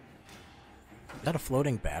 Is that a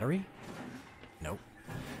floating battery? Nope.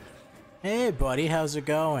 Hey, buddy, how's it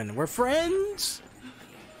going? We're friends?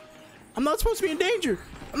 I'm not supposed to be in danger.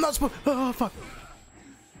 I'm not supposed. Oh, fuck.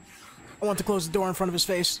 I want to close the door in front of his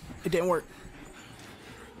face. It didn't work.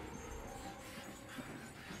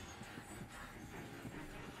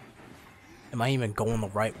 Am I even going the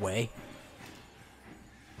right way?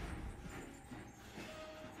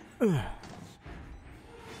 Ugh.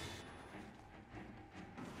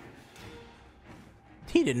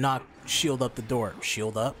 He did not shield up the door.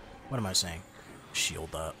 Shield up? What am I saying?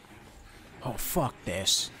 Shield up. Oh, fuck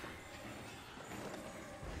this.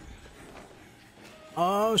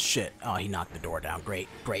 Oh, shit. Oh, he knocked the door down. Great.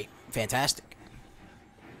 Great. Fantastic.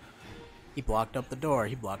 He blocked up the door.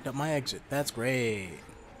 He blocked up my exit. That's great.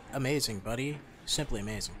 Amazing, buddy. Simply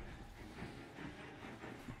amazing.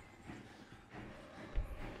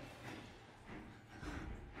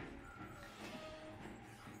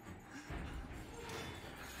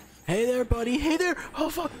 Hey there, buddy. Hey there. Oh,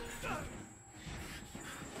 fuck.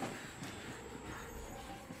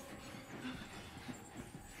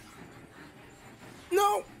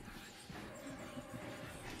 No.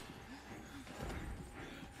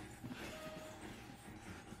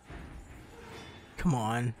 Come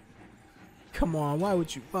on. Come on. Why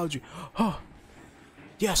would you? Oh.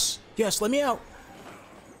 Yes. Yes. Let me out.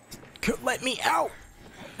 Let me out.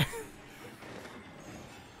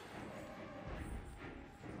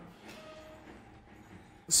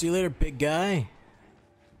 See you later, big guy.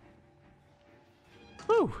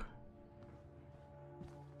 Whew.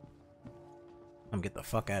 I'm get the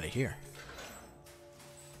fuck out of here.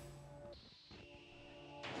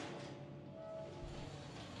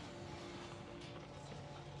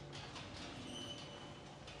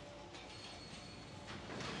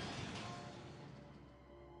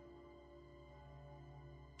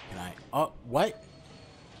 Can I? Oh, what?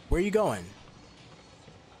 Where are you going?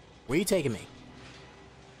 Where are you taking me?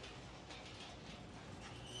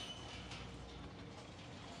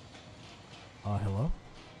 Hello?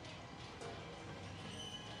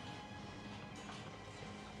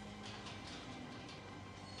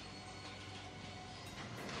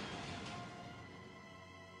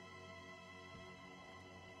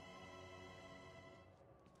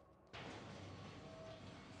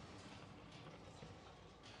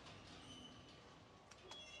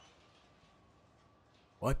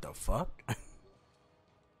 What the fuck?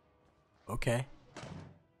 Okay.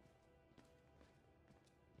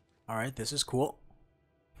 Alright, this is cool.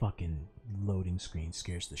 Fucking loading screen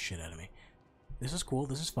scares the shit out of me. This is cool,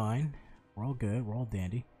 this is fine. We're all good, we're all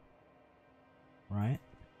dandy. Right?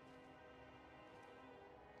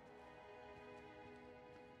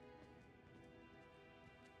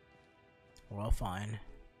 We're all fine.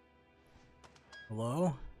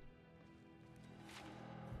 Hello?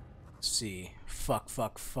 Let's see. Fuck.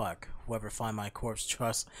 Whoever find my corpse,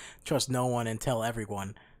 trust no one and tell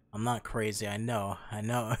everyone. I'm not crazy, I know. I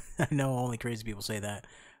know only crazy people say that.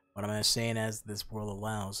 But I'm as sane as this world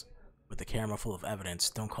allows. With the camera full of evidence,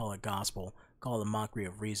 don't call it gospel. Call it a mockery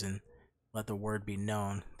of reason. Let the word be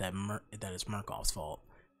known that it's Murkoff's fault.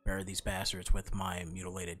 Bury these bastards with my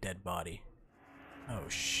mutilated dead body. Oh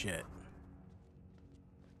shit.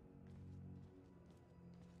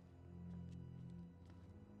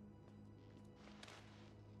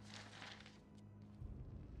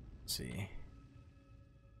 Let's see.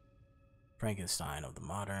 Frankenstein of the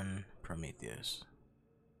modern Prometheus.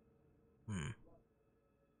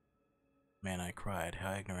 Man, I cried.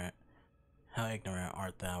 How ignorant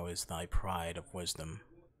art thou is thy pride of wisdom.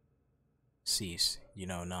 Cease, you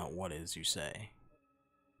know not what is you say.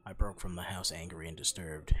 I broke from the house angry and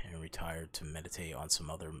disturbed, and retired to meditate on some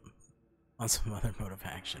other mode of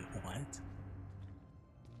action. What?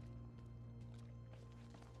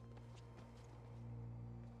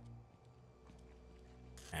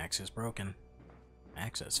 Access broken.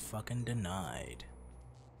 Access fucking denied.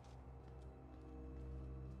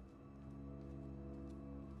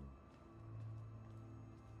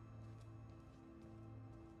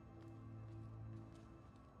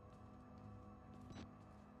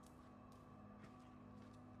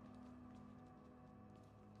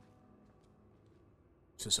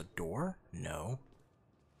 Is this a door? No.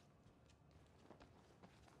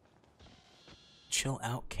 Chill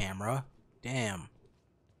out, camera. Damn.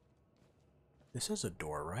 This is a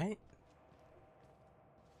door, right?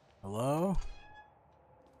 Hello?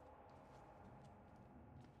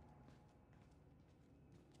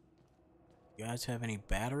 You guys have any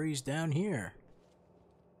batteries down here?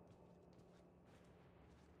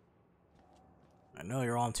 I know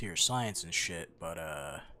you're onto your science and shit, but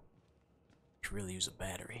could really use a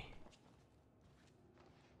battery.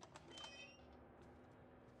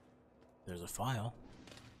 There's a file.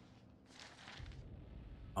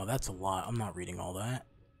 Oh, that's a lot. I'm not reading all that.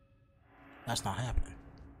 That's not happening.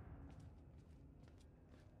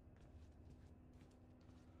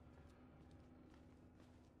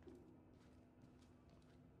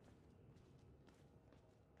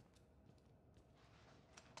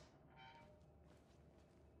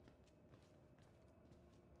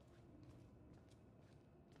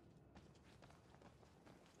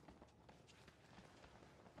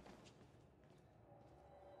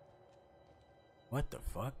 What the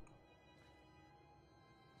fuck?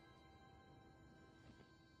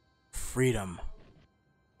 Freedom.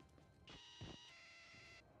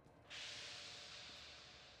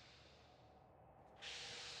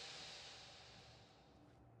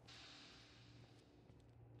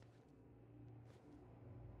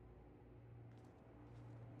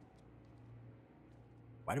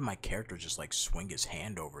 Why did my character just like swing his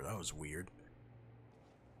hand over? That was weird.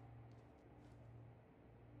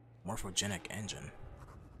 Morphogenic engine.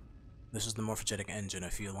 This is the morphogenic engine.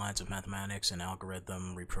 A few lines of mathematics and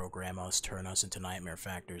algorithm reprogram us, turn us into nightmare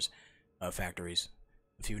factories. A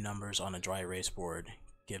few numbers on a dry erase board.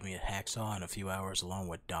 Give me a hacksaw in a few hours along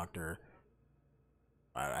with Dr.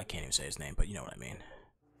 I can't even say his name, but you know what I mean.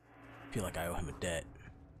 I feel like I owe him a debt.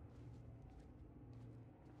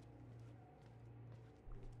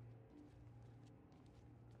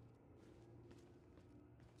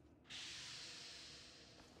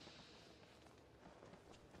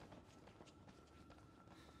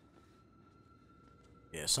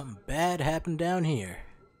 Yeah, something bad happened down here.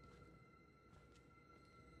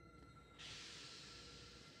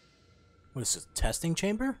 What is this, a testing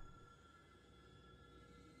chamber?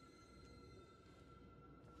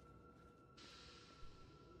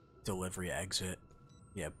 Delivery exit.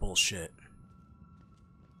 Yeah, bullshit.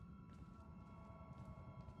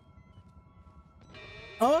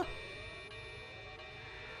 Huh?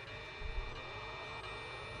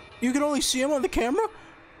 You can only see him on the camera?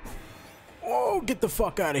 Oh, get the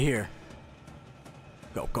fuck out of here.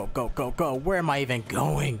 Go, go, go, go, go. Where am I even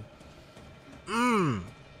going? I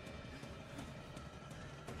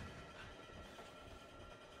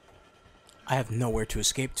have nowhere to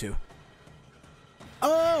escape to.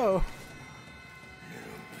 Oh!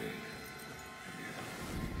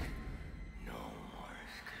 No more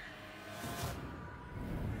escape.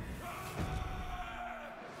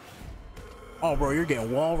 Oh, bro, you're getting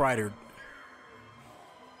Walrider.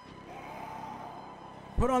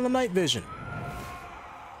 Put on the night vision.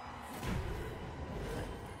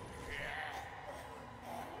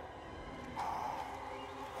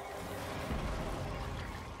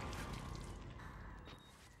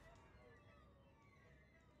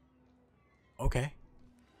 Okay.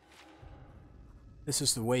 This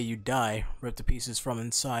is the way you die, ripped to pieces from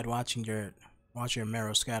inside, watching your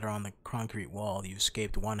marrow scatter on the concrete wall. You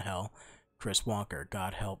escaped one hell. Chris Walker,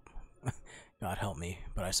 God help. God help me,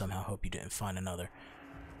 but I somehow hope you didn't find another.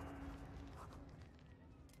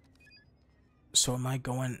 So am I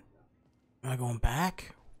going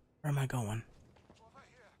back? Where am I going? Over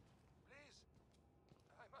here, please.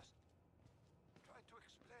 I must try to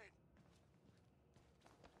explain.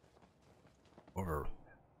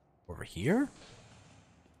 Over here?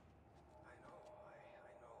 I know. I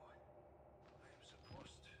am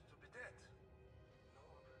supposed to be dead.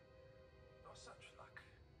 No such luck.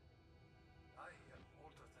 I am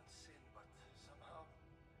older than sin, but somehow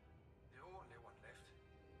the only one left.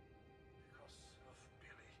 Because of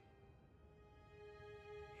Billy.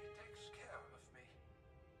 He takes care of me.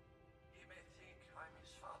 He may think I'm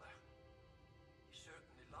his father. He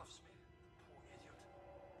certainly loves me, poor idiot.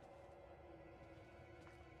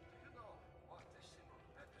 Do you know what this symbol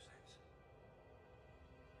represents?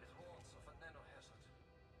 It warns of a nanohazard.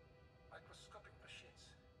 Microscopic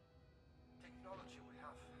machines. Technology we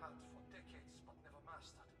have had for decades but never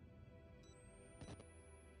mastered.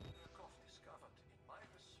 Murkoff discovered in my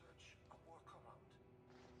research a workaround.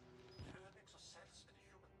 Turning the cells in the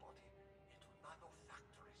human body into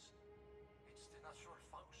nanofactories. It's the natural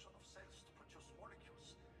function of cells to produce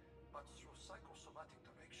molecules, but through psychosomatic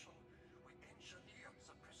direction, we engineered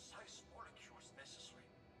the precise molecules necessary.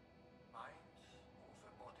 Mind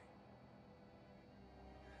over body.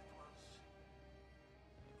 It was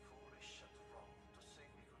foolish and wrong to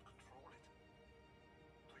think we could control it.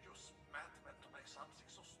 To use madmen to make something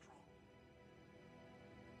so strong.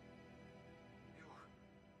 You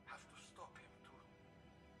have to stop him to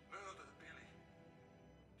murder Billy.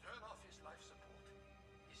 Turn off his life support,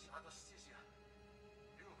 his anesthesia.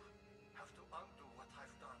 You have to undo what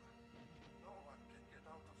I've done. No one can get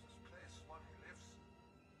out of this place while he lives.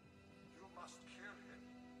 You must kill him.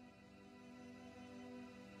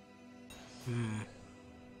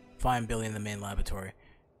 Find Billy in the main laboratory.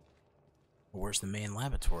 Where's the main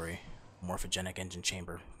laboratory? Morphogenic engine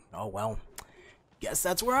chamber. Oh well. Guess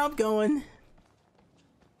that's where I'm going.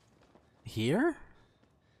 Here?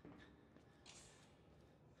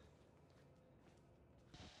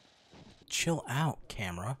 Chill out,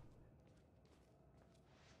 camera.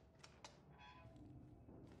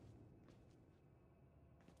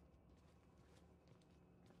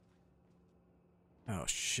 Oh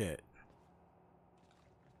shit.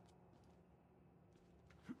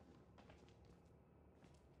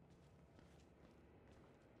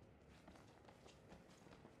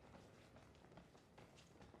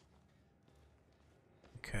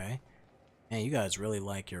 Okay. Man, you guys really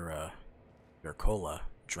like your cola.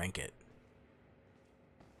 Drink it.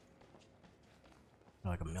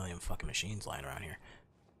 Like a million fucking machines lying around here.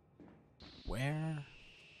 Where?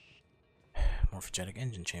 Morphogenic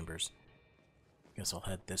engine chambers. Guess I'll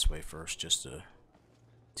head this way first just to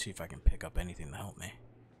see if I can pick up anything to help me.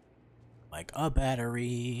 Like a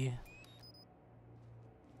battery.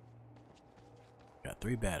 Got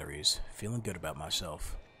 3 batteries. Feeling good about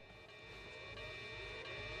myself.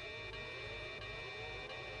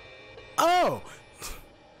 Oh!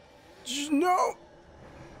 No!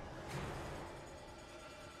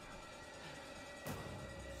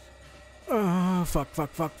 Oh,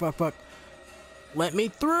 fuck. Let me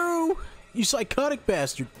through! You psychotic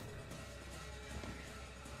bastard!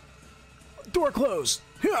 Door closed!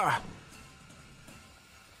 Yeah.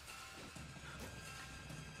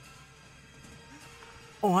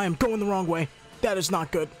 Oh, I am going the wrong way. That is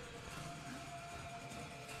not good.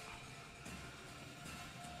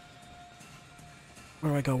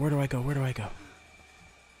 Where do I go? Where do I go? Where do I go?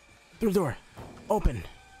 Through the door. Open.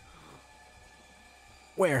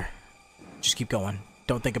 Where? Just keep going.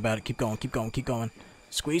 Don't think about it. Keep going, keep going, keep going.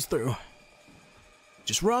 Squeeze through.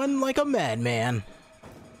 Just run like a madman.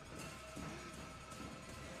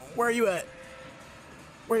 Where are you at?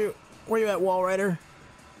 Where you at, Walrider?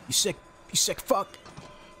 You sick fuck.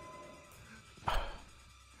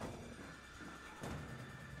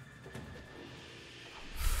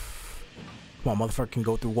 Come on, motherfucker can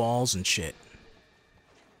go through walls and shit.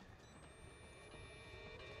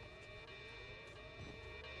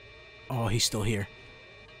 Oh, he's still here.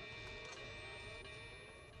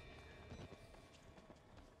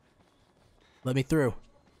 Let me through.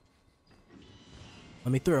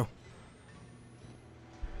 Let me through.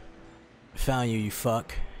 Found you, you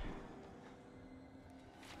fuck.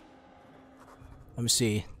 Let me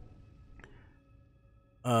see.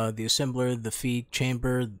 The assembler, the feed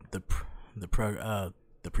chamber, the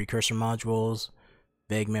precursor modules,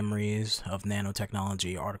 vague memories of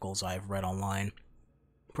nanotechnology, articles I've read online.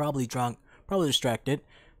 Probably drunk, probably distracted,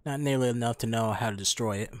 not nearly enough to know how to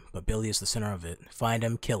destroy it, but Billy is the center of it. Find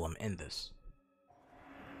him, kill him, end this.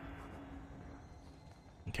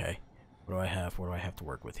 Okay, what do I have? What do I have to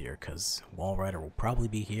work with here? Because Walrider will probably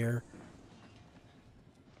be here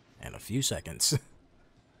in a few seconds.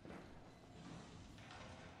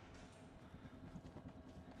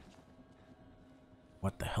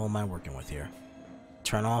 What the hell am I working with here?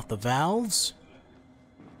 Turn off the valves?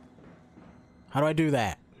 How do I do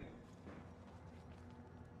that?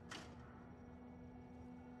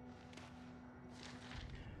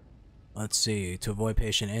 Let's see. To avoid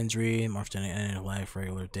patient injury, morphine life,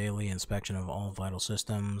 regular daily inspection of all vital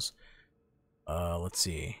systems. Let's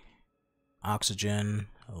see. Oxygen,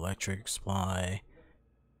 electric supply.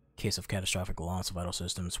 Case of catastrophic loss of vital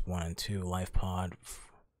systems 1 and 2. Life pod.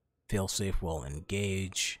 Failsafe will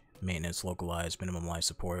engage. Maintenance localized. Minimum life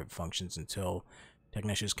support functions until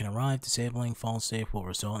technicians can arrive. Disabling failsafe will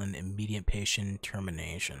result in immediate patient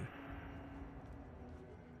termination.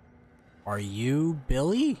 Are you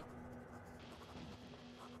Billy?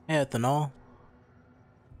 Hey, Ethanol.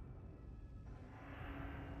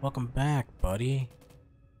 Welcome back, buddy.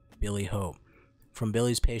 Billy Hope. From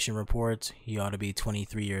Billy's patient reports, he ought to be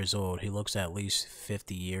 23 years old. He looks at least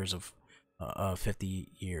 50 years of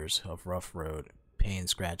rough road. Pain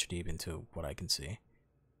scratched deep into what I can see.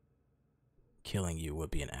 Killing you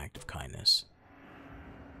would be an act of kindness.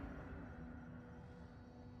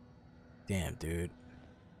 Damn, dude.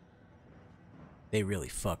 They really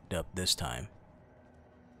fucked up this time.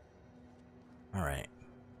 Alright.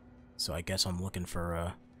 So I guess I'm looking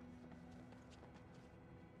for,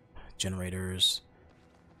 generators.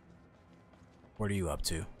 What are you up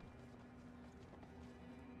to?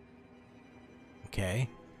 Okay.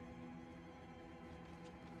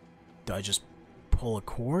 Do I just pull a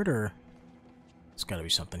cord, or... There's gotta be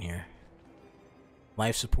something here.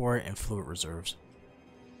 Life support and fluid reserves.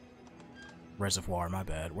 Reservoir, my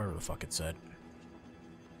bad. Whatever the fuck it said.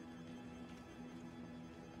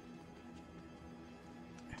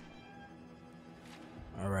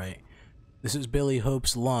 Alright. This is Billy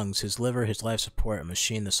Hope's lungs, his liver, his life support, a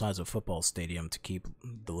machine the size of a football stadium to keep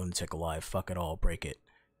the lunatic alive. Fuck it all, break it.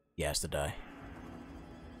 He has to die.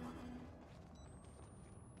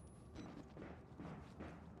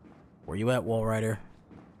 Where you at, Walrider?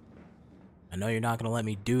 I know you're not gonna let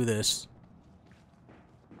me do this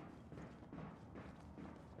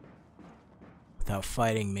without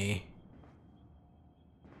fighting me.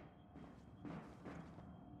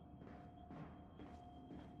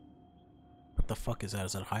 What the fuck is that?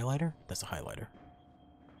 Is that a highlighter? That's a highlighter.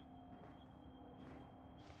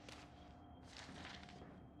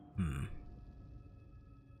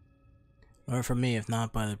 Learn from me, if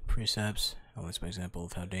not by the precepts. At least by example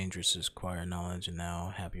of how dangerous is acquired knowledge, and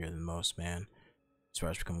now happier than most, man. His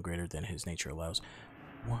powers become greater than his nature allows.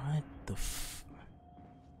 What the f...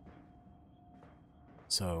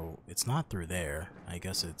 So, it's not through there. I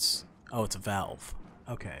guess it's... Oh, it's a valve.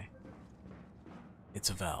 Okay. It's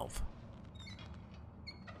a valve.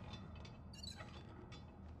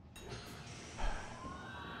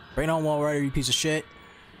 Bring it on, Walrider, you piece of shit.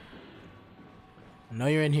 I know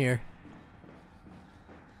you're in here.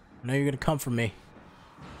 I know you're gonna come for me.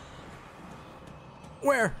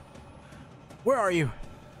 Where? Where are you?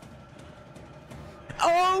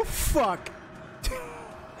 Oh, fuck!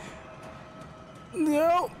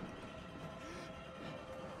 No!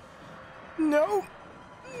 No!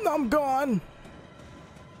 I'm gone!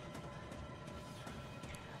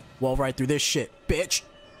 Wall right through this shit, bitch!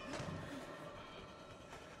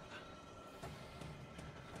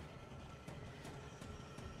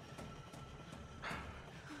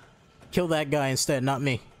 Kill that guy instead, not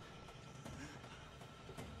me.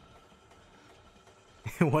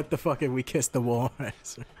 What the fuck if we kissed the wall?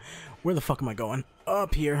 Where the fuck am I going?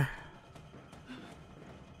 Up here.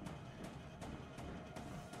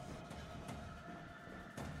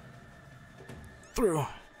 Through.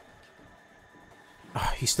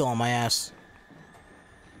 Oh, he's still on my ass.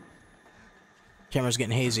 Camera's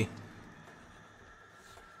getting hazy.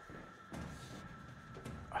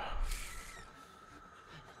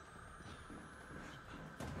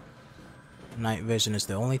 Night vision is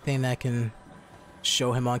the only thing that can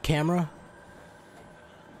show him on camera.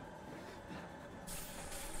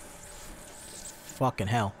 Fucking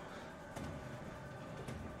hell.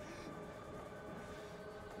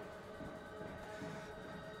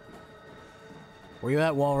 Where you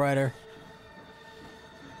at, Walrider?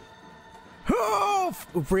 Oh,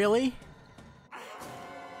 really?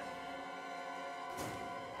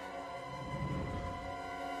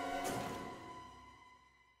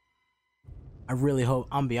 I really hope,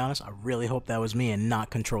 I'm be honest, I really hope that was me and not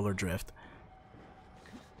controller drift.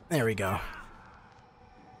 There we go.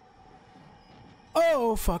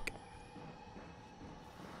 Oh, fuck.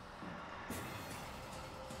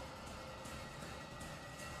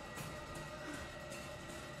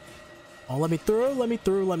 Oh, let me through, let me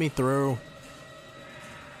through, let me through.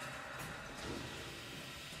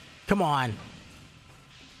 Come on.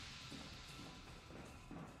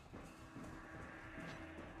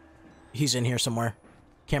 He's in here somewhere.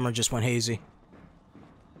 Camera just went hazy.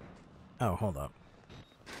 Oh, hold up.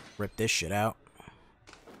 Rip this shit out.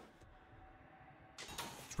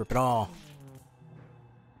 Let's rip it all.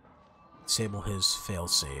 Disable his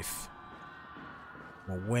failsafe.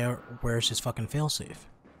 Well, where's his fucking failsafe?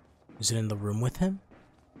 Is it in the room with him?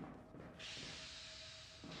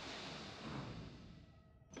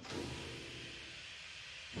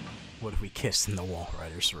 What if we kissed in the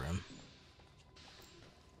Walrider's room?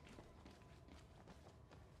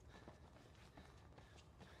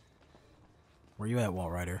 Where you at,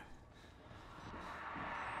 Walrider?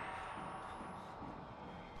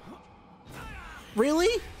 Really?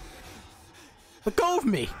 Let go of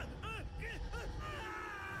me!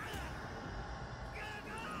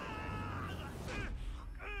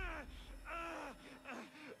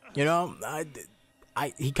 You know,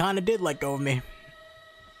 he kind of did let go of me.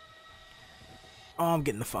 Oh, I'm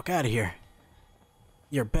getting the fuck out of here.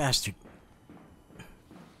 You're a bastard.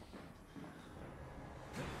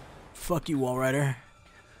 Fuck you, Walrider.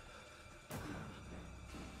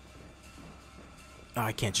 Oh,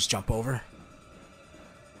 I can't just jump over.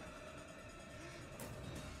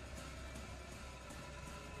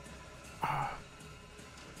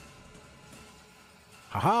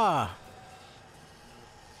 Haha!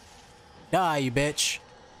 Die, you bitch.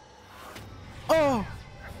 Oh!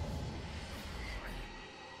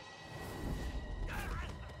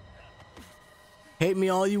 Hate me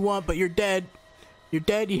all you want, but you're dead. You're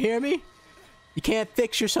dead, you hear me? You can't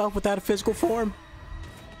fix yourself without a physical form.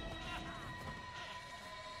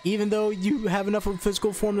 Even though you have enough of a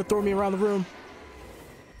physical form to throw me around the room.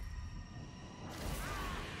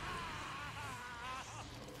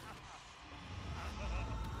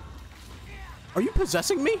 Are you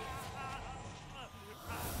possessing me?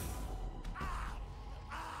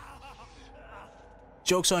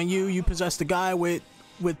 Joke's on you, you possessed a guy with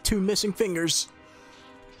 2 missing fingers.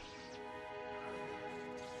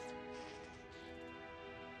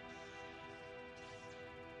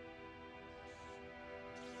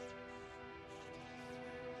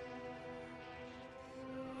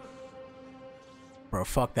 Bro,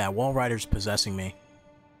 fuck that. Walrider's possessing me.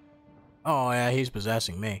 Oh, yeah, he's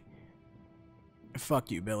possessing me.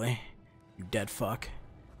 Fuck you, Billy. You dead fuck.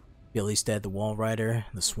 Billy's dead. The Walrider,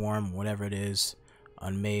 the swarm, whatever it is,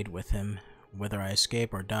 unmade with him. Whether I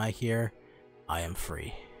escape or die here, I am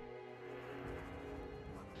free.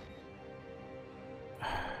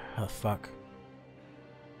 Oh, fuck.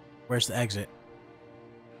 Where's the exit?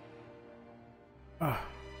 Oh.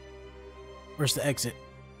 Where's the exit?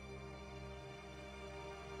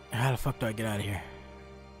 How the fuck do I get out of here?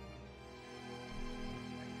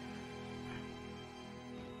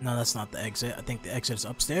 No, that's not the exit. I think the exit is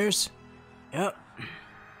upstairs. Yep.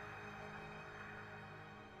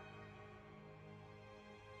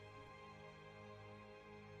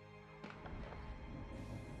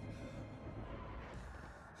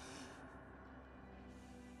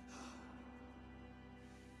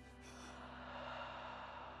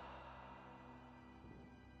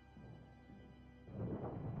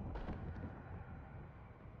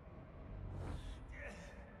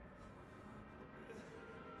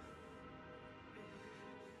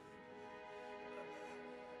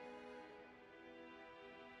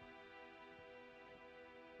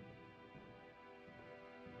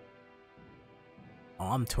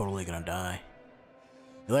 Oh, I'm totally gonna die.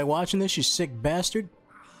 You like watching this, you sick bastard?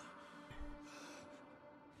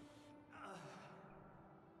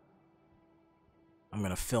 I'm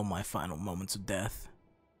gonna film my final moments of death.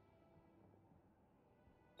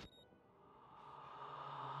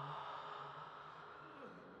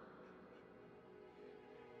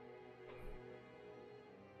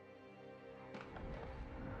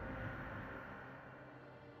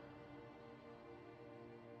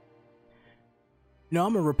 No,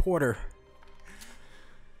 I'm a reporter.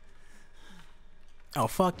 Oh,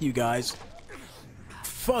 fuck you guys.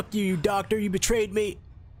 Fuck you, you doctor, you betrayed me.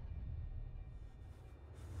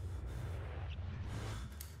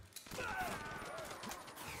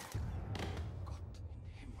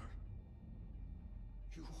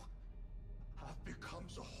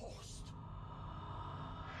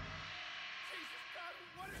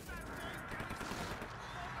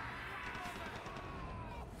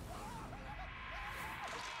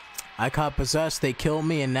 I got possessed, they killed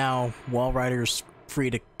me, and now Walrider's free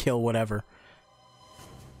to kill whatever.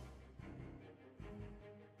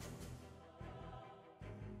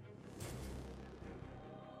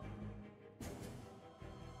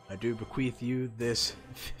 I do bequeath you this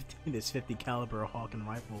 50 caliber Hawken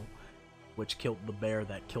rifle, which killed the bear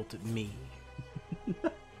that killed me.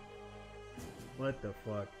 What the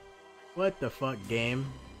fuck? What the fuck, game?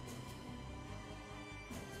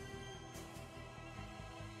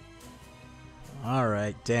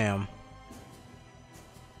 Alright, damn.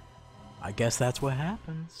 I guess that's what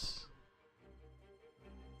happens.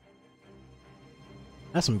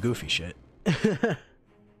 That's some goofy shit.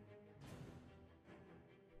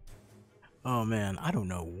 Oh man, I don't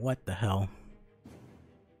know what the hell.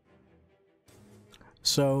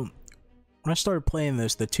 So, when I started playing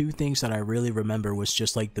this, the two things that I really remember was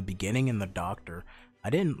just like the beginning and the doctor. I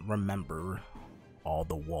didn't remember all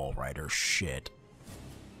the Walrider shit.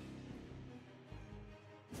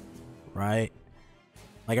 Right?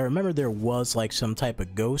 Like, I remember there was like some type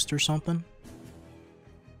of ghost or something.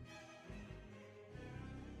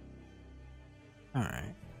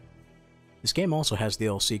 Alright. This game also has the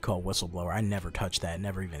DLC called Whistleblower. I never touched that,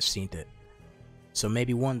 never even seen it. So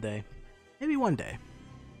maybe one day. Maybe one day.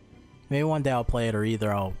 Maybe one day I'll play it, or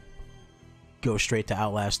either I'll go straight to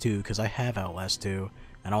Outlast 2, because I have Outlast 2,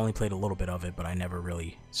 and I only played a little bit of it, but I never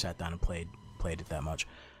really sat down and played it that much.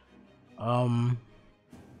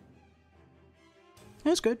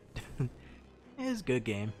 It's good. It's a good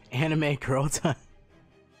game. Anime girl time.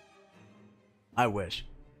 I wish.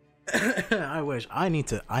 I wish. I need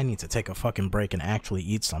to take a fucking break and actually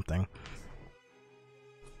eat something.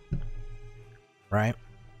 Right?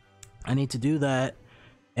 I need to do that,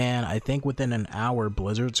 and I think within an hour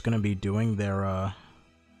Blizzard's gonna be doing their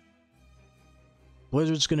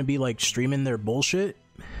Blizzard's gonna be like streaming their bullshit.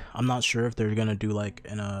 I'm not sure if they're gonna do like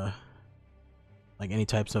like any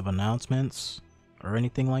types of announcements or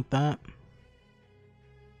anything like that.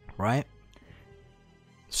 Right?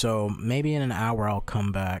 So maybe in an hour I'll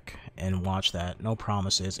come back and watch that. No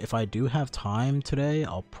promises. If I do have time today,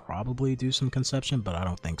 I'll probably do some Conception, but I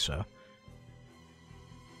don't think so.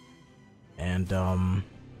 And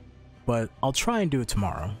but I'll try and do it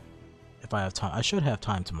tomorrow if I have time. I should have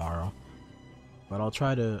time tomorrow, but I'll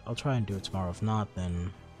try and do it tomorrow. If not,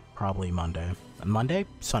 then probably Monday. Monday?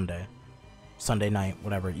 Sunday night,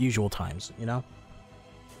 whatever, usual times, you know?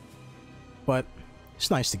 But it's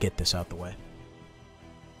nice to get this out the way.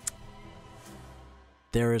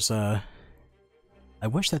 There's I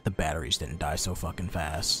wish that the batteries didn't die so fucking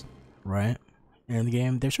fast, right? In the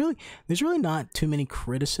game, there's really not too many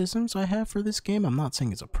criticisms I have for this game. I'm not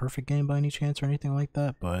saying it's a perfect game by any chance or anything like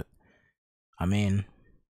that, but I mean,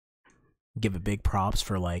 give it big props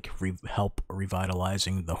for like help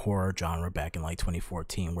revitalizing the horror genre back in like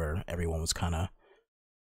 2014, where everyone was kind of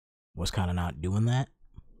not doing that.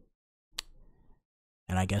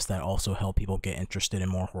 And I guess that also helped people get interested in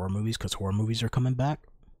more horror movies, because horror movies are coming back.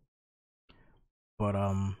 But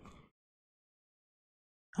I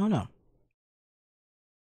don't know.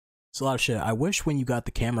 It's a lot of shit. I wish when you got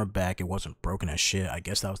the camera back it wasn't broken as shit. I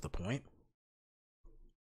guess that was the point.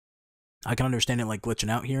 I can understand it like glitching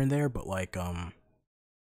out here and there, but like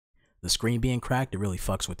the screen being cracked, it really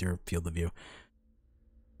fucks with your field of view.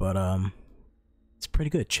 But it's pretty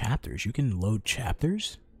good. Chapters. You can load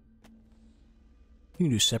chapters? You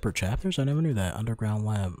can do separate chapters? I never knew that. Underground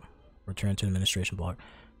lab. Return to administration block.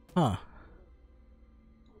 Huh.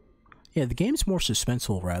 Yeah, the game's more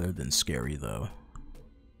suspenseful rather than scary, though.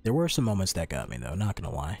 There were some moments that got me, though, not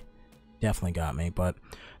gonna lie. Definitely got me, but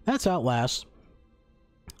that's Outlast.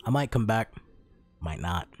 I might come back. Might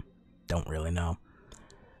not. Don't really know.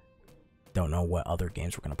 Don't know what other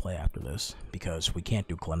games we're gonna play after this, because we can't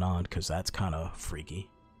do Clannad, because that's kind of freaky.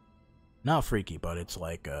 Not freaky, but it's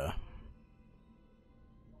like, I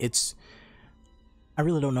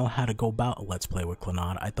really don't know how to go about a Let's Play with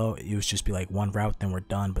Clannad. I thought it would just be like one route, then we're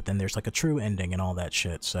done, but then there's like a true ending and all that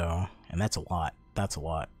shit, so... And that's a lot. That's a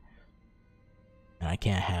lot. And I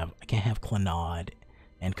can't have Clannad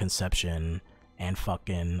and Conception and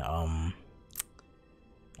fucking, and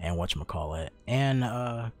whatchamacallit,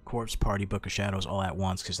 and, Corpse Party, Book of Shadows all at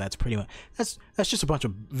once, because that's pretty much... That's just a bunch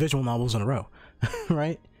of visual novels in a row,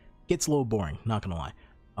 right? Gets a little boring, not gonna lie.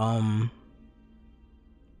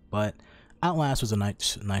 But Outlast was a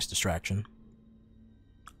nice distraction.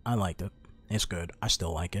 I liked it. It's good. I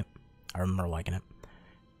still like it. I remember liking it.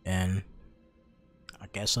 And I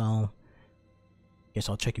guess I'll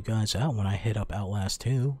check you guys out when I hit up Outlast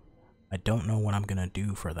 2. I don't know what I'm gonna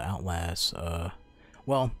do for the Outlast.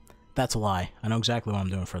 Well, that's a lie. I know exactly what I'm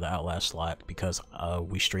doing for the Outlast slot, because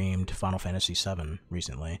we streamed Final Fantasy VII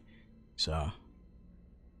recently, So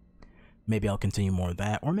maybe I'll continue more of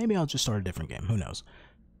that, or maybe I'll just start a different game. Who knows?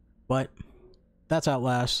 But that's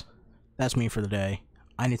Outlast. That's me for the day.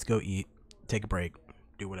 I need to go eat, take a break,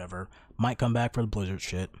 do whatever. Might come back for the Blizzard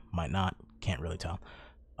shit. Might not. Can't really tell.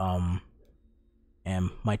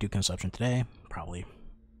 And might do consumption today. Probably.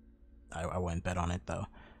 I wouldn't bet on it though.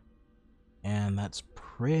 And that's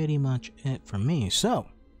pretty much it for me. So,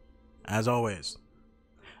 as always,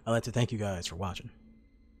 I'd like to thank you guys for watching.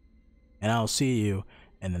 And I'll see you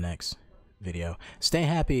in the next video. Stay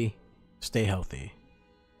happy, stay healthy,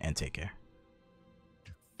 and take care.